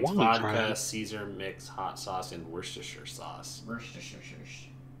Now I contains wanna try vodka, it. Caesar mix, hot sauce, and Worcestershire sauce. Worcestershire.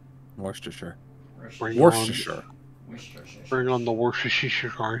 Worcestershire. Bring Worcestershire. Bring on the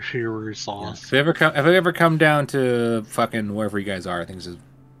Worcestershire Yeah. sauce. If I ever come down to fucking wherever you guys are, I think this is,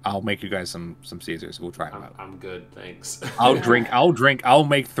 I'll make you guys some Caesars. We'll try them out. I'm good, thanks. I'll drink. I'll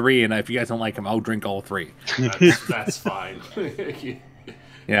make 3, and if you guys don't like them, I'll drink all 3. That's fine.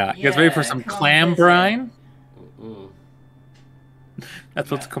 Yeah. You guys ready for some come clam visit. brine? Mm. That's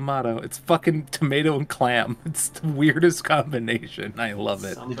what's Kamado. It's fucking tomato and clam. It's the weirdest combination. I love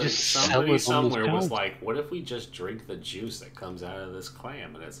it. Somebody, just sell somebody it on somewhere this was couch. like, "What if we just drink the juice that comes out of this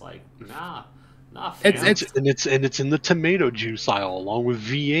clam?" And it's like, nah, fam. It's It's in the tomato juice aisle along with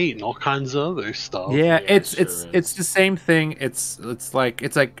V8 and all kinds of other stuff. yeah. Yeah, it sure is. It's the same thing. It's the What if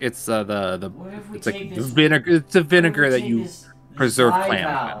we it's like take the this vinegar. It's the vinegar what if that we you take this preserve side clam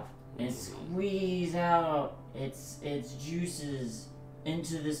valve and squeeze out its juices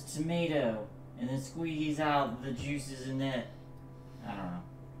into this tomato, and then squeeze out the juices in it. I don't know.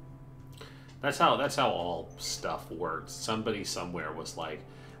 That's how all stuff works. Somebody somewhere was like,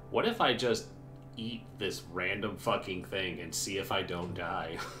 "What if I just eat this random fucking thing and see if I don't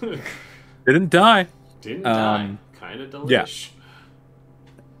die?" didn't die. Didn't die. Kind of delish.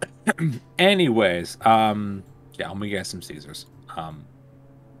 Anyways, yeah, I'll make you guys some Caesars.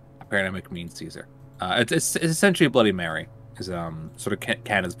 Apparently, I mean Caesar. It's essentially a Bloody Mary. Is sort of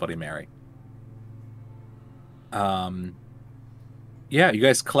Canada's Bloody Mary. Yeah, you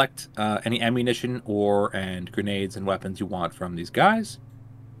guys collect any ammunition and grenades and weapons you want from these guys.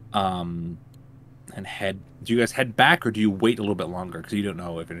 And do you guys head back, or do you wait a little bit longer because you don't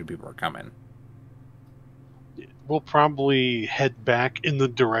know if any people are coming? We'll probably head back in the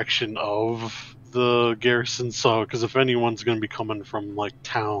direction of the garrison, because if anyone's going to be coming from like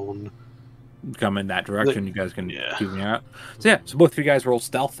town, Come in that direction, you guys can yeah. keep me out. So yeah, so both of you guys roll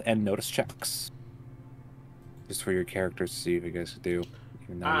stealth and notice checks, just for your characters to see if you guys can do.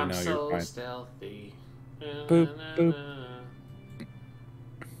 Even though I'm you know so you're fine. stealthy. Boop, boop.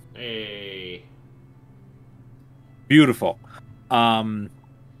 Hey. Beautiful.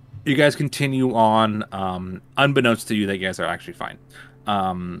 You guys continue on, unbeknownst to you that you guys are actually fine.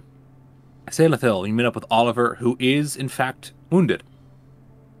 Saileth Hill, you meet up with Oliver, who is in fact wounded.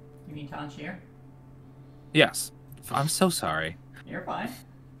 You mean Tanshir? Yes. I'm so sorry. You're fine.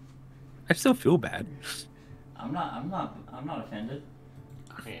 I still feel bad. I'm not offended.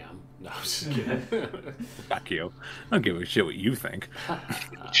 I am. No, I'm just kidding. Fuck you. I don't give a shit what you think.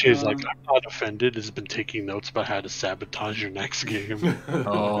 She's like, I'm not offended, has been taking notes about how to sabotage your next game.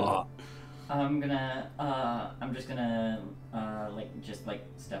 Oh. I'm just gonna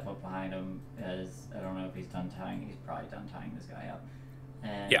step up behind him, because I don't know if he's done tying. He's probably done tying this guy up.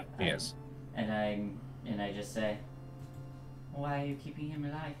 And Yeah, he is. And I just say, why are you keeping him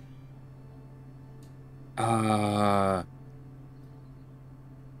alive?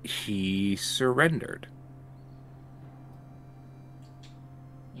 He surrendered.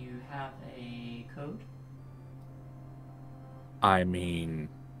 You have a code? I mean,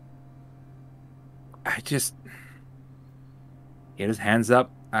 he had his hands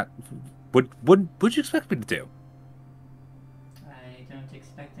up. What'd you expect me to do? I don't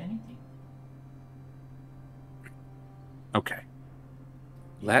expect anything. Okay.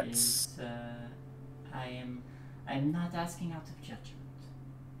 Let's. I'm not asking out of judgment.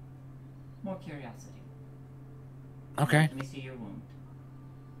 More curiosity. Okay. Let me see your wound.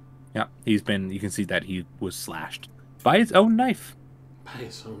 Yeah, you can see that he was slashed by his own knife. By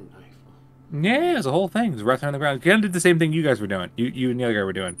his own knife. Yeah, it's a whole thing. He's wrestling on the ground. Kind of did the same thing you guys were doing. You and the other guy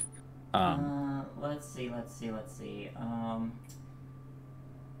were doing. Let's see.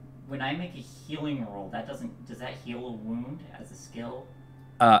 When I make a healing roll, does that heal a wound as a skill?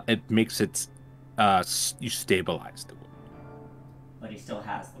 It makes it, you stabilize the wound. But he still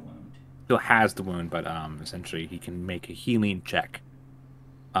has the wound. Still has the wound, but essentially he can make a healing check.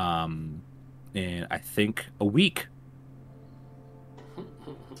 In I think a week.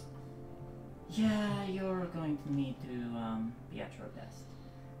 Yeah, you're going to need to be at your best,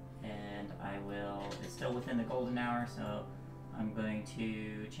 and I will. It's still within the golden hour, so I'm going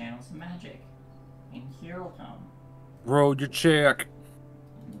to channel some magic and heal him. Roll your check.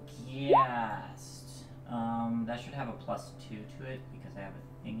 Yes. That should have a +2 to it because I have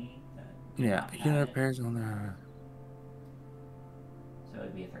a thingy that. Yeah, you know, pairs on there. So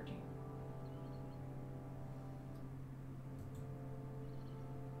it'd be a 13.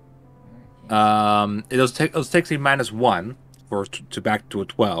 It takes a -1 for to back to a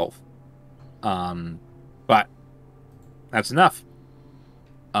 12. But that's enough.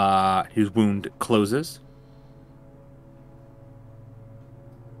 His wound closes.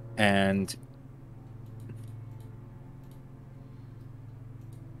 And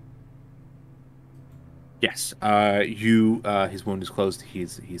yes, his wound is closed.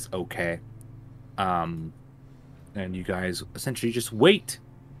 He's okay. And you guys essentially just wait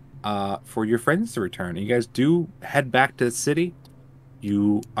for your friends to return. And you guys do head back to the city.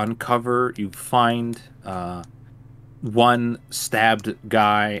 You find one stabbed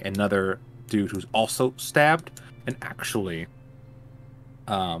guy, another dude who's also stabbed, and actually,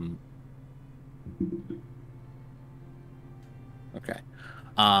 okay,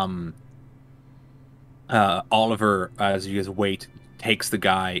 Oliver, as you guys wait, takes the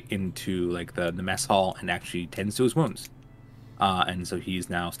guy into like the mess hall and actually tends to his wounds, and so he's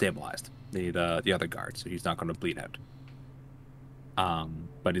now stabilized. The other guard, so he's not going to bleed out.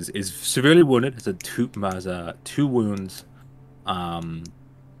 But is severely wounded. Has two wounds, and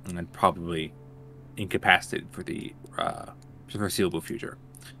probably incapacitated for the foreseeable future.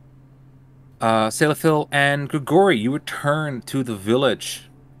 Salafil and Grigori, you return to the village.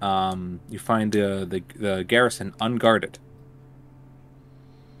 You find the garrison unguarded.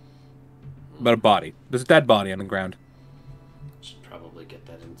 But a body. There's a dead body on the ground. Should probably get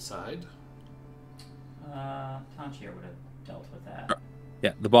that inside. Tanchir would have dealt with that.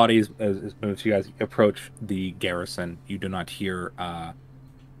 Yeah, the body is as you guys approach the garrison, you do not hear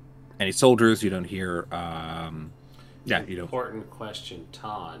any soldiers. You don't hear. You don't. Important question,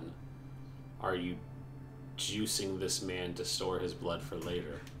 Ton. Are you juicing this man to store his blood for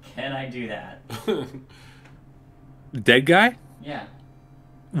later? Can I do that? Dead guy? Yeah.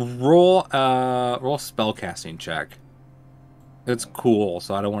 Roll spellcasting check. It's cool,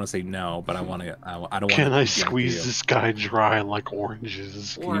 so I don't want to say no, but I want to. I don't want. Can I squeeze this guy dry like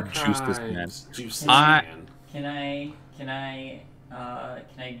oranges? Can you juice this man? Juice this man. Can I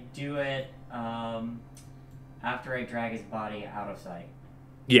do it after I drag his body out of sight?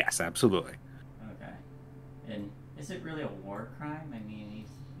 Yes, absolutely. Okay. And is it really a war crime? I mean,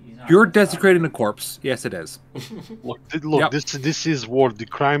 he's not. You're desecrating a corpse. Yes, it is. Look. Yep. This is war. The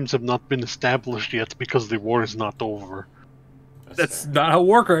crimes have not been established yet because the war is not over. That's not how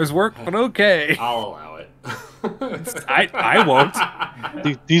war crimes work, but okay. I'll allow it. I won't.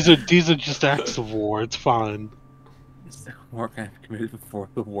 These are just acts of war. It's fine. War crime committed before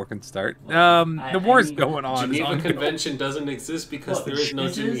the war can start. The war is going on. Geneva Convention doesn't exist because there is no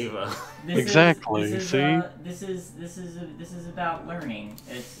Geneva. Exactly. See, this is about learning.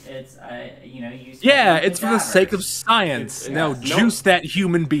 It's yeah, it's for the sake of science. Juice that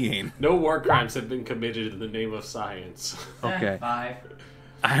human being. No war crimes have been committed in the name of science. Okay. 5.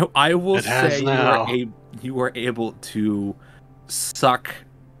 I will say you are able to suck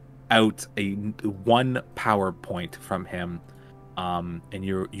out one power point from him, and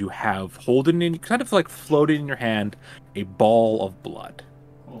you have holding in, kind of like floating in your hand, a ball of blood.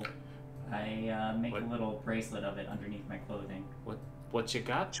 Cool. I make a little bracelet of it underneath my clothing. What you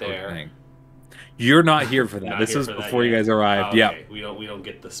got there? You're not here for that. This is before you guys arrived. Oh, okay. Yeah. We don't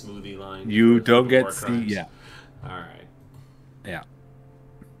get the smoothie line. You don't get yeah. All right. Yeah.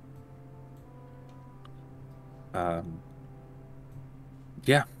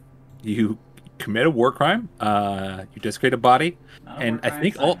 Yeah. You commit a war crime. You desecrate a body, and I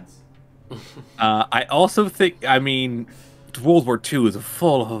think I also think. I mean, World War II is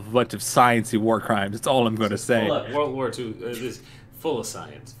full of a bunch of sciencey war crimes. That's all I'm going to say. World War II is full of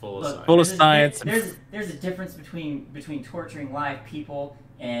science. Full of science. There's a difference between torturing live people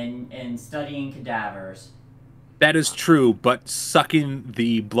and studying cadavers. That is true, but sucking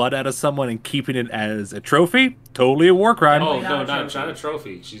the blood out of someone and keeping it as a trophy, totally a war crime. Oh no, not a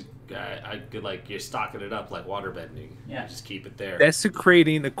trophy. I could you're stocking it up like waterbending. Yeah, you just keep it there.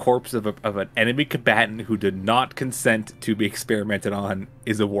 Desecrating the corpse of an enemy combatant who did not consent to be experimented on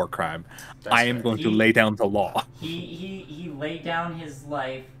is a war crime. I am going to lay down the law. He laid down his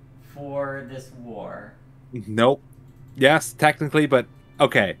life for this war. Nope. Yes, technically, but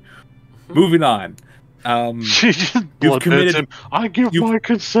okay. Moving on. She just committed him. I give my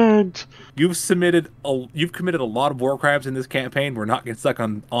consent. You've committed a lot of war crimes in this campaign. We're not getting stuck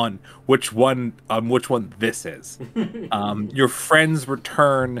on which one this is. Your friends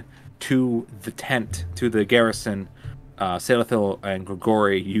return to the tent, to the garrison. Salathil and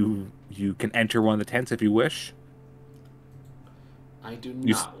Grigori, you can enter one of the tents if you wish. I do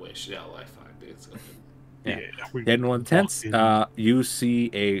not wish. Yeah, I find it's good. Yeah. Getting one of the tents. You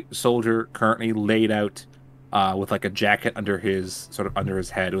see a soldier currently laid out with like a jacket under his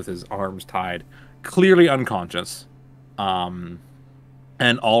head with his arms tied, clearly unconscious. And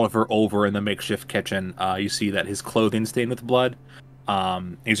Oliver over in the makeshift kitchen, you see that his clothing stained with blood.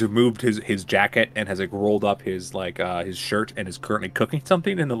 He's removed his jacket and has like rolled up his his shirt and is currently cooking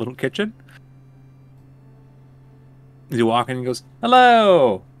something in the little kitchen. You walk in and he goes,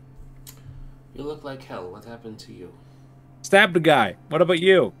 "Hello." You look like hell. What happened to you? Stabbed a guy. What about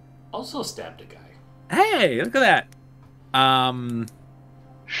you? Also stabbed a guy. Hey, look at that.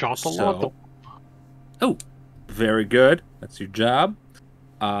 Shot a lot. Oh, very good. That's your job.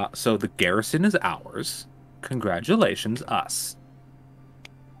 So the garrison is ours. Congratulations, us.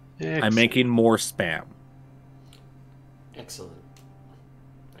 Excellent. I'm making more spam. Excellent.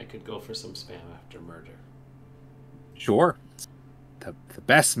 I could go for some spam after murder. Sure. The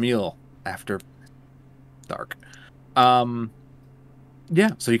best meal after dark.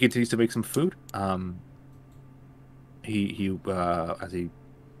 Yeah, so he continues to make some food. You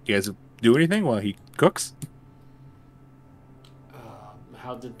guys do anything while he cooks?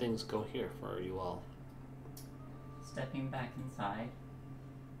 How did things go here for you all? Stepping back inside,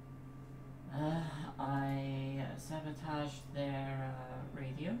 I sabotaged their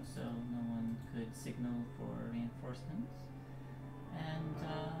radio so no one could signal for reinforcements. And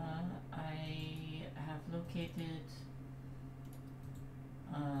I have located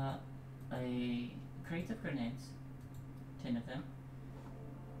a crate of grenades, 10 of them,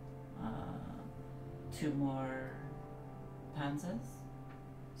 2 more panzers,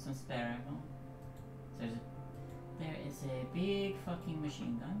 some spare ammo. There is a big fucking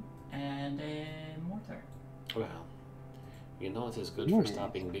machine gun and a mortar. Well, you know what is good for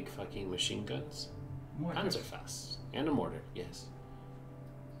stopping big fucking machine guns? Mortars. Panzerfaust. And a mortar, yes.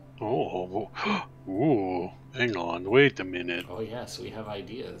 Oh, ooh, hang on, wait a minute. Oh yes, we have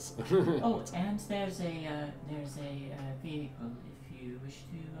ideas. Oh, and there's a vehicle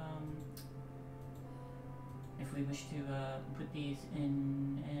if we wish to put these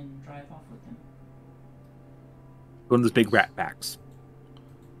in and drive off with them. One of those big rat packs.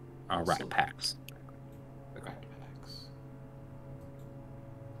 Rat Awesome. packs. Rat packs.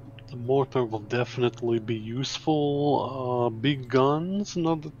 The mortar will definitely be useful. Big guns and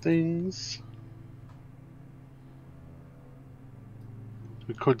other things.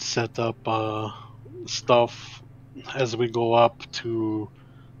 We could set up stuff as we go up to,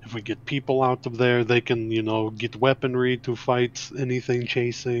 if we get people out of there, they can, get weaponry to fight anything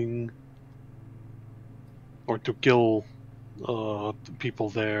chasing. Or to kill people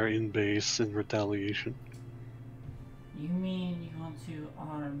there in base in retaliation. You mean you want to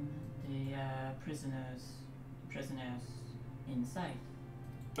arm the prisoners inside?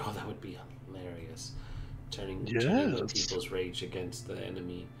 Oh, that would be hilarious. Turning the Yes. people's rage against the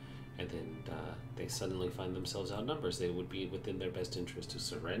enemy, and then they suddenly find themselves outnumbered. They would be within their best interest to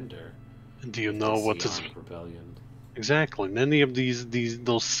surrender. Do you know what is rebellion? exactly? And any of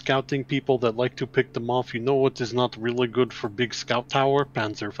those scouting people that like to pick them off, you know what is not really good for big scout tower?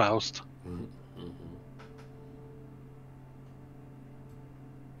 Panzerfaust. Mm-hmm.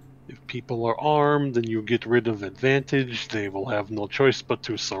 If people are armed and you get rid of advantage, they will have no choice but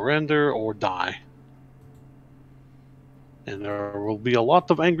to surrender or die. And there will be a lot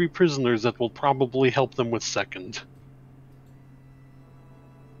of angry prisoners that will probably help them with second.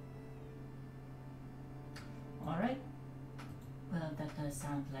 Alright. Well, that does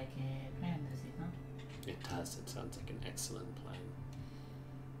sound like a plan, does it not? It does. It sounds like an excellent plan.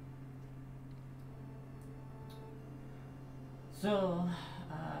 So,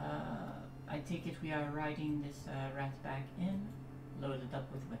 I take it we are riding this rat back in, loaded up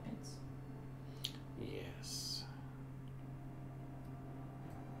with weapons. Yes.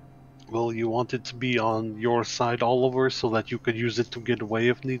 Well, you want it to be on your side, Oliver, so that you could use it to get away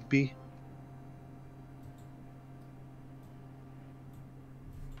if need be?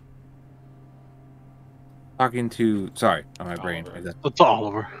 Talking to my brain. Oliver. It's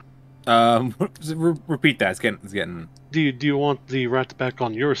Oliver. Repeat that. It's getting. Do you want the rat back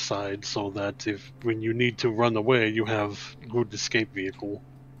on your side so that if when you need to run away, you have good escape vehicle?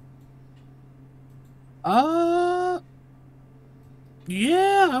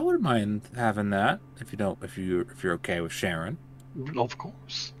 Yeah, I wouldn't mind having that if you're okay with Sharon. Of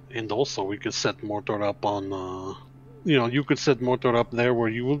course. And also, we could set mortar up on. You could set mortar up there where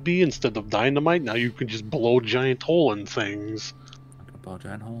you would be instead of dynamite. Now you can just blow a giant hole in things. I could blow a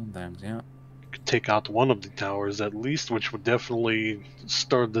giant hole in things, yeah. Could take out one of the towers at least, which would definitely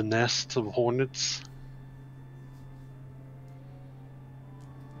stir the nest of hornets.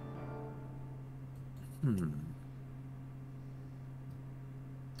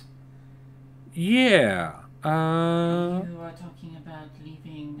 Yeah. You are talking about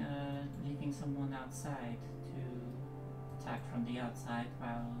leaving someone outside to attack from the outside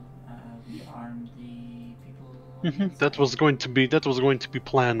while we arm the people. On the That was going to be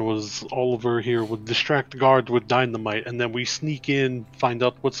planned. Was Oliver here would distract the guard with dynamite, and then we sneak in, find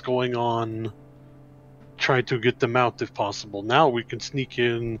out what's going on, try to get them out if possible. Now we can sneak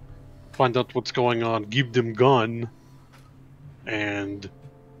in, find out what's going on, give them gun, and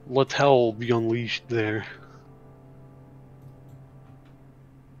let hell be unleashed there.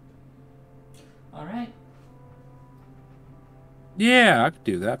 All right. Yeah, I could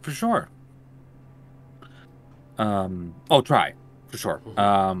do that for sure. I'll try for sure.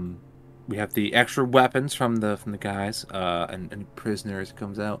 We have the extra weapons from the guys, and prisoners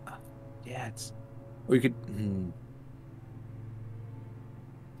comes out. Yeah, it's we could.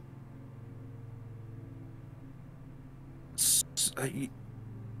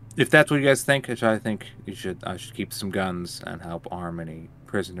 If that's what you guys think, I think I should keep some guns and help arm any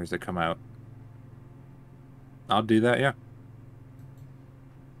prisoners that come out. I'll do that, yeah.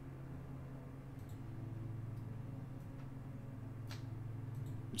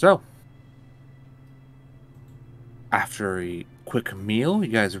 So, after a quick meal,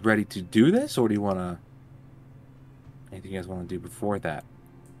 you guys are ready to do this, or do you want to? Anything you guys want to do before that?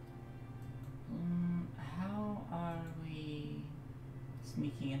 How are we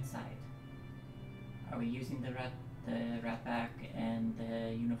sneaking inside? Are we using the rat back and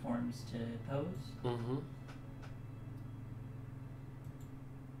the uniforms to pose? Mm-hmm.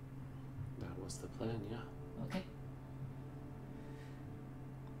 That was the plan, yeah. Okay.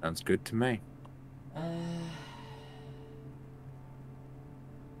 Sounds good to me. Right.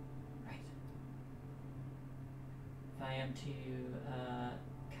 If I am to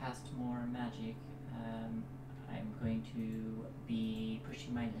cast more magic, I'm going to be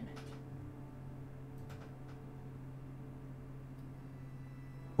pushing my limit.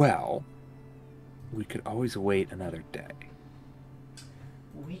 Well, we could always wait another day.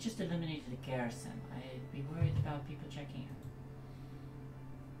 We just eliminated the garrison. I'd be worried about people checking in.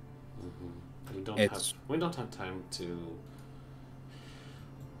 We don't have time to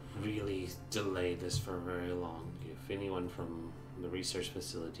really delay this for very long. If anyone from the research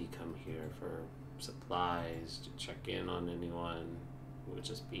facility come here for supplies to check in on anyone, it would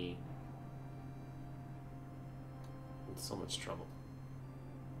just be in so much trouble.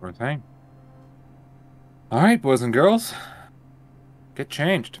 Sure thing. All right, boys and girls, get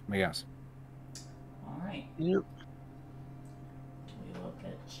changed, I guess. All right. Yep. We will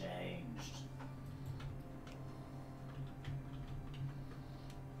get changed.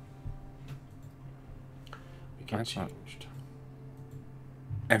 We get That's fine. changed.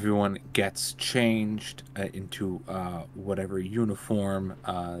 Everyone gets changed into whatever uniform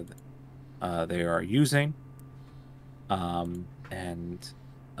they are using. And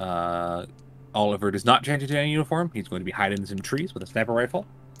Oliver does not change into any uniform. He's going to be hiding in some trees with a sniper rifle.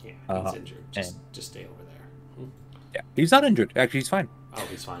 Yeah, he's injured. Just stay over there. Yeah, he's not injured. Actually, he's fine. Oh,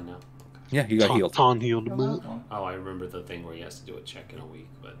 he's fine now. Okay. Yeah, he got healed. Ton healed a You're bit. welcome. Oh, I remember the thing where he has to do a check in a week,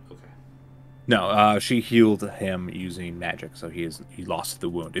 but okay. No, she healed him using magic, so he lost the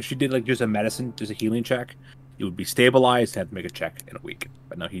wound. If she did like just a healing check, he would be stabilized and have to make a check in a week.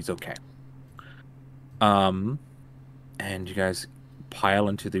 But no, he's okay. And you guys pile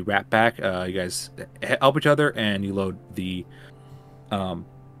into the rat pack. You guys help each other, and you load the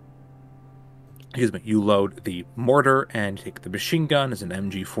you load the mortar and take the machine gun as an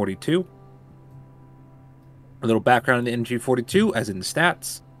MG42. A little background on the MG42, as in the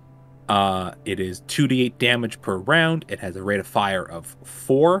stats. It is 2d8 damage per round. It has a rate of fire of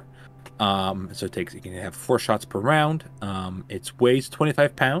 4. So you can have 4 shots per round. It weighs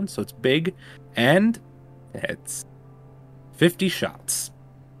 25 pounds, so it's big, and it's 50 shots.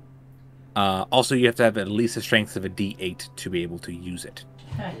 Also, you have to have at least a strength of a d8 to be able to use it.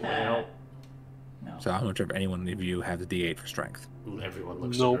 Well, No. So I'm not sure if anyone of you have the d8 for strength. everyone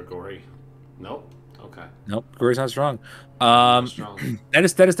looks Nope. super gory. Nope. Okay. Nope, Gory's not strong. Not strong. That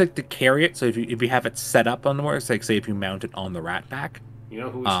is like to carry it. So if you have it set up on the horse, like say if you mount it on the rat pack, You know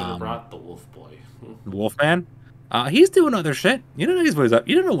who we should have brought? The wolf boy. the Wolfman, he's doing other shit. You don't know what he's up.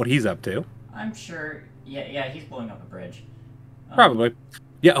 You don't know what he's up to. I'm sure. Yeah, he's blowing up a bridge. Probably.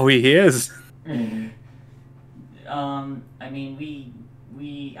 Yeah. Oh, he is. I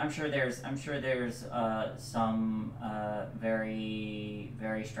mean, I'm sure there's some very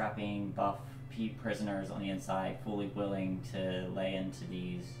very strapping buff prisoners on the inside, fully willing to lay into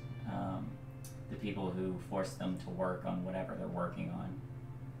these the people who force them to work on whatever they're working on.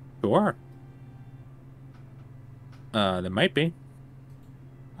 Sure. There might be.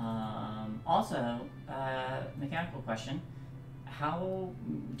 Also, mechanical question. How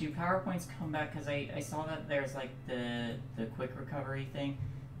do PowerPoints come back? Because I saw that there's like the quick recovery thing.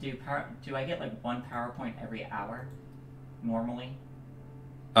 do I get like 1 PowerPoint every hour normally?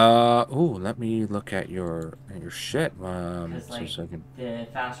 Ooh, let me look at your shit. Because So like second. the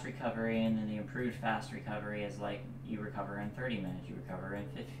fast recovery and then the improved fast recovery is like you recover in 30 minutes, you recover in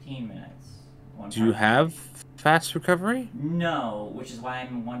 15 minutes. Do you have fast recovery? No, which is why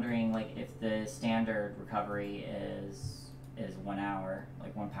I'm wondering like if the standard recovery is 1 hour,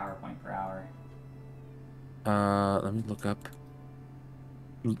 like 1 PowerPoint per hour. Let me look up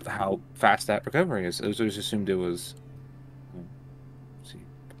how fast that recovery is. I was always assumed it was. Let's see.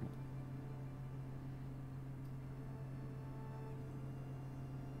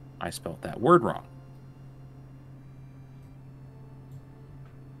 I spelled that word wrong.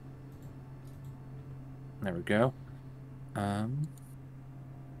 There we go.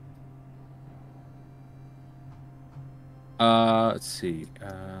 Let's see.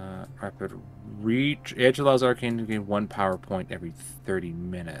 Rapid reach. Edge allows Arcane to gain 1 PowerPoint every 30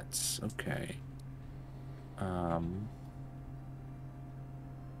 minutes. Okay.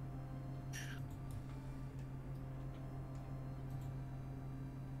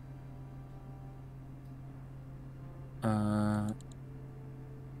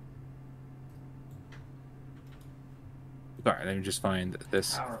 Sorry, let me just find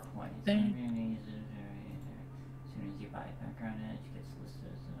this. PowerPoint. As soon as you buy background edge, it gets listed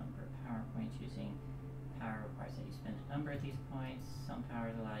as the number of PowerPoints using power requires that you spend a number of these points. Some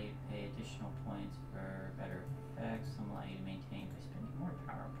powers allow you to pay additional points for better effects. Some allow you to maintain by spending more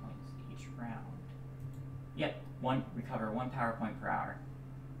PowerPoints each round. Yep, recover 1 PowerPoint per hour.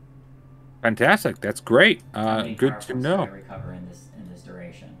 Fantastic. That's great. How Good to many know. PowerPoints did I recover in this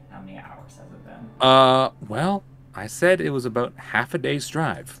duration? How many hours has it been? Well, I said it was about half a day's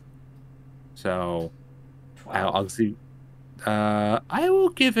drive. So 12. I'll see. I will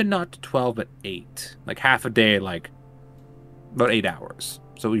give it not 12, but 8. Like half a day, like about 8 hours.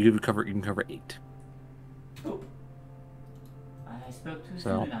 So you can cover 8. Oh. I spoke too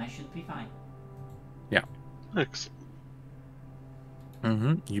soon and I should be fine. Yeah. Excellent.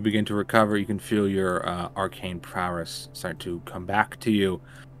 You begin to recover. You can feel your arcane prowess start to come back to you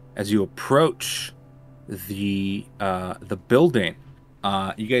as you approach the building.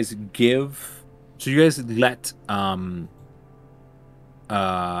 You guys let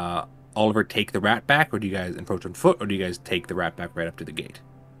Oliver take the rat back, or do you guys approach on foot, or do you guys take the rat back right up to the gate?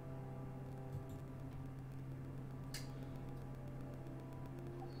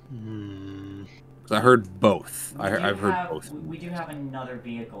 Because I heard both. I've heard both. We do have another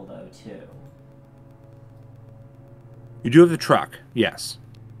vehicle though too. You do have the truck, yes.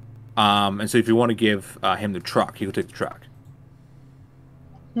 And so if you want to give him the truck, he will take the truck.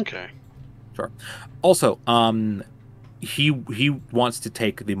 Okay. Sure. Also, he wants to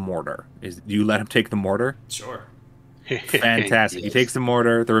take the mortar. Do you let him take the mortar? Sure. Fantastic. Yes. He takes the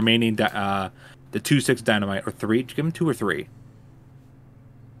mortar. The remaining, the 2-6 dynamite, or 3. Did you give him 2 or 3?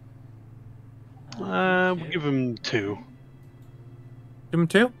 We'll give him 2. Give him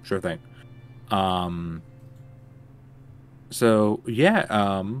 2? Sure thing. So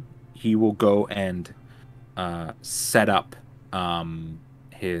yeah, he will go and set up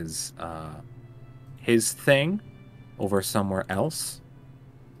his thing over somewhere else.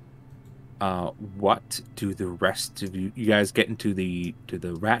 What do the rest of you guys get into the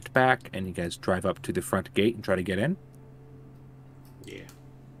rat back, and you guys drive up to the front gate and try to get in? Yeah.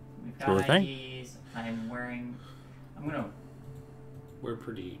 We've got Sure thing. IDs. We're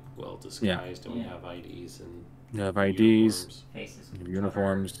pretty well disguised, and we have IDs and You have IDs, uniforms. Faces. you have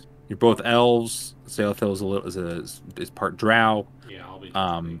uniforms. You're both elves. Sailthil is part drow. Yeah, I'll be.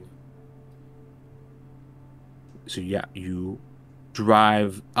 So yeah, you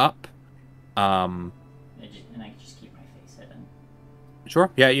drive up. And I can just keep my face hidden.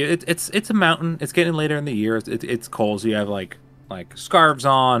 Sure. Yeah, it's a mountain. It's getting later in the year. It's cold. So you have like scarves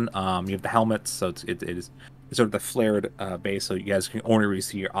on. You have the helmets. So it is sort of the flared base. So you guys can only really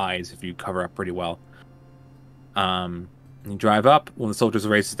see your eyes if you cover up pretty well. You drive up when the soldiers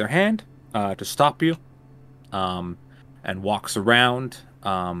raises their hand to stop you, and walks around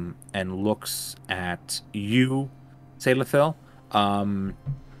and looks at you, Sailthil. And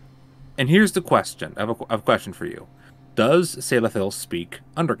here's the question. I have a question for you. Does Sailthil speak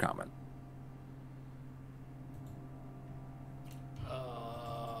Undercommon?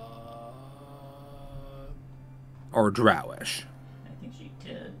 Or Drowish? I think she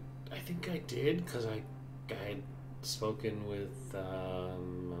did. I think I did, because I had spoken with I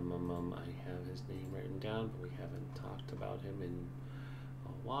have his name written down, but we haven't talked about him in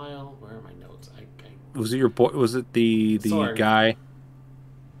a while. Where are my notes? Was it your boy? Was it the Thorn. guy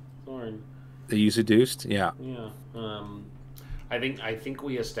Thorn. that you seduced? Yeah. Yeah. I think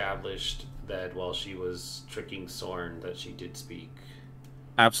we established that while she was tricking Sorn, that she did speak.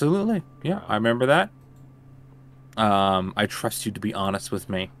 Absolutely. Yeah, I remember that. I trust you to be honest with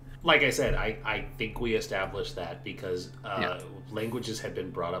me. Like I said, I think we established that because languages had been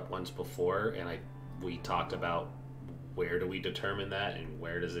brought up once before, and we talked about where do we determine that and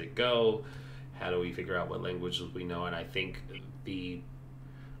where does it go? How do we figure out what languages we know? And I think the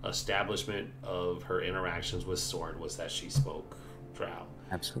establishment of her interactions with Sorn was that she spoke Drow.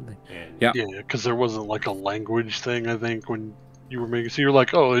 Absolutely. And yeah, because there wasn't like a language thing. I think when you were making, so you're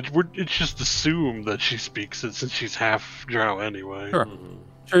like, oh, it's just assumed that she speaks it since she's half Drow anyway. Sure. Mm-hmm.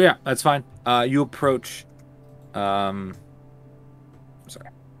 Sure, yeah, that's fine. You approach, sorry,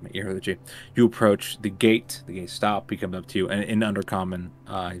 my ear hurt the G. You approach the gate stop, he comes up to you, and in Undercommon,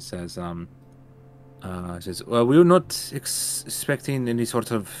 he says, well, we were not expecting any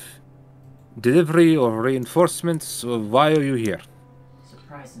sort of delivery or reinforcements, so why are you here?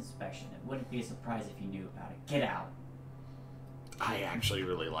 Surprise inspection. It wouldn't be a surprise if you knew about it. Get out. I actually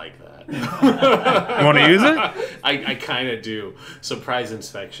really like that. You want to use it? I kind of do. Surprise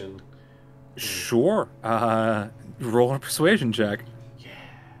inspection. Sure. Roll a persuasion check. Yeah.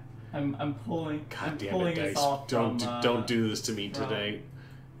 I'm pulling. God I'm damn pulling it, us dice! off Don't do this to me today.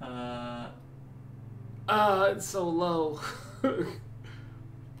 It's so low.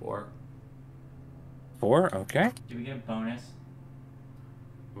 4. 4. Okay. Do we get a bonus?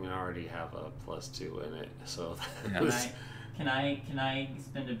 We already have a +2 in it, so that Yeah. was... Can I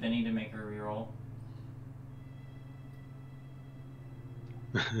spend a Benny to make her reroll?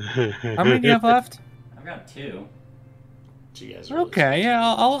 How many do you have left? I've got 2. She has really Okay, yeah,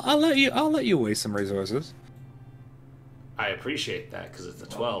 I'll let you waste some resources. I appreciate that because it's a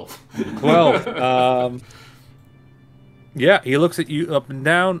 12. 12. Yeah, he looks at you up and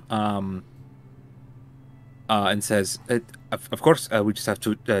down, and says, "Of course, we just have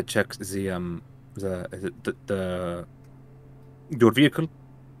to check the your vehicle."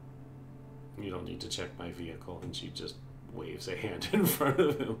 You don't need to check my vehicle, and she just waves a hand in front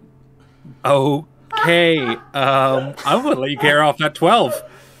of him. Okay, I'm gonna let you carry off that 12,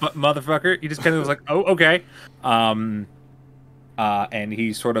 motherfucker. He just kind of was like, "Oh, okay." And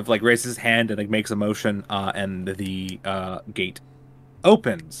he sort of like raises his hand and like makes a motion, and the gate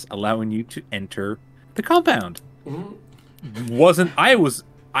opens, allowing you to enter the compound. Mm-hmm.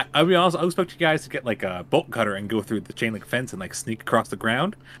 I'll be honest, I was expecting you guys to get like a bolt cutter and go through the chain link fence and like sneak across the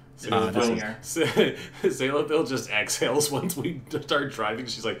ground. Zayla just exhales once we start driving.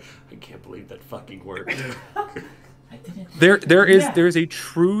 She's like, I can't believe that fucking worked. I didn't. There is a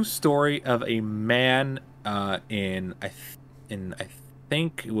true story of a man in I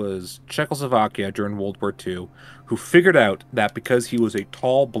think it was Czechoslovakia during World War II, who figured out that because he was a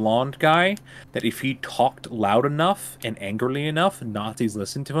tall blonde guy, that if he talked loud enough and angrily enough, Nazis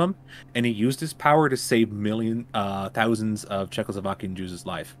listened to him, and he used his power to save thousands of Czechoslovakian Jews'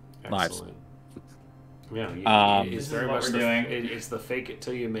 lives. Yeah, it's very much it's the fake it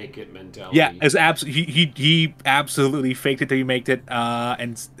till you make it mentality. Yeah, it's he absolutely faked it till you made it,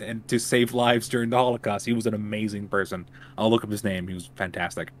 and to save lives during the Holocaust. He was an amazing person. I'll look up his name. He was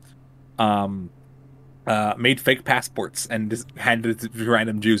fantastic. Made fake passports and just handed it to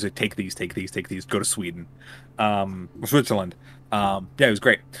random Jews. Like, take these. Go to Sweden, Switzerland. Yeah, it was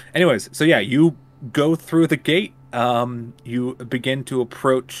great. Anyways, so yeah, you go through the gate. You begin to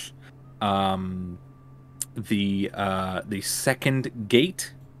approach the second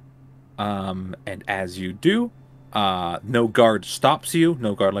gate, and as you do, no guard stops you.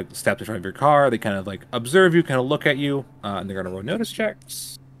 No guard like steps in front of your car. They kind of like observe you, kind of look at you, and they're gonna roll notice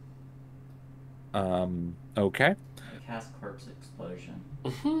checks. Okay. I cast corpse explosion.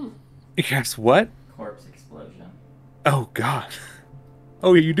 Yes. What? Corpse explosion. Oh God.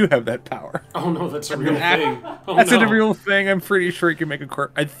 Oh, yeah, you do have that power. Oh no, that's a real thing. Oh, That's no. a real thing. I'm pretty sure you can make a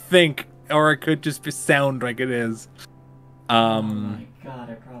corpse. I think, or it could just sound like it is. Oh my God,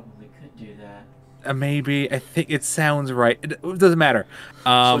 I probably could do that. Maybe. I think it sounds right. It doesn't matter.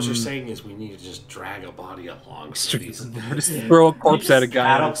 So what you're saying is we need to just drag a body along. So Just throw a corpse at a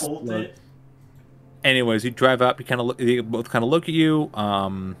guy. and Catapult explode. it. Anyways, you drive up. You both kind of look at you.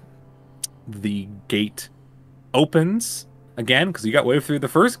 The gate opens again because you got way through the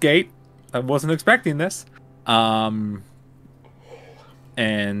first gate. I wasn't expecting this. And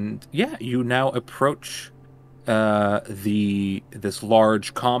yeah, you now approach this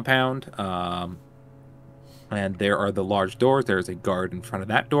large compound. And there are the large doors. There is a guard in front of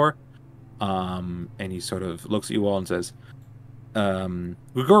that door. And he sort of looks at you all and says,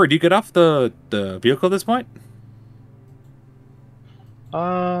 Grigori, do you get off the vehicle at this point?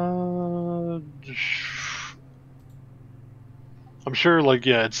 I'm sure, like,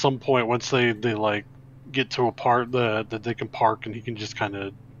 yeah, at some point once they like get to a part that they can park, and he can just kind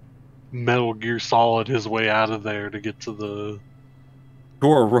of Metal Gear Solid his way out of there to get to the.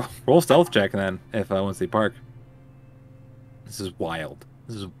 Sure, roll stealth check then, if once they park. This is wild.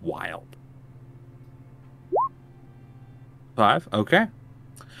 This is wild. 5, okay.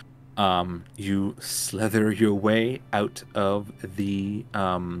 You slither your way out of the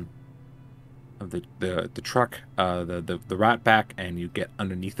truck, the rat pack, and you get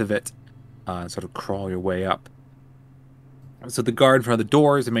underneath of it, sort of crawl your way up. So the guard in front of the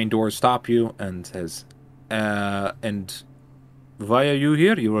doors, the main doors, stop you and says, "And why are you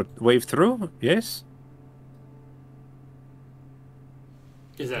here? You were waved through, yes?"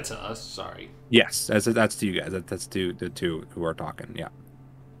 Is that to us? Sorry. Yes, that's to you guys. That's to the two who are talking. Yeah.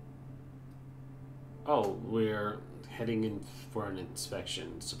 Oh, we're heading in for an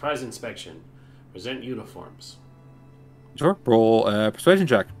inspection. Surprise inspection. Present uniforms. Sure. Roll a persuasion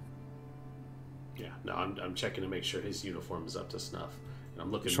check. Yeah, no, I'm checking to make sure his uniform is up to snuff. And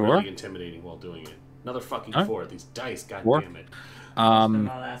I'm looking Sure. really intimidating while doing it. Another fucking Huh? 4. These dice, god 4. damn it.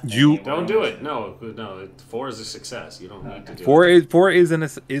 You Don't do it. No. 4 is a success. You don't need to do 4 it. Four is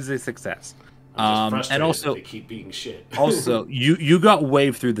a success. I'm just frustrated And also that they keep being shit. also you got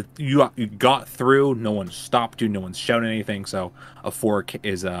waved through you got through. No one stopped you. No one's shouting anything. So a 4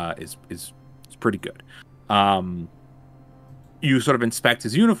 is pretty good. You sort of inspect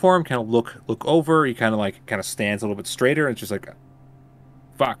his uniform, kind of look over. He kind of stands a little bit straighter. And it's just like,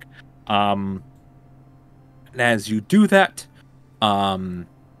 fuck. And as you do that,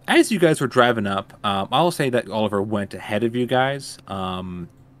 as you guys were driving up, I'll say that Oliver went ahead of you guys. Got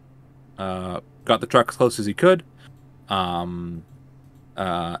the truck as close as he could, and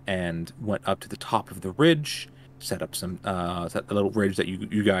went up to the top of the ridge. Set up the little ridge that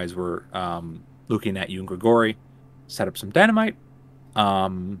you guys were looking at. You and Grigori set up some dynamite,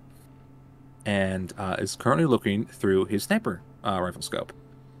 and is currently looking through his sniper rifle scope.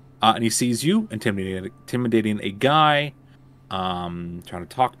 And he sees you intimidating a guy, trying to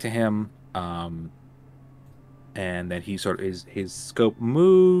talk to him, and then he sort of his scope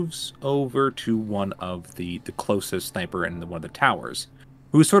moves over to one of the closest sniper in one of the towers,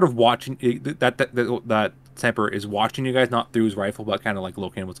 who's sort of watching. That sniper is watching you guys, not through his rifle, but kind of like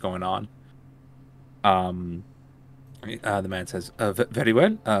looking at what's going on. The man says, "Very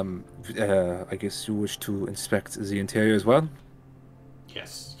well. I guess you wish to inspect the interior as well."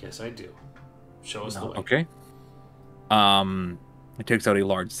 Yes, I do. Show us the way. Okay. He takes out a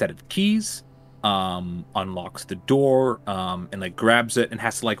large set of keys, unlocks the door, and like grabs it and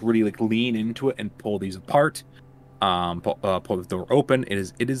has to like really like lean into it and pull these apart. Pull the door open.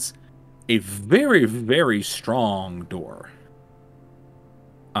 It is a very, very strong door.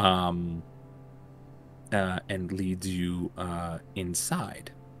 And leads you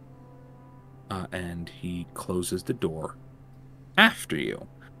inside. And he closes the door after you.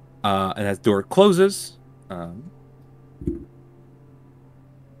 And as the door closes,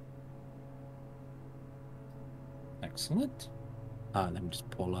 excellent. Let me just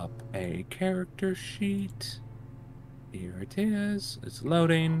pull up a character sheet. Here it is. It's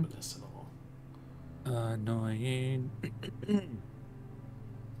loading. Annoying.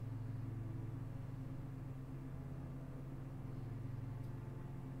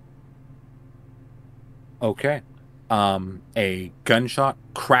 Okay. A gunshot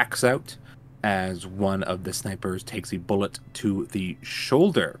cracks out as one of the snipers takes a bullet to the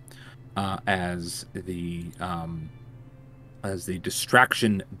shoulder, as the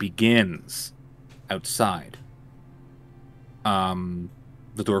distraction begins outside.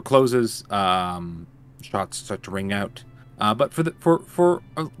 The door closes. Shots start to ring out. But for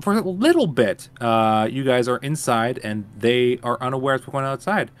a little bit, you guys are inside and they are unaware of what's going on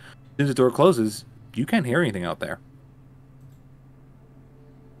outside. As soon as the door closes, you can't hear anything out there.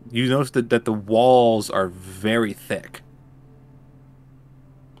 You notice that the walls are very thick.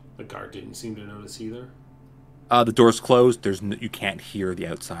 The guard didn't seem to notice either. The door's closed. You can't hear the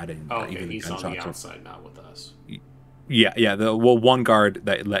outside anymore. Oh, okay, he's on the outside, not with us. Yeah. One guard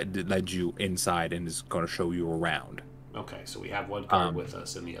that led you inside and is going to show you around. Okay, so we have one guard with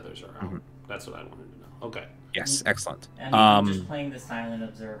us and the others are out. Mm-hmm. That's what I wanted to know. Okay. Yes, excellent. And I'm just playing the silent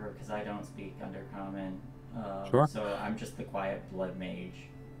observer because I don't speak Undercommon. Sure. So I'm just the quiet blood mage.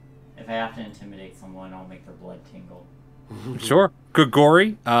 If I have to intimidate someone, I'll make their blood tingle. Sure.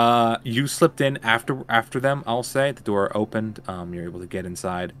 Grigori, you slipped in after them, I'll say. The door opened. You're able to get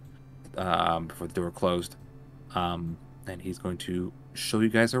inside before the door closed. And he's going to show you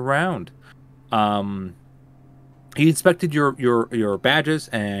guys around. He inspected your badges,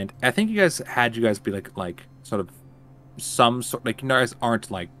 and I think you guys be like sort of some sort, like, you guys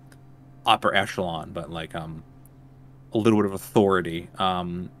aren't like upper echelon, but like a little bit of authority.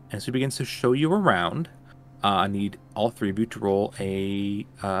 And so he begins to show you around. I need all three of you to roll a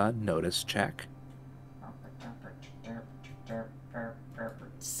notice check.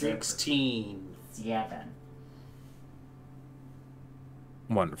 16. 7.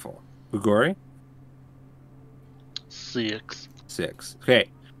 Wonderful. Ugori? 6. 6. Okay.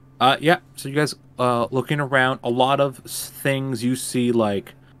 Yeah, so you guys looking around, a lot of things you see,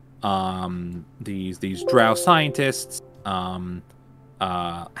 like these drow scientists have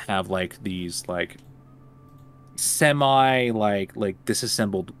like these like semi like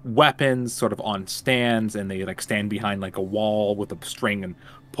disassembled weapons sort of on stands, and they like stand behind like a wall with a string and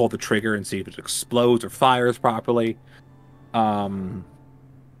pull the trigger and see if it explodes or fires properly. Some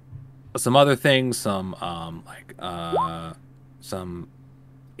other things, some some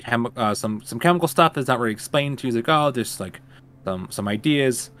some chemical stuff that's not really explained to you. He's like, oh, just like some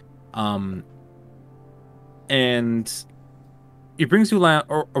ideas, and it brings you sort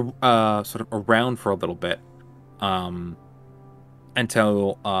of around for a little bit,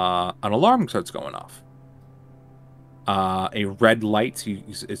 until an alarm starts going off. A red light,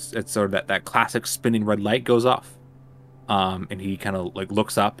 it's sort of that classic spinning red light goes off, and he kind of like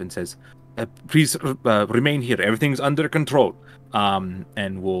looks up and says, please remain here, everything's under control.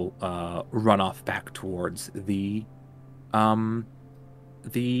 And we'll run off back towards the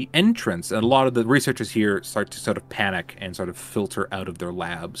entrance. And a lot of the researchers here start to sort of panic and sort of filter out of their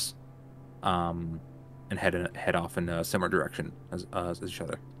labs, and head off in a similar direction as each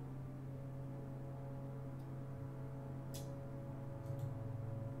other.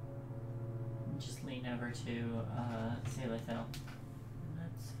 Just lean over to Salithel.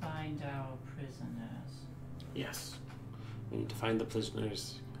 Let's find our prisoners. Yes. We need to find the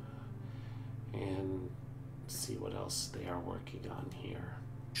prisoners and see what else they are working on here.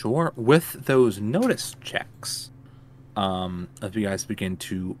 Sure. With those notice checks, as you guys begin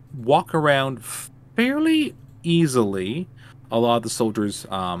to walk around fairly easily, a lot of the soldiers,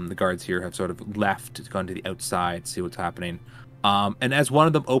 the guards here, have sort of left, gone to the outside, see what's happening. And as one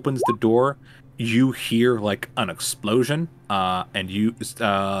of them opens the door, you hear like an explosion, and you,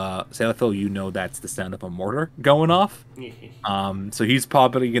 Salithil, you know that's the sound of a mortar going off. So he's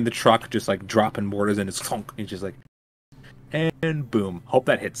probably in the truck, just like dropping mortars, and it's thunk. He's just like, and boom. Hope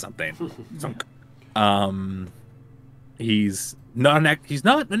that hits something. Thunk. He's not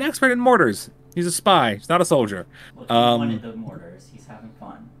an expert in mortars. He's a spy. He's not a soldier. Well, he wanted the mortars. He's having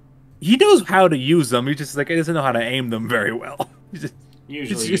fun. He knows how to use them. He just like he doesn't know how to aim them very well.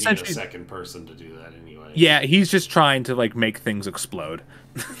 Usually you need a second person to do that anyway. Yeah, he's just trying to like make things explode.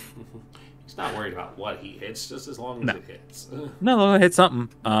 He's not worried about what he hits, just as long as it hits. No, hit something.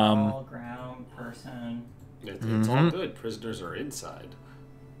 All ground person. It's all good. Prisoners are inside.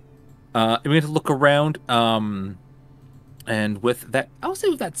 We need to look around. And with that, I'll say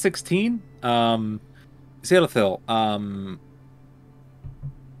with that 16, Salithil,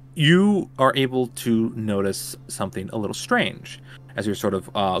 you are able to notice something a little strange as you're sort of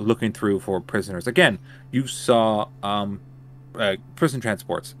looking through for prisoners. Again, you saw prison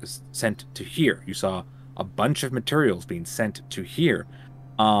transports sent to here. You saw a bunch of materials being sent to here.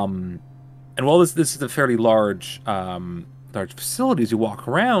 And while this is a fairly large facility, as you walk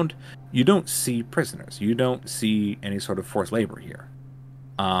around, you don't see prisoners. You don't see any sort of forced labor here.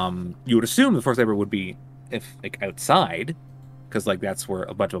 You would assume the forced labor would be outside, because like that's where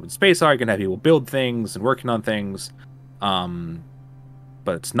a bunch of open space are. You can have people build things and working on things,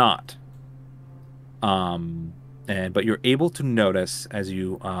 but it's not. But you're able to notice as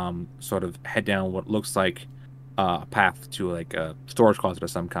you sort of head down what looks like a path to like a storage closet of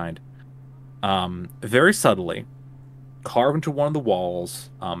some kind. Very subtly, carved into one of the walls,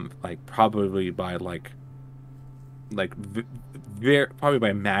 probably by probably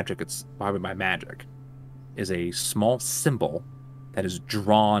by magic. It's probably by magic. Is a small symbol that is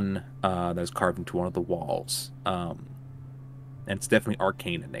drawn, that is carved into one of the walls. And it's definitely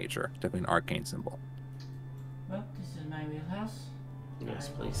arcane in nature. Definitely an arcane symbol. Well, this is my wheelhouse. Yes,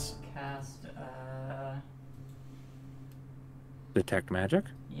 please. Cast, Detect magic?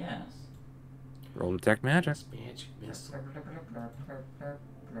 yes. Roll detect magic. Magic missile. This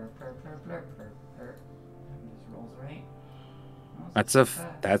rolls right. Oh, That's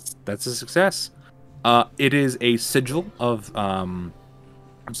success. that's a success. It is a sigil of some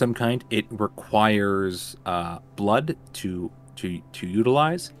kind. It requires blood to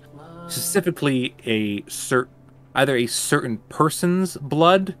utilize. Specifically, either a certain person's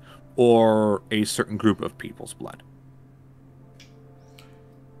blood or a certain group of people's blood.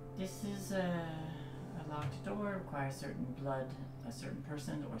 This is a lock unlocked door requires certain blood, a certain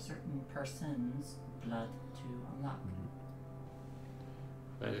person or certain person's blood to unlock.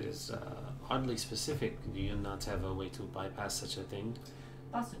 That is oddly specific. Do you not have a way to bypass such a thing?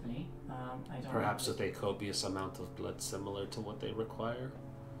 Possibly. I don't. Perhaps with a copious amount of blood similar to what they require.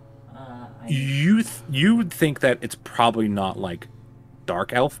 You would think that it's probably not like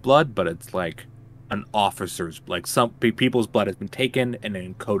dark elf blood, but it's like an officer's, like some people's blood has been taken and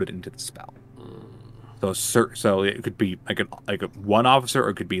then encoded into the spell. So it could be like a one officer, or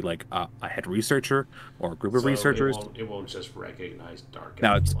it could be like a head reaser or a group of researchers. It won't just recognize dark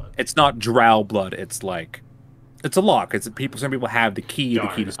Now elf blood. it's not drow blood. It's like it's a lock. It's people. Some people have the key. Darn,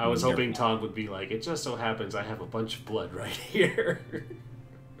 the key to I was hoping Todd would be like, it just so happens I have a bunch of blood right here.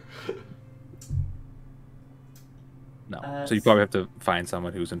 No. So you probably have to find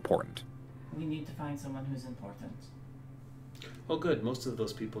someone who's important. We need to find someone who's important. Oh, good. Most of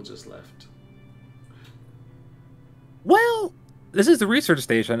those people just left. Well, this is the research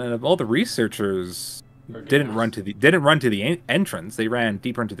station, and if all the researchers didn't run to the entrance, they ran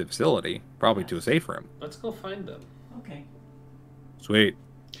deeper into the facility, probably to a safe room. Let's go find them. Okay. Sweet.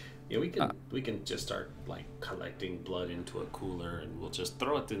 Yeah, we can just start like collecting blood into a cooler, and we'll just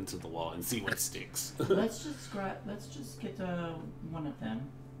throw it into the wall and see what sticks. Let's just get one of them.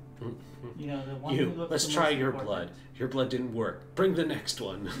 You know, the one who looks let's the try most your important. blood. Your blood didn't work. Bring the next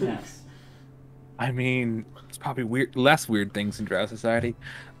one. Yes. I mean, it's probably less weird things in Drow society.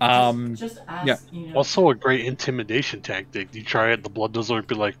 Just ask. yeah. You know, Also, a great intimidation tactic. You try it, the blood doesn't work.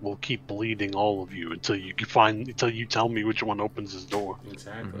 Be like, "We'll keep bleeding all of you until you tell me which one opens his door."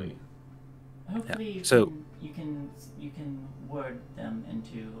 Exactly. hopefully, So- you can word them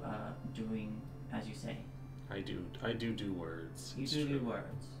into doing as you say. I do words. You It's do true.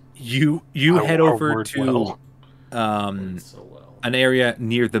 words. You head I over word to well. Words so well. an area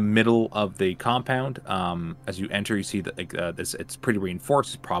near the middle of the compound. As you enter, you see that it's pretty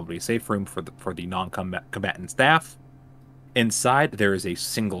reinforced. It's probably a safe room for the non-combatant staff. Inside, there is a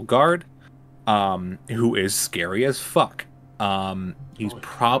single guard, who is scary as fuck. He's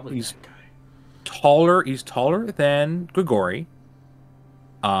probably that guy. taller. He's taller than Grigori.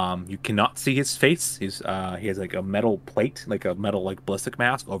 You cannot see his face. He has like a metal plate, like a metal ballistic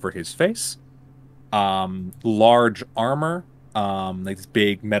mask over his face. Large armor. Like these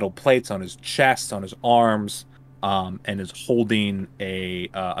big metal plates on his chest, on his arms, and is holding a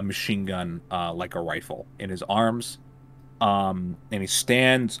machine gun, like a rifle in his arms. And he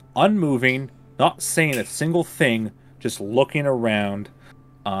stands unmoving, not saying a single thing, just looking around.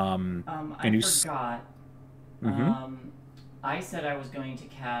 I you forgot. Mhm. I said I was going to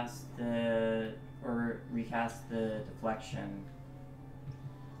recast the deflection.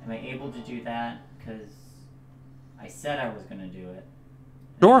 Am I able to do that? Because I said I was going to do it.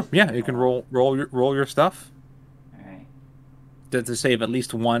 Sure, yeah, you can roll your stuff. All right. To save at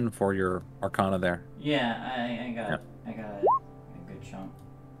least one for your Arcana there. Yeah, I got a good chunk.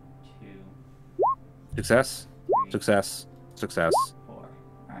 2, Success, 3, success, success. 4. All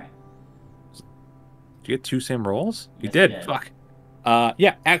right. Did you get 2 same rolls? You Yes, did. I did. Fuck.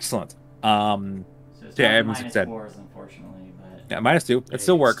 Yeah, excellent. So it's Yeah, not everyone's minus dead. 4s, unfortunately, but Yeah, -2. Hey, It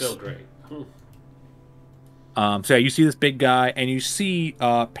still it's works. Still great. So yeah, you see this big guy, and you see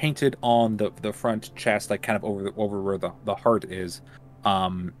painted on the front chest, like kind of over where the heart is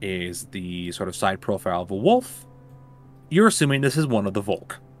the sort of side profile of a wolf. You're assuming this is one of the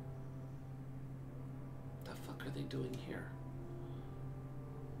Volk. The fuck are they doing here?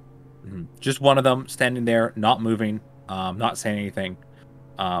 Just one of them standing there, not moving, not saying anything.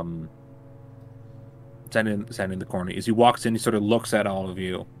 Standing in the corner. As he walks in, he sort of looks at all of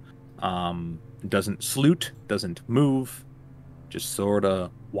you. Doesn't salute, doesn't move, just sort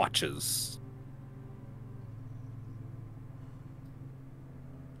of watches.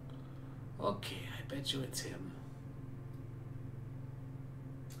 Okay, I bet you it's him.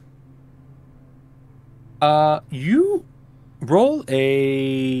 You roll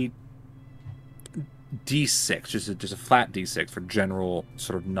a d6, just a flat d6 for general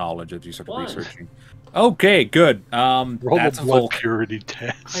sort of knowledge as you sort of One. researching. Okay, good. Roll That's the a blood Volk. purity I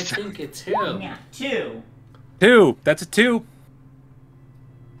test. think it's him. yeah, 2. 2. That's a 2.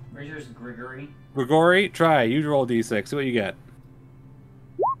 Where's yours, Grigory? Grigori, try. You roll d6. See what you get.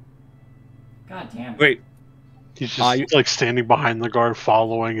 God damn it. Wait. He's just like standing behind the guard,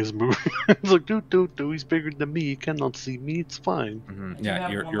 following his movement. He's like, "Do. He's bigger than me. He cannot see me. It's fine." Mhm, I do yeah,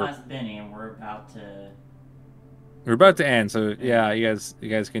 have you're one last Benny, and we're about to. we're about to end. So yeah, you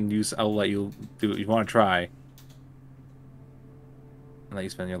guys can use. I'll let you do what you want to try. I'll let you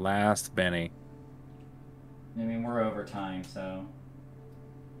spend your last Benny. I mean, we're over time, so.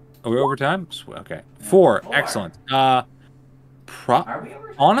 Are we over time? Okay. Yeah. 4. Four. Excellent. Are we over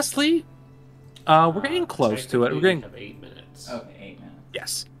time? Honestly, we're getting close to it. We're Technically, getting... we have 8 minutes. Okay, 8 minutes.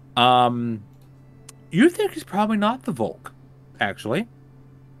 Yes. You think he's probably not the Volk, actually.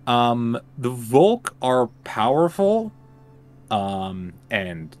 The Volk are powerful,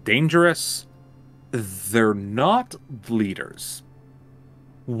 and dangerous. They're not leaders.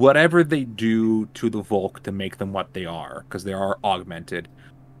 Whatever they do to the Volk to make them what they are, because they are augmented,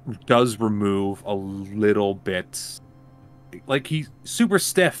 does remove a little bit. Like, he's super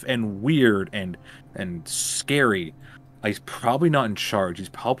stiff and weird and scary. He's probably not in charge. He's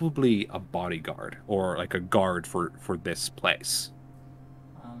probably a bodyguard or like a guard for this place.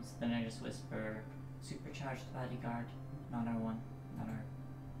 So then I just whisper, supercharged bodyguard, not our one, not our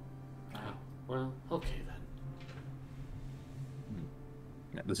guy. Well, okay then.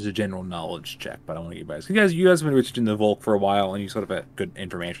 Yeah, this is a general knowledge check, but I want you guys. You guys have been researching the Volk for a while, and you sort of have good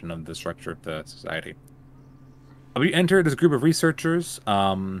information of the structure of the society. You enter this group of researchers.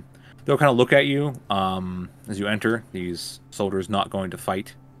 They'll kind of look at you as you enter. These soldiers not going to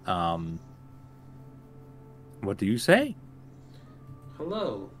fight. What do you say?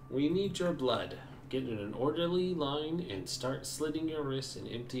 Hello, we need your blood. Get in an orderly line and start slitting your wrists and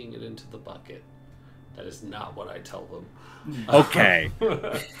emptying it into the bucket. That is not what I tell them. Okay.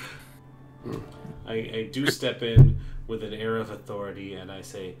 I do step in with an air of authority and I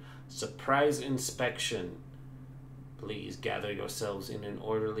say, surprise inspection. Please gather yourselves in an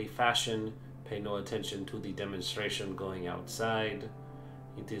orderly fashion. Pay no attention to the demonstration going outside.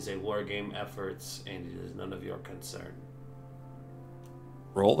 It is a war game efforts and it is none of your concern.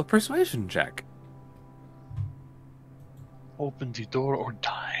 Roll a persuasion check. Open the door or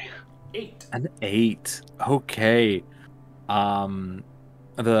die. 8. An 8. Okay.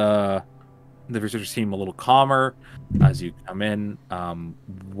 The researchers seem a little calmer as you come in.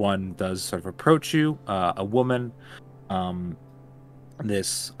 One does sort of approach you, a woman.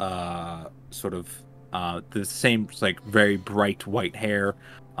 This sort of the same, like, very bright white hair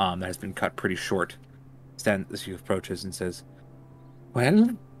that has been cut pretty short. Stands as she approaches and says,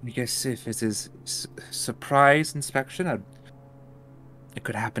 "Well, I guess if it is surprise inspection, it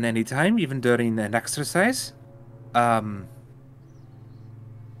could happen anytime, even during an exercise.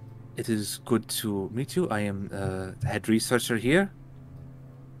 It is good to meet you. I am the head researcher here."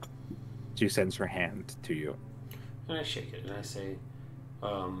 She sends her hand to you. And I shake it and I say,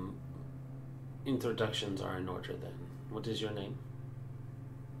 introductions are in order then. What is your name?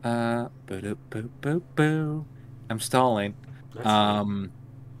 Boo. I'm stalling. That's fine.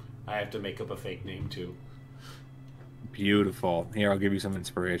 I have to make up a fake name too. Beautiful. Here, I'll give you some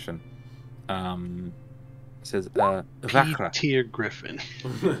inspiration. It says, Vakra. P-tier Griffin.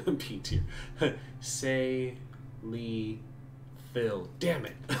 P-tier. Say, Lee, Phil. Damn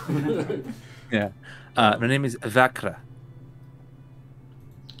it. Yeah. My name is Vakra.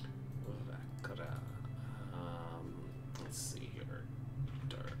 Vakra. Let's see here.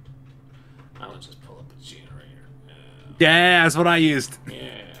 I'll just pull up a generator. Yeah, that's what I used.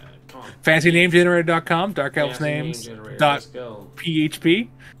 Yeah, come on. FancyNameGenerator.com, Dark Elves Fancy name Names. generator, Dot let's go. PHP.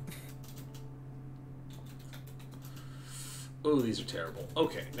 Oh, these are terrible.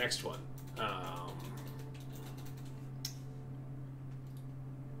 Okay, next one.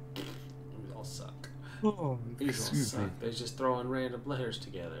 These all suck. Oh, These all suck. They're just throwing random letters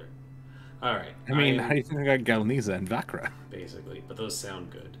together. All right. I mean, how do you think I got Galniza and Vakra? Basically, but those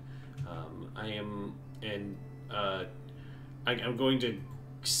sound good. I am, and I'm going to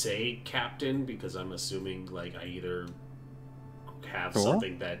say captain because I'm assuming like I either have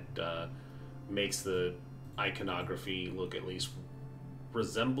something that makes the iconography look at least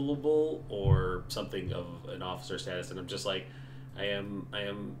resemblable or something of an officer status, and I'm just like, I am.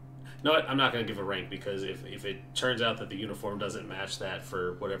 No, I'm not going to give a rank because if it turns out that the uniform doesn't match that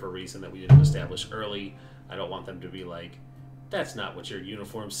for whatever reason that we didn't establish early, I don't want them to be like, that's not what your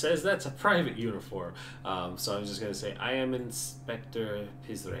uniform says, that's a private uniform. So I'm just going to say, I am Inspector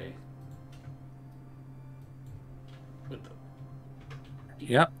Pizre.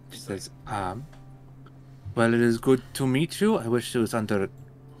 Yep. She says, well, it is good to meet you. I wish it was under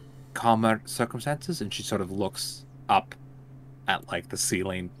calmer circumstances. And she sort of looks up at, like, the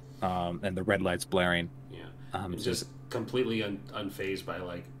ceiling and the red lights blaring. Yeah. Just completely unfazed by,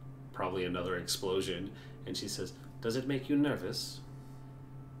 like, probably another explosion. And she says, does it make you nervous?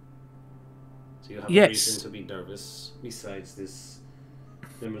 Do you have a reason to be nervous besides this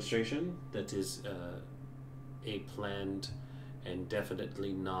demonstration that is a planned and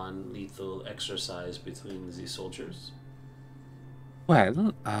definitely non-lethal exercise between the soldiers?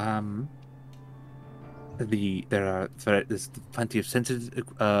 Well, there's plenty of sensitive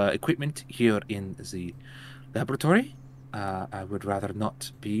equipment here in the laboratory. I would rather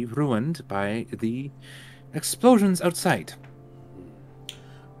not be ruined by the explosions outside.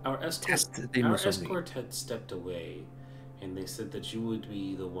 Our escort had stepped away, and they said that you would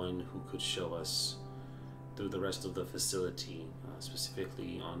be the one who could show us through the rest of the facility,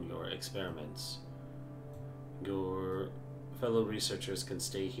 specifically on your experiments. Your fellow researchers can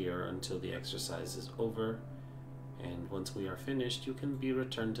stay here until the exercise is over, and once we are finished, you can be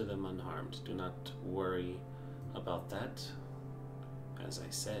returned to them unharmed. Do not worry about that. As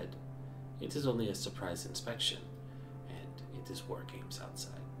I said, it is only a surprise inspection, and it is war games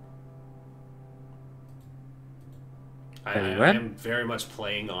outside. I am very much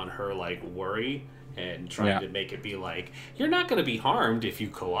playing on her like worry and trying to make it be like, you're not going to be harmed if you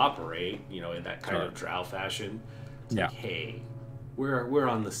cooperate, you know, in that kind of drow fashion. It's like, hey, we're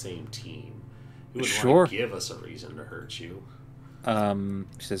on the same team. You wouldn't want to give us a reason to hurt you.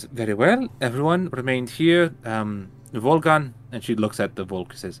 She says, very well, everyone remained here. Volgan, and she looks at the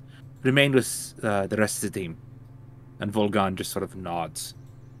Volk, says, remain with the rest of the team. And Volgan just sort of nods.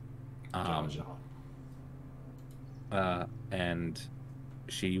 And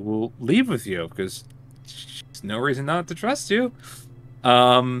she will leave with you because there's no reason not to trust you.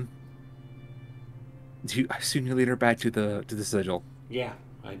 I assume you lead her back to the sigil. Yeah,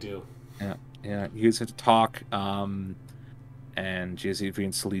 I do. Yeah. You guys have to talk. And she has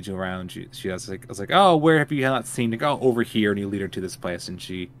even to lead you around. She has I was like, oh, where have you not seen? Like, oh, over here, and you lead her to this place, and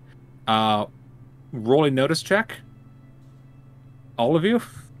she, roll a notice check. All of you.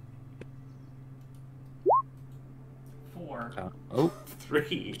 4.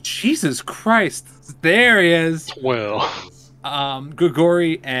 3. Jesus Christ! There he is. Well,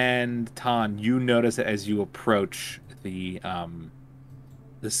 Grigori and Tan, you notice that as you approach the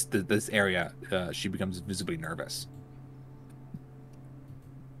this area, she becomes visibly nervous.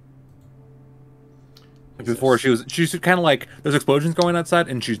 Before she's kind of like, there's explosions going outside,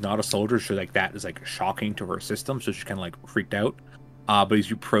 and she's not a soldier, so like that is like shocking to her system, so she's kind of like freaked out. But as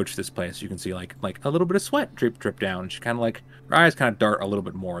you approach this place, you can see like a little bit of sweat drip down. She kind of like, her eyes kind of dart a little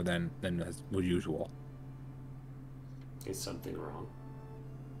bit more than as usual. Is something wrong?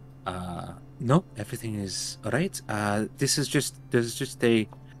 No, everything is alright. This is just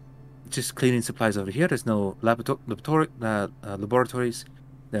cleaning supplies over here. There's no laboratories.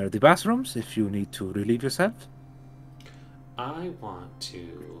 There are the bathrooms if you need to relieve yourself. I want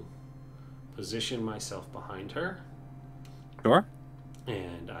to position myself behind her. Sure.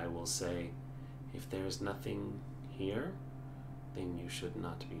 And I will say, if there's nothing here, then you should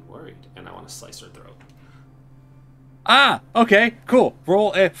not be worried. And I want to slice her throat. Ah, okay, cool.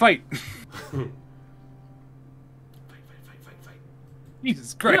 Roll a fight. Fight.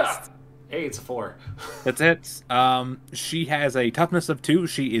 Jesus Christ. Yeah! Hey, it's a 4. That's it. She has a toughness of 2.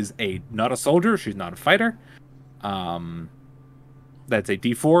 She is not a soldier. She's not a fighter. That's a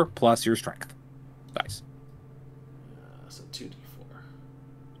D4 plus your strength. Nice. So 2D4.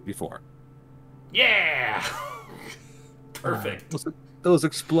 D4. Yeah! Perfect. Those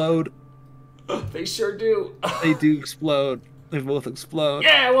explode. They sure do. They do explode. They both explode.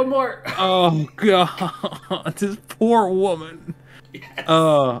 Yeah, one more. Oh, God. This poor woman.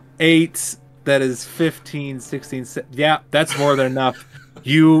 Yes. 8. That is 15, 16. Yeah, that's more than enough.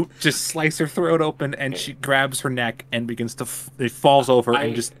 You just slice her throat open, and she grabs her neck and begins to. It falls over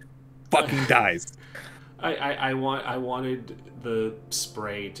and just fucking dies. I wanted the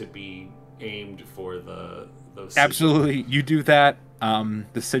spray to be aimed for those. Absolutely, you do that.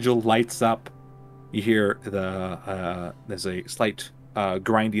 The sigil lights up. You hear there's a slight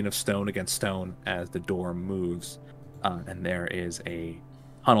grinding of stone against stone as the door moves. And there is a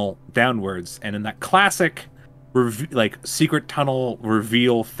tunnel downwards, and in that classic secret tunnel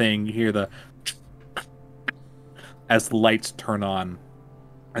reveal thing, you hear the as the lights turn on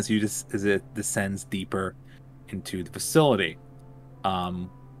as it descends deeper into the facility.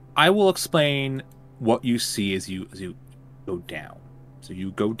 I will explain what you see as you go down. So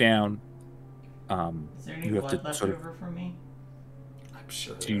you go down. Is there any blood left over for me?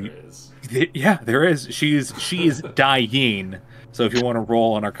 Sure there is. Yeah, there is. She is dying. So if you want to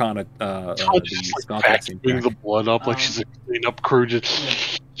roll an Arcana, the blood up like she's a cleanup crew.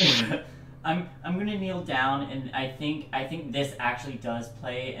 I'm gonna kneel down, and I think this actually does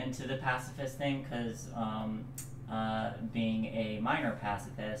play into the pacifist thing because being a minor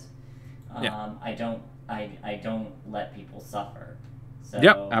pacifist, I don't let people suffer. So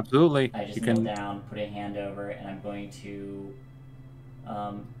yep, absolutely. I just kneel down, put a hand over, and I'm going to.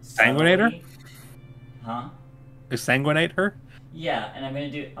 Sanguinate her? Huh? Sanguinate her? Yeah, and I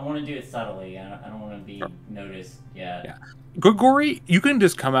want to do it subtly. I don't want to be noticed yet. Yeah. Grigori, you can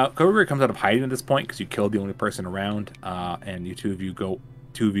just come out. Grigori comes out of hiding at this point because you killed the only person around, and two of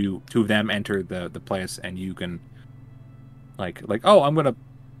them enter the place, and you can like, oh, I'm gonna,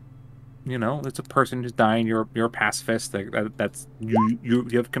 it's a person who's dying. You're a pacifist. That's you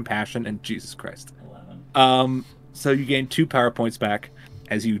have compassion, and Jesus Christ. 11. So you gain 2 power points back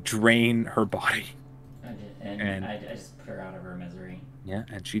as you drain her body. I did, and I just put her out of her misery. Yeah,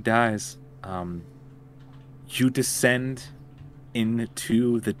 and she dies. You descend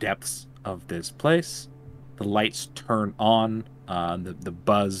into the depths of this place. The lights turn on. The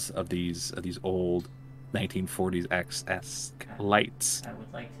buzz of these old 1940s XS lights. I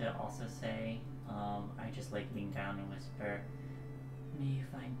would like to also say, I just like lean down and whisper, "May you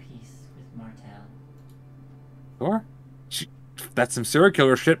find peace with Martel." Sure. That's some serial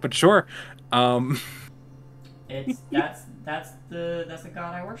killer shit, but sure. That's the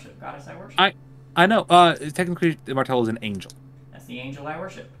god I worship, goddess I worship. I know. Technically, Martel is an angel. That's the angel I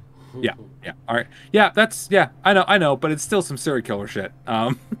worship. Yeah. All right. Yeah, I know, but it's still some serial killer shit.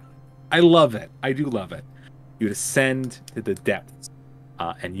 I love it. I do love it. You descend to the depths,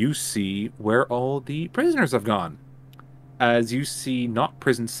 and you see where all the prisoners have gone. As you see, not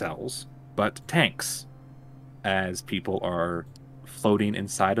prison cells, but tanks, as people are floating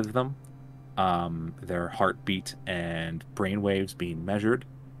inside of them. Their heartbeat and brainwaves being measured.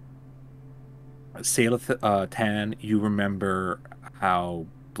 Tan, you remember how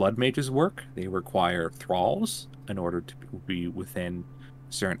blood mages work. They require thralls in order to be within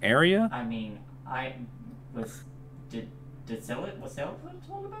a certain area. I mean, did Scylla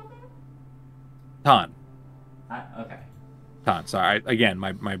told about that? Tan. Okay. Tan, sorry. Again,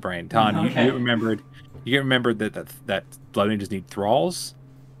 my brain. Tan, Okay. you remembered that blood mages need thralls.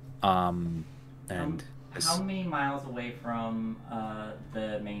 And how many miles away from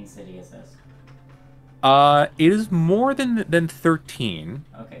the main city is this? It is more than 13.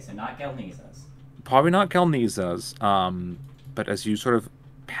 Okay, so not Gelniza's. Probably not Gelniza's. But as you sort of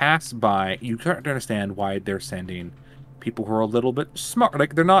pass by, you start to understand why they're sending people who are a little bit smart.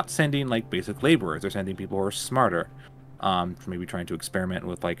 Like, they're not sending like basic laborers. They're sending people who are smarter. Maybe trying to experiment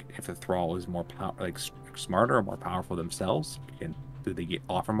with like if the thrall is more smarter or more powerful themselves. Do they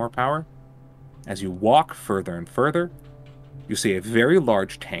offer more power? As you walk further and further, you see a very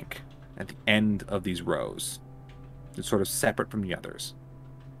large tank at the end of these rows. It's sort of separate from the others.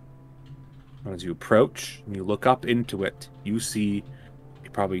 And as you approach and you look up into it, you see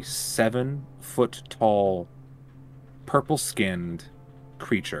a probably 7-foot-tall, purple-skinned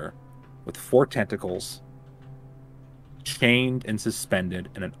creature with 4 tentacles, chained and suspended,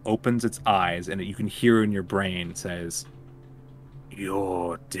 and it opens its eyes, and you can hear in your brain says,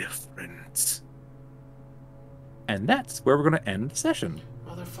 "You're different." And that's where we're going to end the session.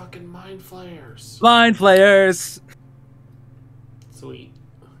 Motherfucking mind flayers. Mind flayers! Sweet.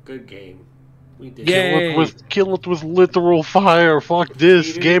 Good game. We did Yay. Kill it with literal fire. Fuck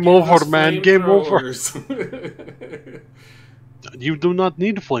this. Game over, man. Game over. You do not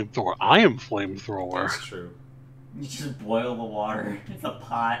need flamethrower. I am flamethrower. That's true. You just boil the water. It's a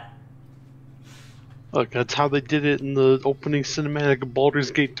pot. Look, that's how they did it in the opening cinematic of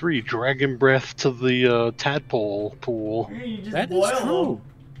Baldur's Gate 3. Dragon breath to the tadpole pool. You just That boil is true. them.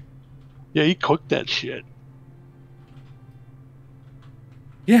 Yeah, he cooked that shit.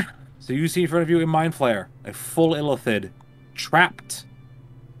 Yeah. So you see in front of you a mind flayer, a full illithid, trapped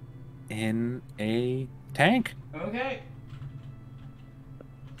in a tank. Okay.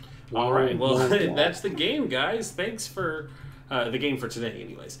 All right. Well, that's the game, guys. Thanks for the game for today,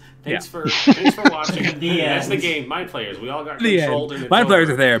 anyways. Thanks for watching. That's the game. Mind players. We all got controlled. And Mind players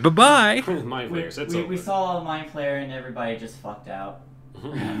are there. Bye bye. Mind players. We saw a mind flare and everybody just fucked out.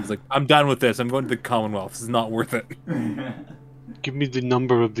 He's like, I'm done with this. I'm going to the Commonwealth. This is not worth it. Give me the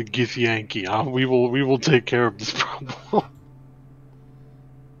number of the Gith Yankee. We will take care of this problem.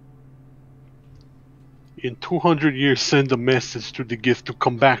 In 200 years, send a message to the Gith to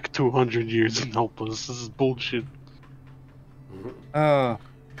come back 200 years and help us. This is bullshit.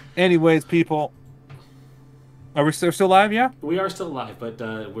 Anyways, people. Are we still live, yeah? We are still live, but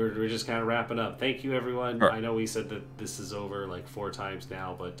we're just kind of wrapping up. Thank you, everyone. Sure. I know we said that this is over like 4 times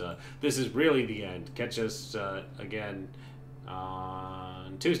now, but this is really the end. Catch us again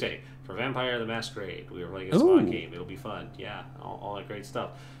on Tuesday for Vampire the Masquerade. We are playing a spawn game. It'll be fun. Yeah, all that great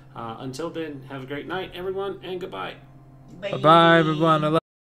stuff. Until then, have a great night, everyone, and goodbye. Bye-bye, everyone. I love